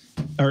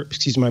 or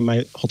excuse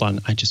me, hold on.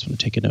 I just want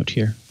to take a note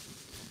here.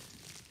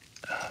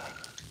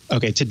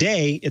 Okay,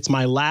 today it's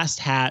my last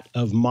hat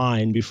of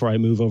mine before I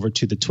move over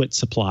to the Twit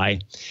supply.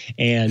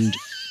 And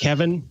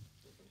Kevin,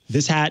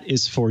 this hat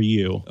is for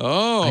you.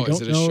 Oh, is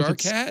it a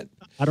shark hat?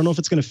 I don't know if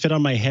it's going to fit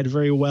on my head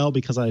very well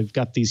because I've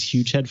got these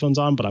huge headphones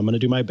on, but I'm going to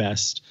do my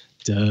best.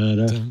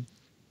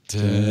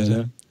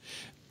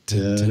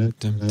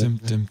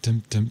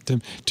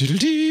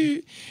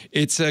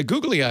 It's a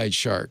googly-eyed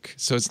shark,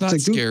 so it's not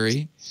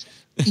scary.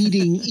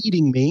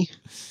 Eating me,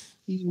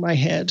 eating my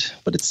head,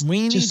 but it's.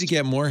 We need to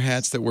get more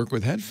hats that work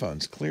with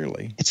headphones.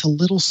 Clearly, it's a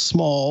little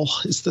small.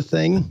 Is the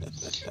thing.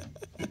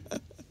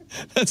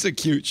 That's a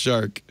cute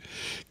shark.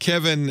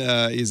 Kevin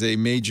is a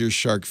major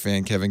shark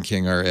fan. Kevin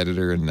King, our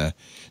editor, and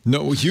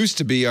used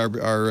to be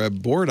our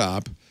board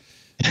op.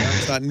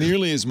 It's not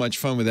nearly as much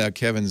fun without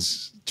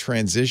Kevin's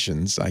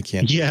transitions. I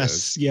can't.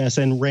 Yes,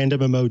 and random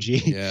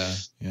emoji.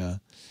 Yeah.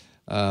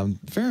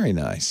 Very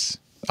nice.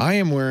 I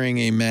am wearing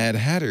a Mad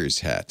Hatter's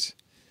hat.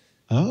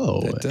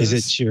 Oh, is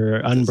it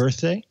your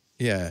unbirthday?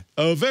 Yeah.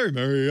 A very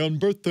merry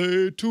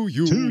unbirthday to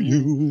you. To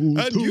you.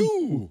 And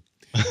you.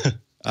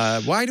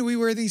 Why do we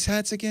wear these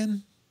hats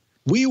again?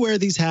 We wear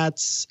these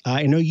hats.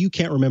 I know you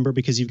can't remember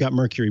because you've got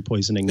mercury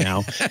poisoning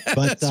now.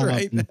 But That's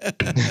right.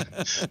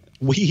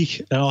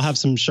 I'll have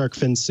some shark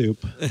fin soup.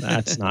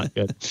 That's not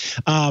good.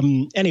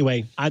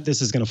 Anyway,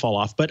 this is going to fall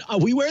off. But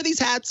we wear these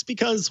hats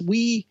because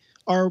we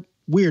are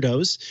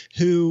weirdos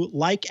who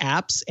like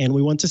apps, and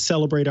we want to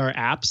celebrate our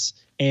apps.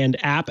 And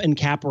app and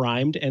cap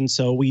rhymed, and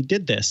so we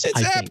did this.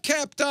 It's app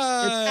cap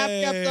time. It's app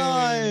cap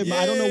time. Yay.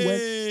 I don't know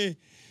when.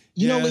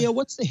 You know, Leo,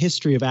 what's the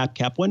history of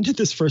AppCap? When did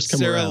this first come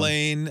Sarah around?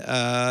 Lane,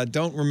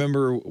 don't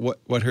remember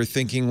what her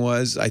thinking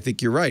was. I think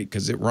you're right,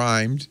 because it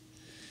rhymed.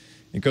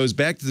 It goes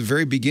back to the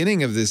very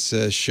beginning of this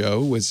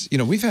show.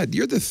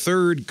 You're the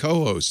third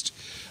co-host.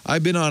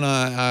 I've been on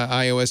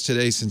iOS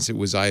Today since it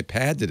was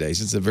iPad Today,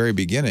 since the very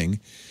beginning.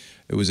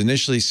 It was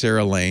initially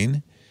Sarah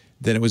Lane,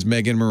 then it was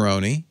Megan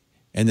Maroney,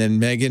 and then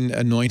Megan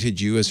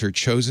anointed you as her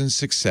chosen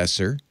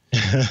successor.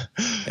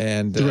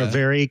 And through a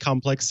very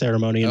complex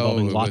ceremony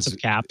involving lots of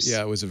caps.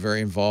 Yeah, it was a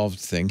very involved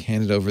thing.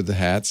 Handed over the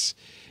hats,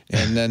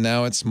 and then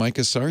now it's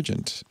Mikah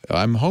Sargent.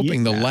 I'm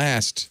hoping my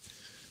last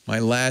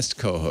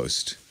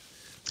co-host.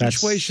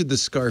 Which way should the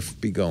scarf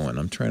be going?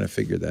 I'm trying to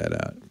figure that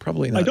out.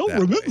 Probably not. I don't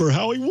that remember way.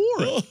 how he wore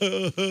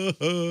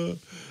it.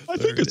 I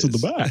think it's in the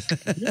back.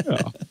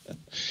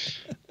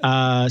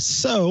 Yeah.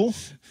 So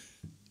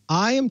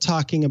I am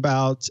talking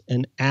about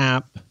an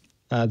app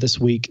this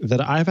week that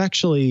I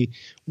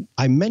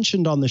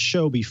mentioned on the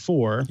show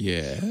before.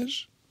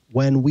 Yes.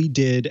 When we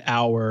did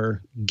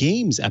our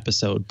games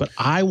episode, but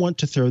I want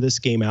to throw this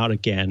game out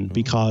again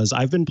because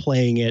I've been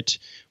playing it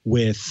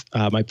with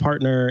my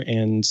partner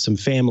and some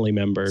family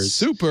members.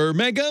 Super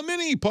Mega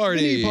Mini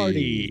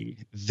Party.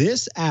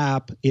 This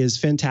app is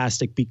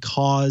fantastic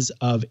because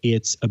of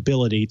its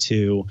ability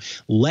to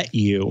let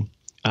you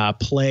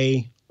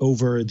play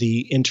over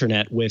the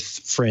internet with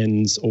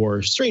friends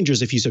or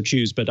strangers if you so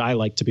choose, but I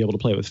like to be able to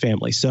play with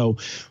family. So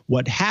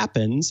what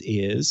happens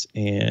is,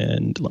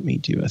 and let me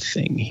do a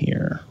thing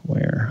here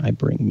where I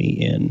bring me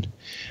in.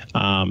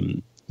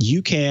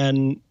 You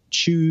can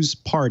choose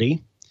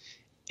party,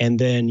 and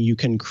then you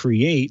can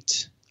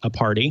create a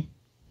party,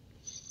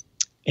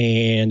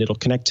 and it'll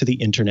connect to the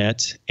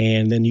internet.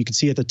 And then you can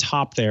see at the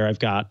top there, I've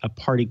got a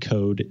party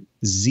code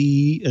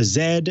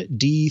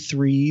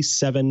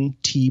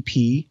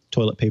ZD37TP,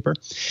 toilet paper.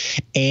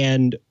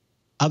 And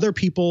other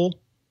people,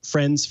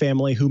 friends,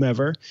 family,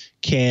 whomever,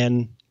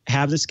 can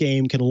have this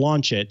game, can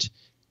launch it,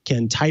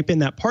 can type in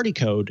that party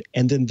code,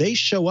 and then they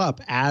show up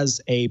as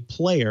a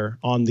player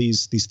on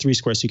these three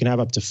squares. So you can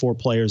have up to 4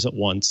 players at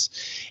once.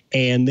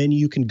 And then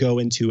you can go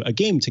into a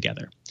game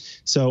together.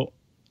 So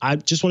I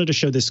just wanted to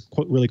show this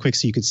really quick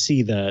so you could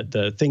see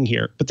the thing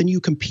here. But then you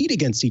compete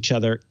against each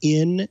other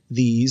in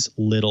these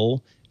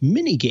little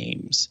mini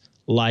games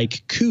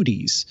like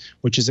Cooties,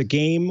 which is a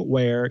game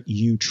where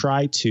you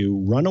try to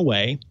run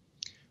away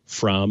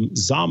from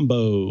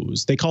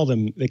zombos. They call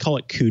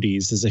it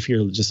Cooties, as if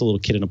you're just a little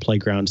kid in a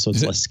playground, so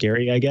it's less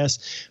scary, I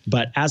guess.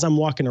 But as I'm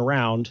walking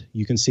around,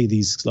 you can see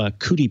these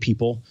cootie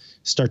people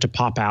start to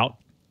pop out.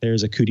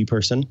 There's a cootie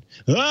person.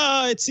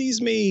 It sees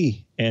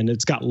me. And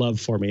it's got love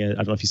for me. I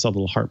don't know if you saw the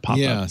little heart pop up.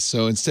 Yeah,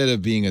 so instead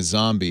of being a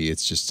zombie,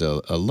 it's just a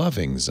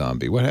loving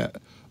zombie. What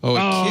happened?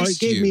 It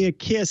gave me a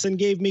kiss and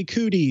gave me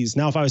cooties.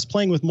 Now, if I was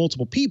playing with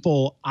multiple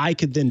people, I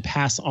could then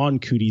pass on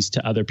cooties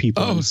to other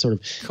people. And sort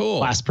of cool.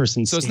 Last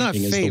person so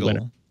standing it's not is the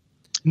winner.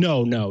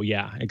 fatal. No,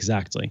 yeah,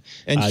 exactly.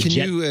 And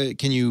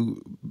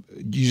you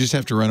just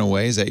have to run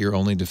away? Is that your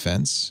only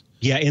defense?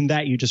 Yeah, in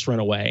that you just run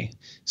away.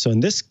 So in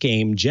this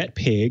game, Jet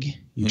Pig,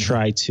 you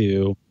try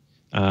to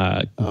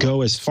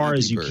go as far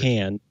as you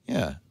can.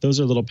 Yeah. Those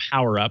are little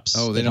power-ups.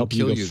 Oh, they don't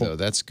kill you, though.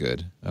 That's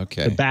good.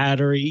 Okay. The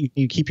battery,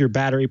 you keep your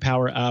battery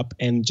power up.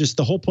 And just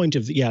the whole point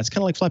of, it's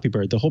kind of like Flappy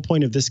Bird. The whole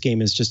point of this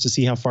game is just to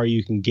see how far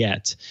you can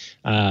get.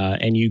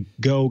 And you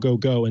go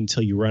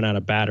until you run out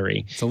of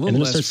battery. It's a little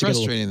less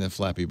frustrating than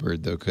Flappy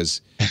Bird, though,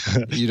 because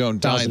you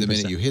don't die the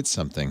minute you hit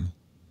something.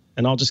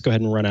 And I'll just go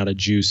ahead and run out of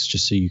juice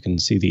just so you can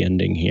see the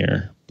ending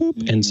here.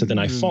 Boop. And so then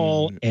I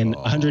fall, and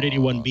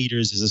 181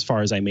 meters is as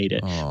far as I made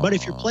it. But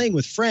if you're playing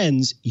with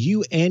friends,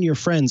 you and your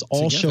friends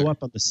all show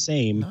up on the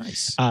same.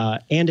 Nice.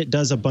 And it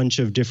does a bunch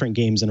of different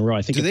games in a row.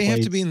 I think. Do they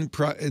have to be in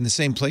the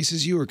same place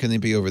as you, or can they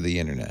be over the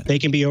internet? They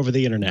can be over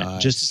the internet,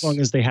 just as long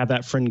as they have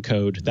that friend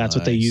code. That's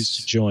what they use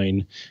to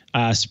join.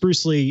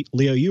 Sprucely,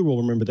 Leo, you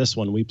will remember this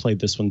one. We played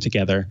this one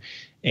together.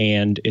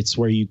 And it's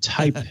where you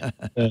type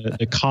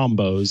the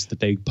combos that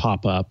they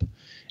pop up.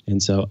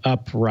 And so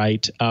up,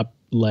 right, up,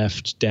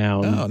 left,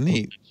 down. Oh,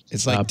 neat.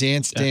 It's like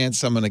dance,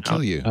 I'm going to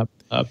kill you.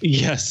 Up.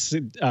 Yes,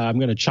 I'm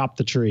going to chop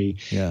the tree.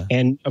 Yeah.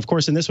 And, of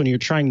course, in this one, you're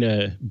trying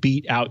to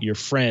beat out your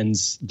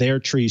friends. Their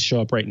trees show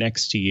up right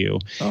next to you.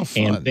 Oh,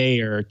 fun. And they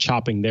are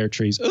chopping their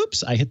trees.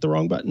 Oops, I hit the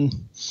wrong button.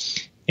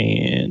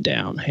 And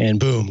down, and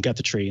boom, got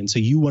the tree. And so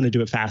you want to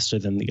do it faster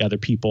than the other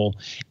people.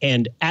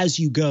 And as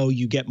you go,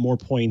 you get more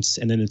points,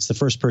 and then it's the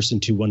first person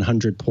to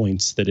 100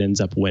 points that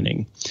ends up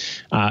winning.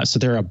 So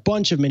there are a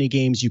bunch of mini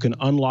games. You can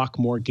unlock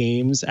more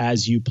games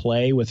as you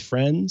play with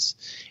friends,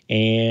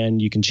 and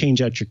you can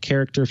change out your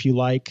character if you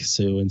like.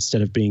 So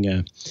instead of being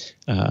a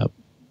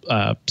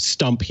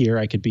stump here.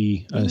 I could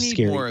be a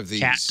scary more of these.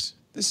 cat.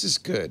 This is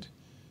good.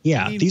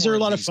 Yeah, these are a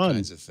lot of fun.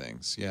 Kinds of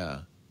things.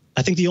 Yeah.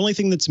 I think the only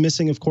thing that's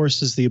missing, of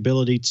course, is the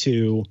ability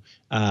to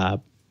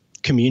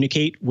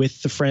communicate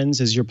with the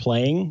friends as you're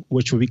playing,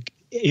 which would be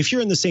if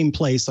you're in the same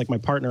place. Like my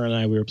partner and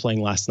I, we were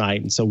playing last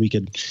night, and so we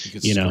could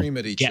scream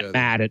at each get other.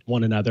 mad at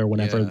one another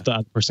whenever the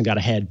other person got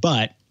ahead.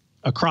 But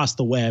across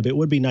the web, it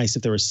would be nice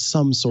if there was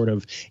some sort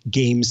of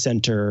game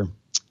center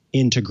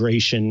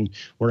integration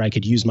where I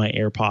could use my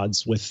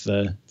AirPods with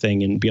the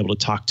thing and be able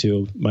to talk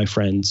to my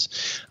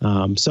friends.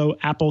 So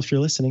Apple, if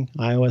you're listening,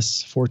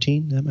 iOS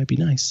 14, that might be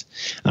nice.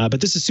 But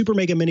this is Super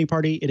Mega Mini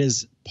Party. It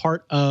is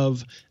part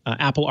of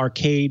Apple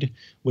Arcade,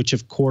 which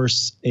of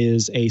course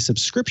is a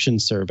subscription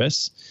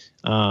service.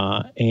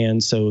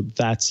 And so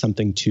that's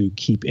something to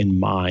keep in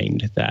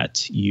mind,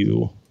 that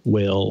you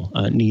will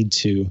need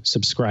to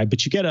subscribe,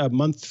 but you get a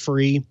month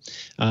free,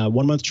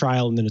 1 month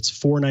trial, and then it's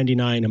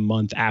 $4.99 a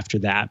month after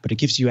that. But it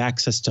gives you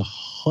access to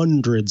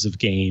hundreds of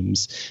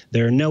games.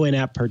 There are no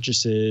in-app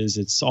purchases.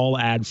 It's all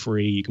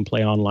ad-free. You can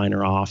play online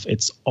or off.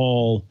 It's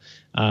all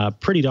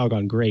pretty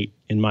doggone great,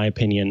 in my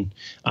opinion,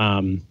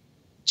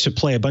 to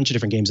play a bunch of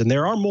different games. And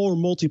there are more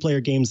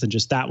multiplayer games than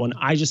just that one.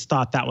 I just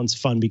thought that one's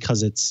fun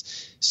because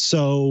it's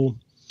so...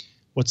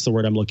 what's the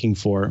word I'm looking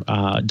for?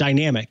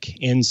 Dynamic.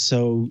 And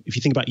so if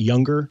you think about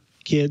younger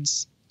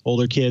kids,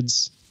 older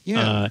kids,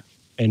 and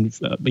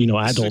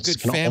adults,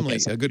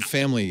 a good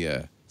family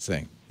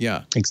thing.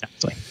 Yeah,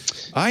 exactly.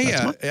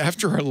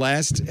 After our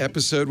last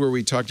episode where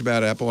we talked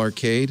about Apple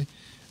Arcade,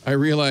 I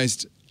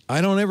realized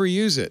I don't ever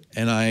use it,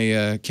 and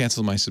I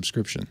canceled my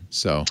subscription.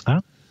 So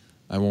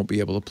I won't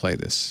be able to play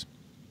this.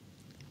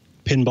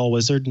 Pinball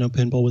Wizard? No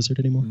Pinball Wizard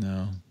anymore?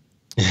 No.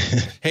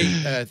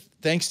 Hey,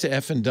 thanks to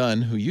F and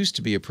Dunn, who used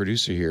to be a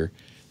producer here.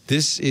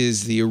 This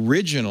is the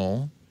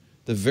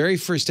very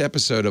first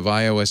episode of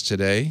iOS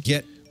Today.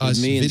 Get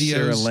us me and videos.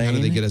 Sarah Lane. How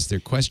do they get us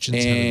their questions?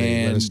 How do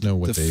they let us know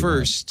what they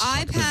want?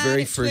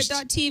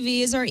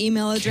 iPad@twit.tv is our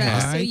email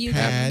address. So you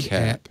have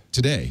Cap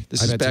today.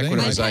 This is back when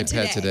it was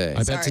iPad Today.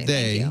 iPad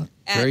Today.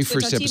 Very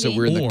first episode,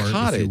 we're in the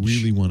cottage. If you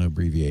really want to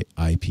abbreviate,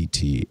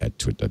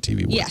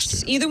 IPT@twit.tv.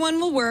 Yes, either one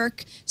will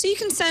work. So you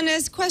can send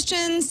us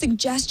questions,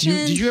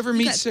 suggestions. Did you ever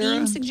meet Sarah?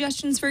 Theme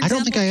suggestions, for I example.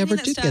 don't think I ever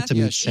did get to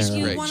meet Sarah.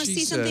 If you want to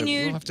see something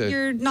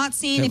you're not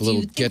seeing, if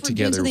you think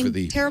we're doing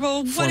something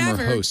terrible,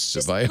 whatever, hosts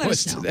of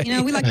iOS Today. You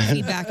know, we like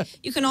feedback.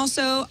 You can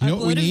also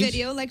upload a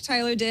video like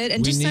Tyler did,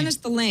 and just send us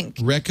the link.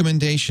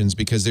 Recommendations,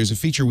 because there's a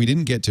feature we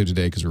didn't get to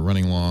today because we're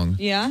running long.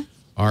 Yeah.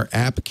 Our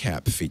app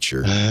cap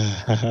feature.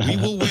 We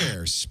will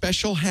wear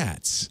special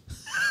hats.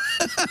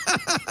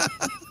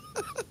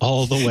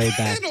 All the way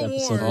back.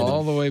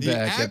 All the way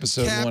back,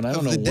 episode 1. I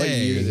don't know what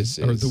year this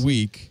is. Or the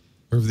week.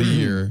 Or of the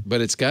year. But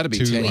it's got to be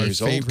 10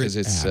 years old because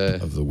it's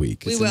of the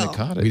week. We it's will. in the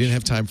cottage. We didn't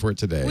have time for it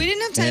today. We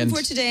didn't have time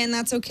for it today, and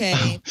that's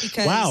okay.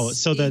 Because wow.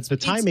 So the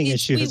timing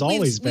issue has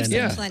always been.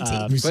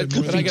 Plenty.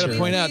 But I got to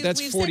point out,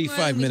 that's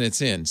 45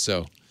 minutes in,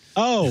 so...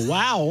 Oh,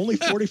 wow. Only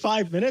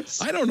 45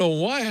 minutes? I don't know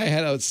why I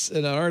had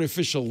an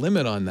artificial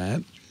limit on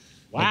that.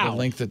 Wow. Like the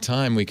length of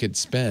time we could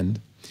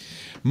spend.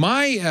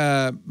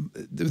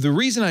 The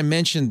reason I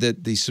mentioned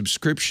that the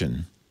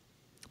subscription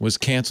was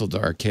canceled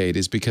to Arcade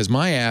is because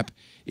my app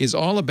is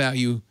all about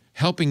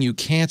helping you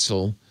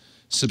cancel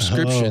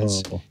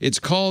subscriptions. Oh. It's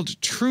called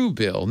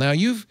Truebill. Now,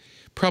 you're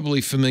probably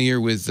familiar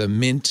with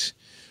Mint,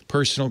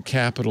 Personal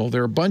Capital.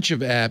 There are a bunch of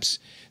apps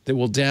that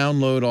will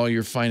download all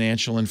your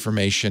financial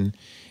information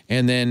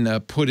and then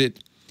put it,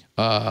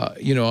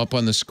 up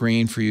on the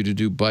screen for you to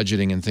do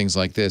budgeting and things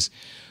like this.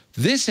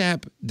 This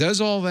app does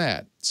all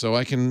that. So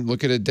I can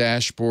look at a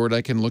dashboard.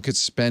 I can look at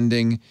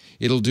spending.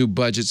 It'll do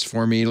budgets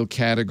for me. It'll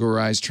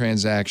categorize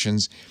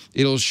transactions.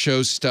 It'll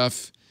show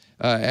stuff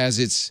as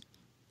it's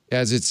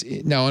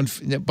now.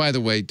 By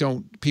the way,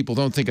 people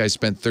don't think I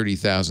spent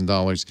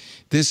 $30,000.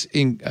 This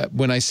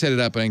when I set it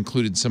up, I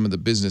included some of the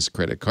business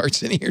credit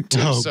cards in here too.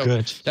 Oh, so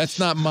good. That's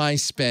not my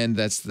spend.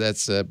 That's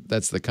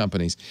the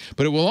company's.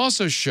 But it will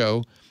also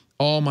show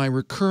all my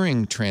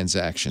recurring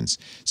transactions.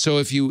 So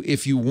if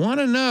you want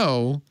to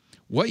know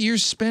what you're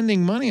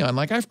spending money on,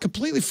 like I've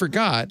completely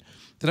forgot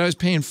that I was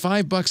paying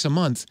 $5 a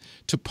month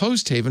to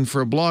Post Haven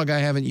for a blog I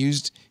haven't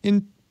used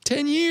in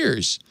 10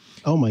 years.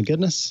 Oh my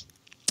goodness.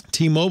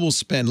 T-Mobile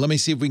spend. Let me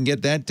see if we can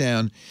get that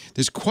down.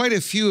 There's quite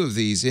a few of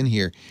these in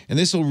here, and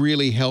this will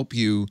really help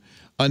you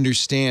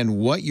understand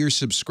what you're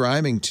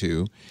subscribing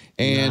to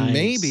and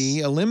maybe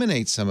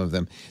eliminate some of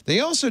them. They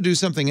also do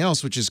something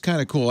else, which is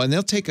kind of cool, and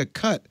they'll take a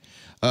cut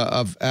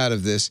out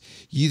of this.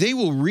 They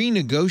will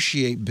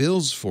renegotiate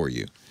bills for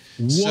you.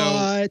 What?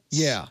 So,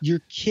 yeah.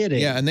 You're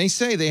kidding. Yeah, and they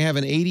say they have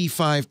an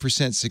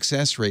 85%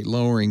 success rate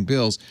lowering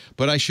bills,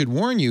 but I should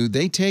warn you,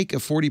 they take a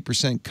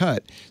 40%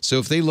 cut. So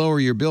if they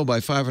lower your bill by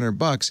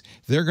 $500,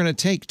 they're going to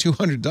take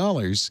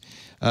 $200.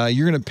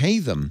 You're going to pay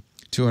them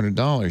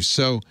 $200.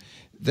 So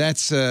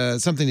that's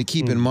something to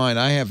keep in mind.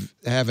 I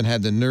haven't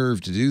had the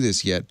nerve to do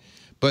this yet,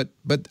 but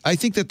I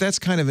think that's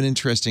kind of an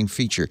interesting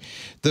feature.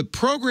 The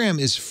program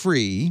is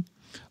free,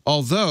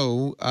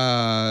 although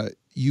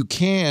you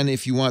can,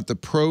 if you want the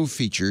pro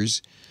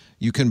features,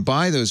 you can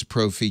buy those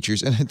pro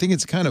features. And I think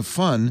it's kind of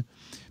fun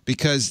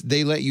because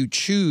they let you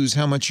choose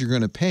how much you're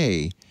going to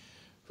pay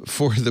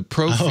for the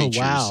pro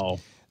features. Oh,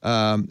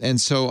 wow. And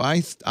so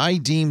I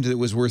deemed it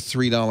was worth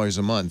 $3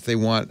 a month. They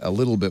want a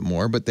little bit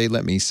more, but they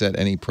let me set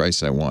any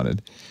price I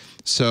wanted.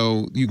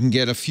 So you can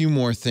get a few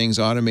more things: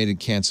 automated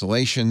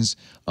cancellations,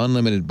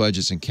 unlimited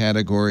budgets and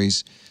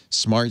categories,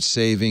 smart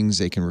savings.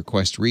 They can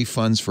request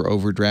refunds for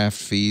overdraft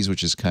fees,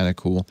 which is kind of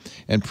cool,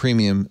 and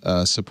premium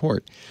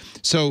support.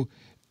 So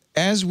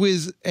as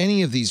with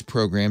any of these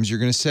programs, you're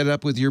going to set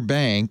up with your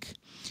bank,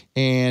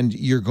 and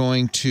you're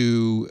going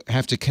to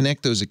have to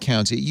connect those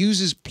accounts. It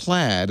uses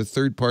Plaid, a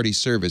third-party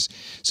service.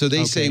 So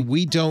they say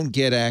we don't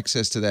get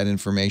access to that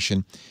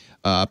information.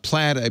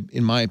 Plaid,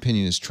 in my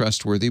opinion, is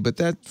trustworthy, but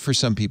that for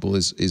some people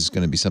is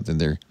going to be something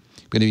they're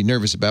going to be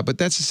nervous about. But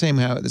that's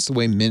that's the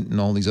way Mint and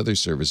all these other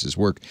services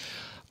work.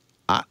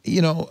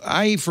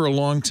 For a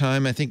long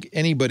time, I think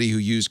anybody who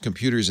used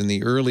computers in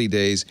the early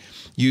days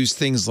used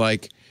things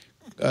like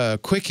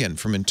Quicken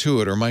from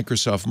Intuit or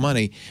Microsoft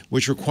Money,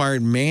 which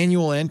required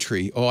manual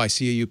entry. Oh, I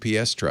see a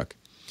UPS truck,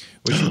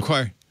 which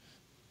required.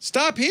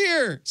 Stop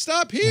here!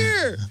 Stop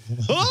here!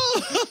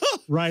 Oh!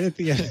 Right at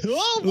the end.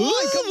 Oh, boy,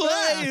 come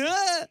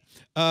back.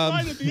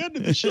 Right at the end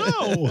of the show.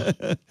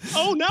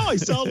 Oh, now I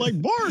sound like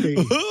Barney.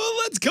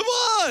 Let's come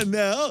on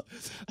now.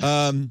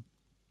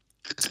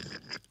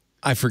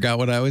 I forgot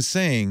what I was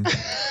saying.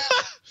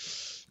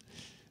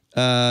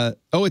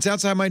 It's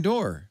outside my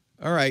door.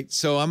 All right,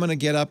 so I'm going to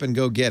get up and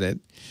go get it.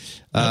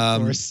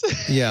 Of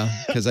course. Yeah,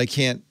 because I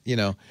can't,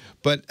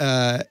 But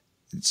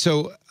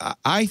so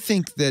I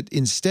think that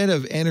instead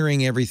of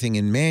entering everything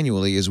in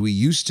manually, as we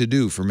used to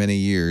do for many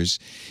years,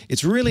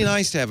 it's really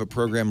nice to have a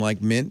program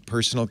like Mint.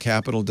 Personal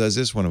Capital does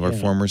this, one of our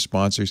former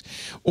sponsors,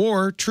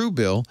 or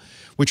Truebill,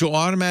 which will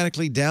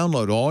automatically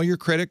download all your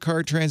credit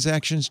card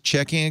transactions,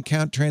 checking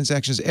account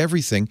transactions,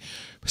 everything,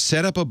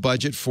 set up a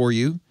budget for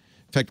you.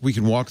 In fact, we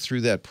can walk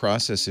through that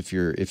process if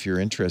you're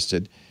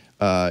interested.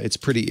 It's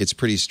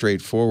pretty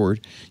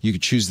straightforward. You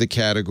can choose the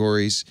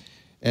categories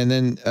and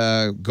then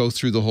go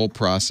through the whole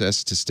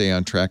process to stay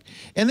on track.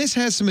 And this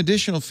has some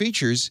additional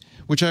features,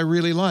 which I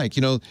really like.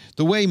 The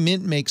way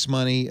Mint makes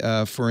money,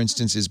 for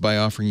instance, is by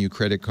offering you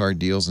credit card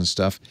deals and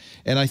stuff.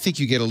 And I think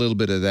you get a little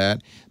bit of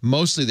that.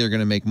 Mostly they're going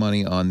to make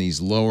money on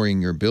these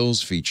lowering your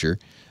bills feature.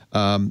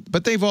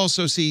 But they've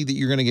also see that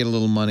you're going to get a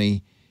little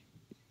money,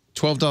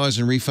 $12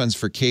 in refunds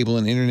for cable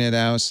and internet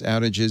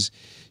outages.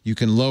 You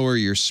can lower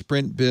your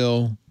Sprint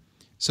bill.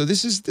 So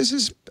this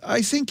is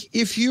I think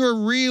if you're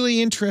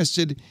really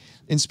interested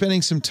in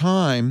spending some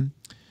time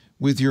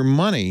with your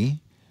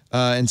money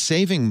and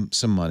saving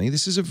some money,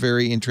 this is a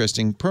very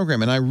interesting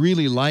program. And I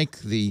really like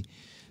the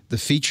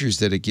features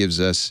that it gives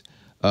us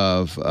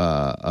of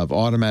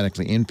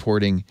automatically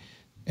importing,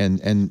 and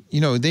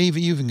they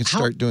even can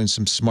start doing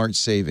some smart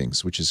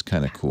savings, which is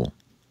kind of cool.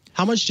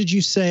 How much did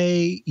you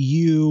say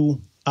you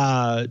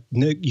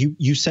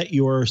set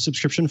your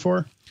subscription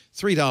for?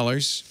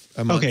 $3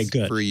 a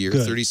month for a year,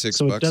 good. $36.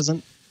 So it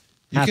doesn't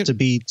have to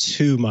be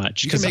too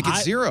much. You can make it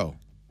zero.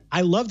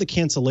 I love the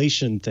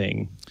cancellation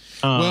thing.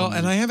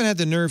 And I haven't had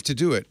the nerve to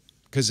do it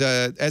because,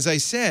 as I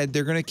said,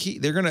 they're going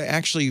to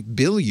actually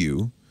bill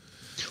you.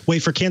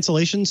 Wait, for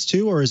cancellations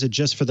too, or is it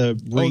just for the?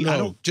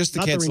 Just the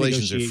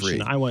cancellations are free.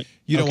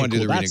 You don't want to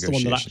do the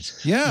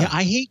renegotiations. Yeah,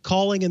 I hate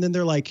calling and then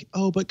they're like,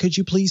 "Oh, but could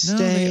you please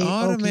stay?" They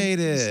automate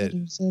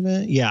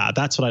it. Yeah,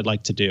 that's what I'd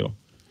like to do.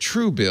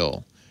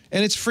 Truebill.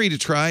 And it's free to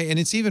try, and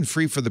it's even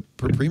free for the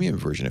premium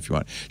version if you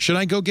want. Should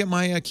I go get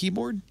my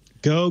keyboard?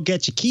 Go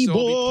get your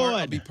keyboard. So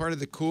I'll be part of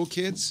the cool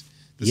kids?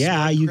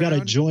 Yeah, you got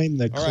to join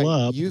the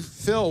club. Right, you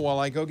fill while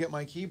I go get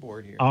my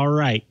keyboard here. All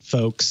right,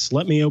 folks.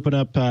 Let me open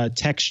up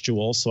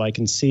Textual so I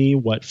can see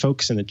what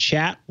folks in the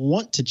chat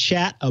want to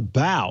chat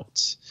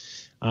about.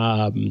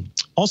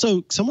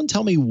 Also, someone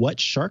tell me what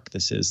shark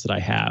this is that I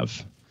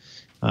have,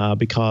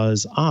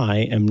 because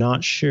I am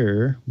not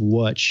sure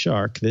what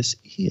shark this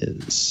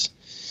is.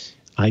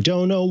 I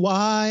don't know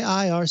why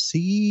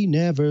IRC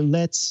never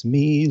lets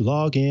me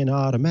log in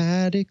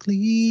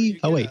automatically.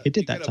 Oh, wait, it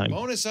did that time.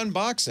 Bonus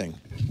unboxing.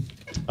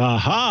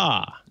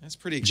 Aha. That's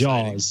pretty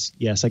exciting. Jaws.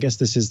 Yes, I guess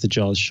this is the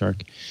Jaws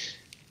shark.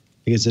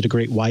 Is it a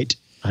great white?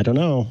 I don't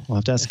know. I'll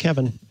have to ask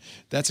Kevin.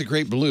 That's a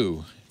great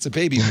blue. It's a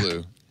baby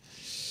blue.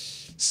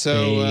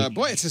 So,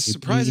 boy, it's a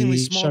surprisingly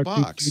small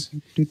box.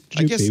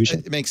 I guess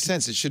it makes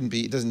sense.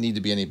 It doesn't need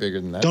to be any bigger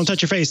than that. Don't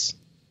touch your face.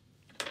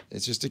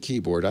 It's just a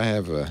keyboard.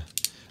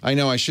 I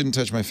know I shouldn't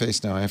touch my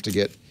face now. I have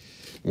to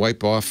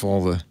wipe off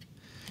all the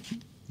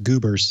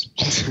goobers.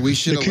 We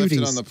should have left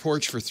it on the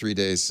porch for 3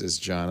 days, says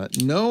John.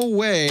 No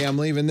way I'm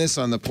leaving this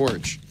on the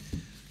porch.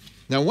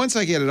 Now, once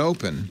I get it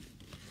open,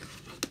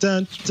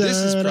 this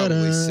is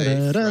probably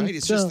safe, right?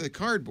 It's just the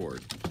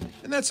cardboard.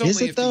 And that's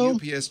only if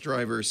the UPS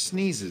driver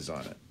sneezes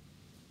on it.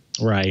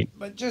 Right.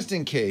 But just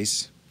in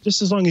case.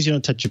 Just as long as you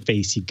don't touch your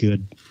face, you're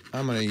good.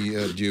 I'm going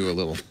to do a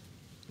little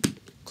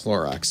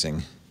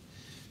Cloroxing.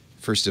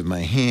 First of my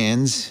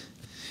hands.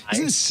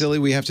 Isn't it silly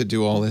we have to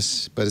do all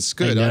this? But it's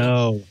good. I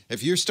know.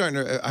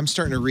 I'm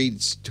starting to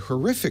read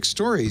horrific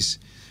stories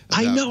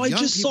I know. I young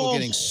just people saw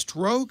getting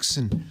strokes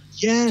and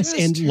yes,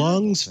 and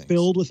lungs things.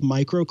 filled with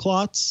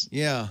microclots.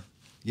 Yeah.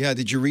 Yeah.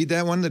 Did you read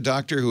that one? The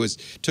doctor who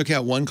took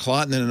out one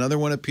clot and then another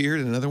one appeared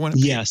and another one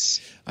appeared?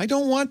 Yes. I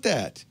don't want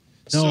that.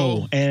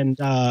 No. And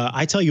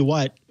I tell you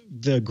what,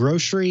 the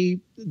grocery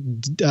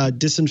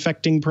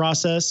disinfecting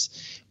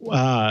process,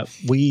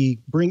 we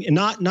bring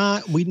I'm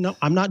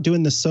not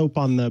doing the soap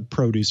on the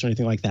produce or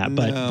anything like that,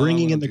 but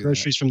bringing in the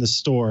groceries from the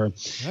store.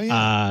 Oh,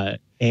 yeah.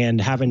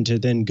 And having to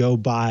then go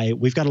by,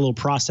 we've got a little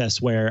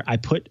process where I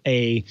put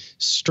a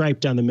stripe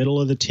down the middle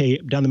of the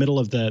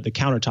the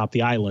countertop,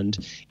 the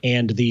island,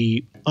 and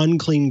the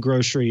unclean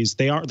groceries,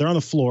 they're on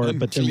the floor,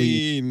 but then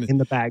in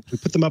the bag, we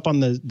put them up on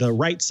the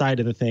right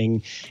side of the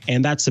thing,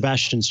 and that's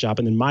Sebastian's job.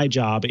 And then my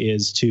job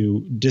is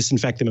to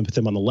disinfect them and put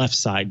them on the left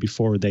side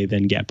before they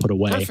then get put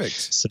away.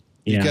 Perfect. So,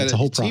 yeah, it's a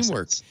whole process.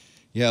 Teamwork.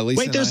 Yeah, Lisa.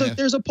 Wait,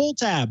 there's a pull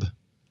tab.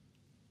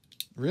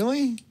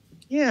 Really?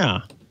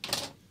 Yeah.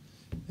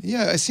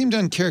 Yeah, it seemed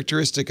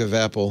uncharacteristic of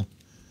Apple.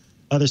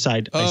 Other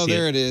side. Oh,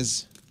 there it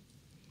is.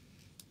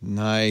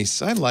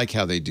 Nice. I like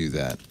how they do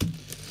that.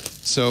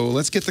 So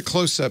let's get the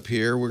close up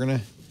here. We're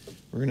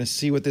gonna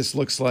see what this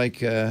looks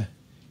like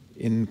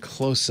in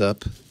close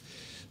up.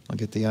 I'll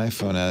get the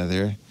iPhone out of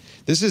there.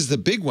 This is the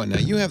big one. Now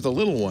you have the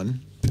little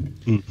one.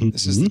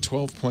 This is the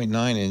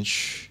 12.9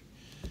 inch.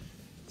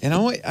 And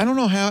I don't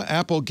know how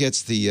Apple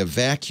gets the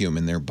vacuum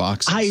in their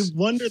boxes. I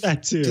wonder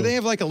that too. Do they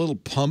have like a little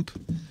pump?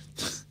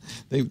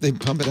 They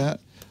pump it out.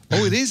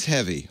 Oh, it is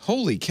heavy.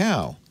 Holy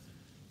cow.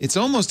 It's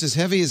almost as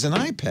heavy as an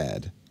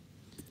iPad.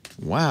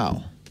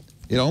 Wow.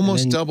 It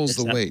almost doubles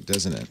the weight,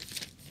 doesn't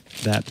it?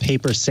 That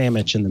paper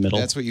sandwich in the middle.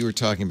 That's what you were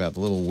talking about, the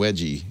little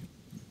wedgie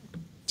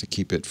to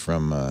keep it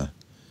from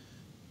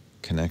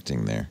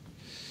connecting there.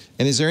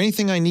 And is there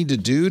anything I need to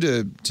do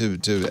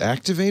to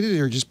activate it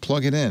or just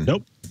plug it in?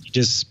 Nope. You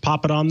just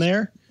pop it on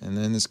there. And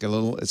then it's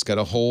got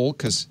a hole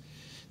because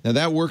now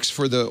that works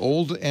for the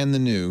old and the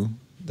new.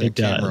 It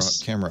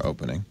does. Camera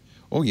opening.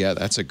 Oh, yeah,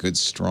 that's a good,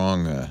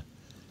 strong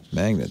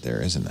magnet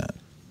there, isn't that?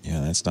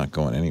 Yeah, that's not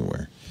going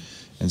anywhere.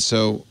 And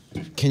so,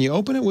 can you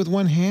open it with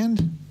one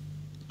hand?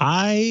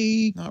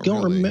 I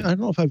don't remember. I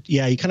don't know if I've...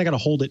 Yeah, you kind of got to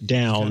hold it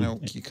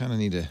down. You kind of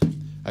need to...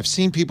 I've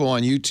seen people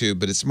on YouTube,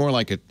 but it's more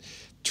like a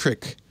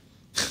trick.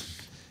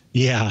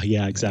 Yeah,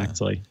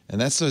 exactly. Yeah. And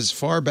that's as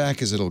far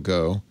back as it'll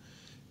go.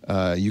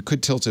 You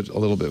could tilt it a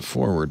little bit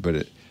forward,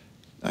 but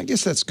I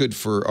guess that's good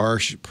for our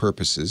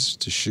purposes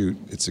to shoot.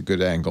 It's a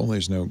good angle.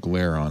 There's no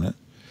glare on it.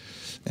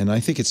 And I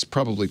think it's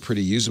probably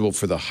pretty usable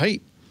for the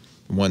height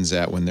one's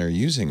at when they're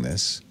using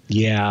this.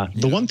 Yeah.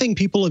 The one thing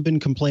people have been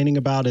complaining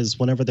about is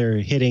whenever they're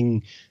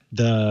hitting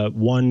the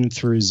 1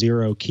 through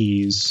 0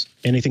 keys,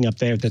 anything up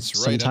there, that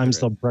sometimes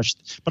they'll brush.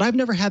 But I've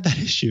never had that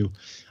issue.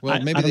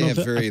 Well, maybe they have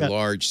very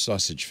large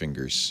sausage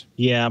fingers.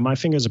 Yeah, my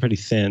fingers are pretty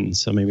thin,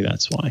 so maybe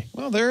that's why.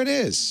 Well, there it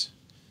is.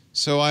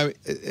 So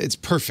it's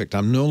perfect.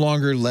 I'm no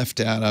longer left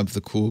out of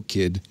the cool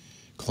kid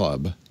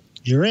club.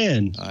 You're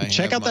in.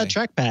 Check out that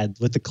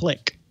trackpad with the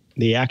click,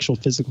 the actual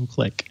physical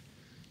click.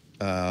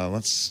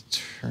 Let's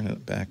turn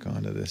it back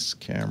onto this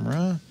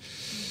camera.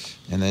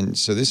 And then,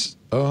 so this,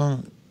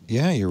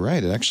 yeah, you're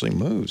right. It actually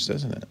moves,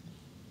 doesn't it?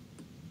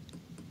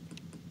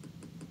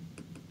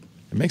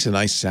 It makes a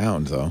nice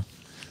sound, though.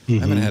 I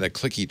haven't had a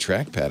clicky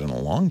trackpad in a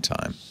long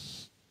time.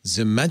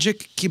 The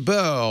magic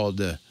keyboard.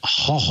 But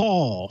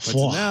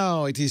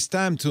now it is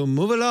time to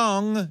move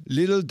along,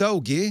 little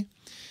doggy.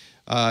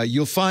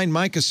 You'll find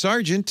Mikah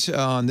Sargent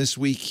on This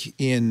Week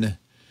in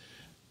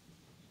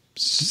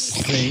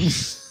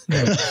Things.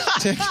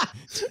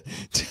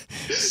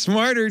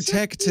 Smarter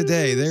Tech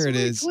Today. There it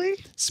is.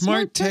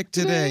 Smart Tech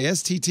Today.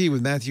 STT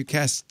with Matthew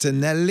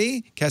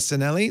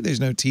Castanelli.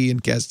 There's no T in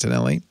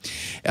Castanelli.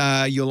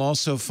 You'll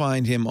also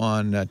find him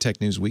on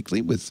Tech News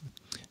Weekly with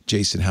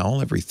Jason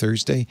Howell every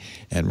Thursday,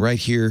 and right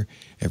here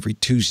every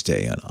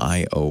Tuesday on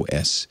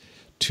iOS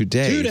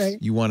Today.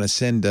 If you want to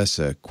send us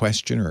a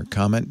question or a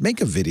comment,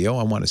 make a video.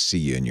 I want to see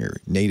you in your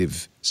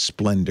native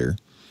splendor.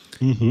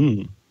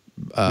 Maybe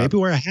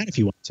wear a hat if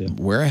you want to.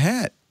 Wear a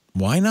hat.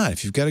 Why not?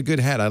 If you've got a good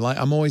hat,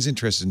 I'm always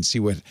interested in see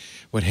what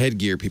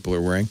headgear people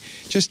are wearing.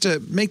 Just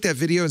make that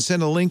video and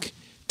send a link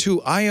to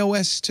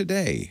iOS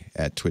Today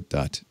at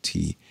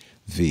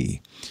twit.tv.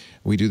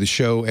 We do the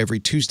show every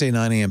Tuesday,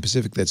 9 a.m.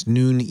 Pacific. That's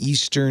noon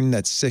Eastern.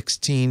 That's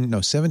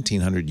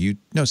 1600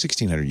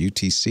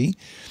 UTC.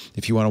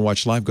 If you want to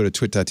watch live, go to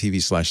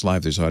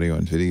twit.tv/live. There's audio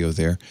and video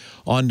there.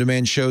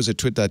 On-demand shows at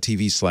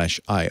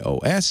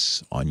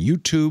twit.tv/iOS. On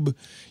YouTube,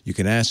 you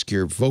can ask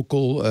your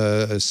vocal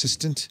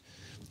assistant,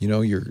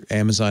 your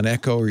Amazon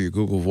Echo or your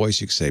Google Voice.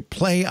 You can say,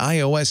 play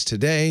iOS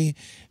Today.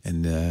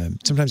 And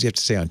sometimes you have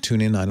to say on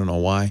TuneIn. I don't know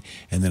why.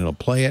 And then it'll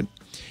play it.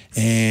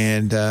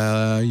 And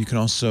you can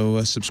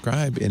also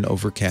subscribe in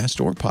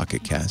Overcast or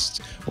Pocket Casts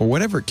or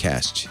whatever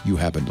cast you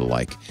happen to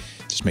like.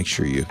 Just make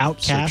sure you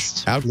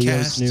Outcast.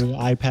 Outcast. Leo's new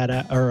iPad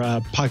app, or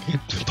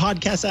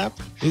podcast app.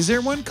 Is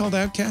there one called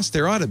Outcast?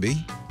 There ought to be.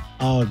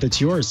 Oh,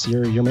 that's yours.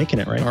 You're making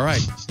it, right? All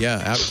right.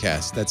 Yeah,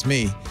 Outcast. That's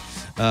me.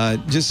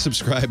 Just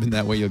subscribe, and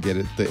that way you'll get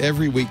it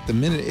every week, the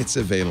minute it's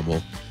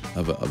available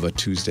of a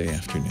Tuesday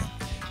afternoon.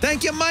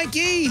 Thank you,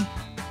 Mikey.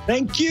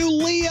 Thank you,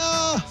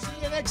 Leah.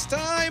 See you next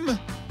time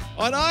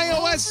on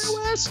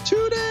iOS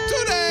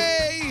today.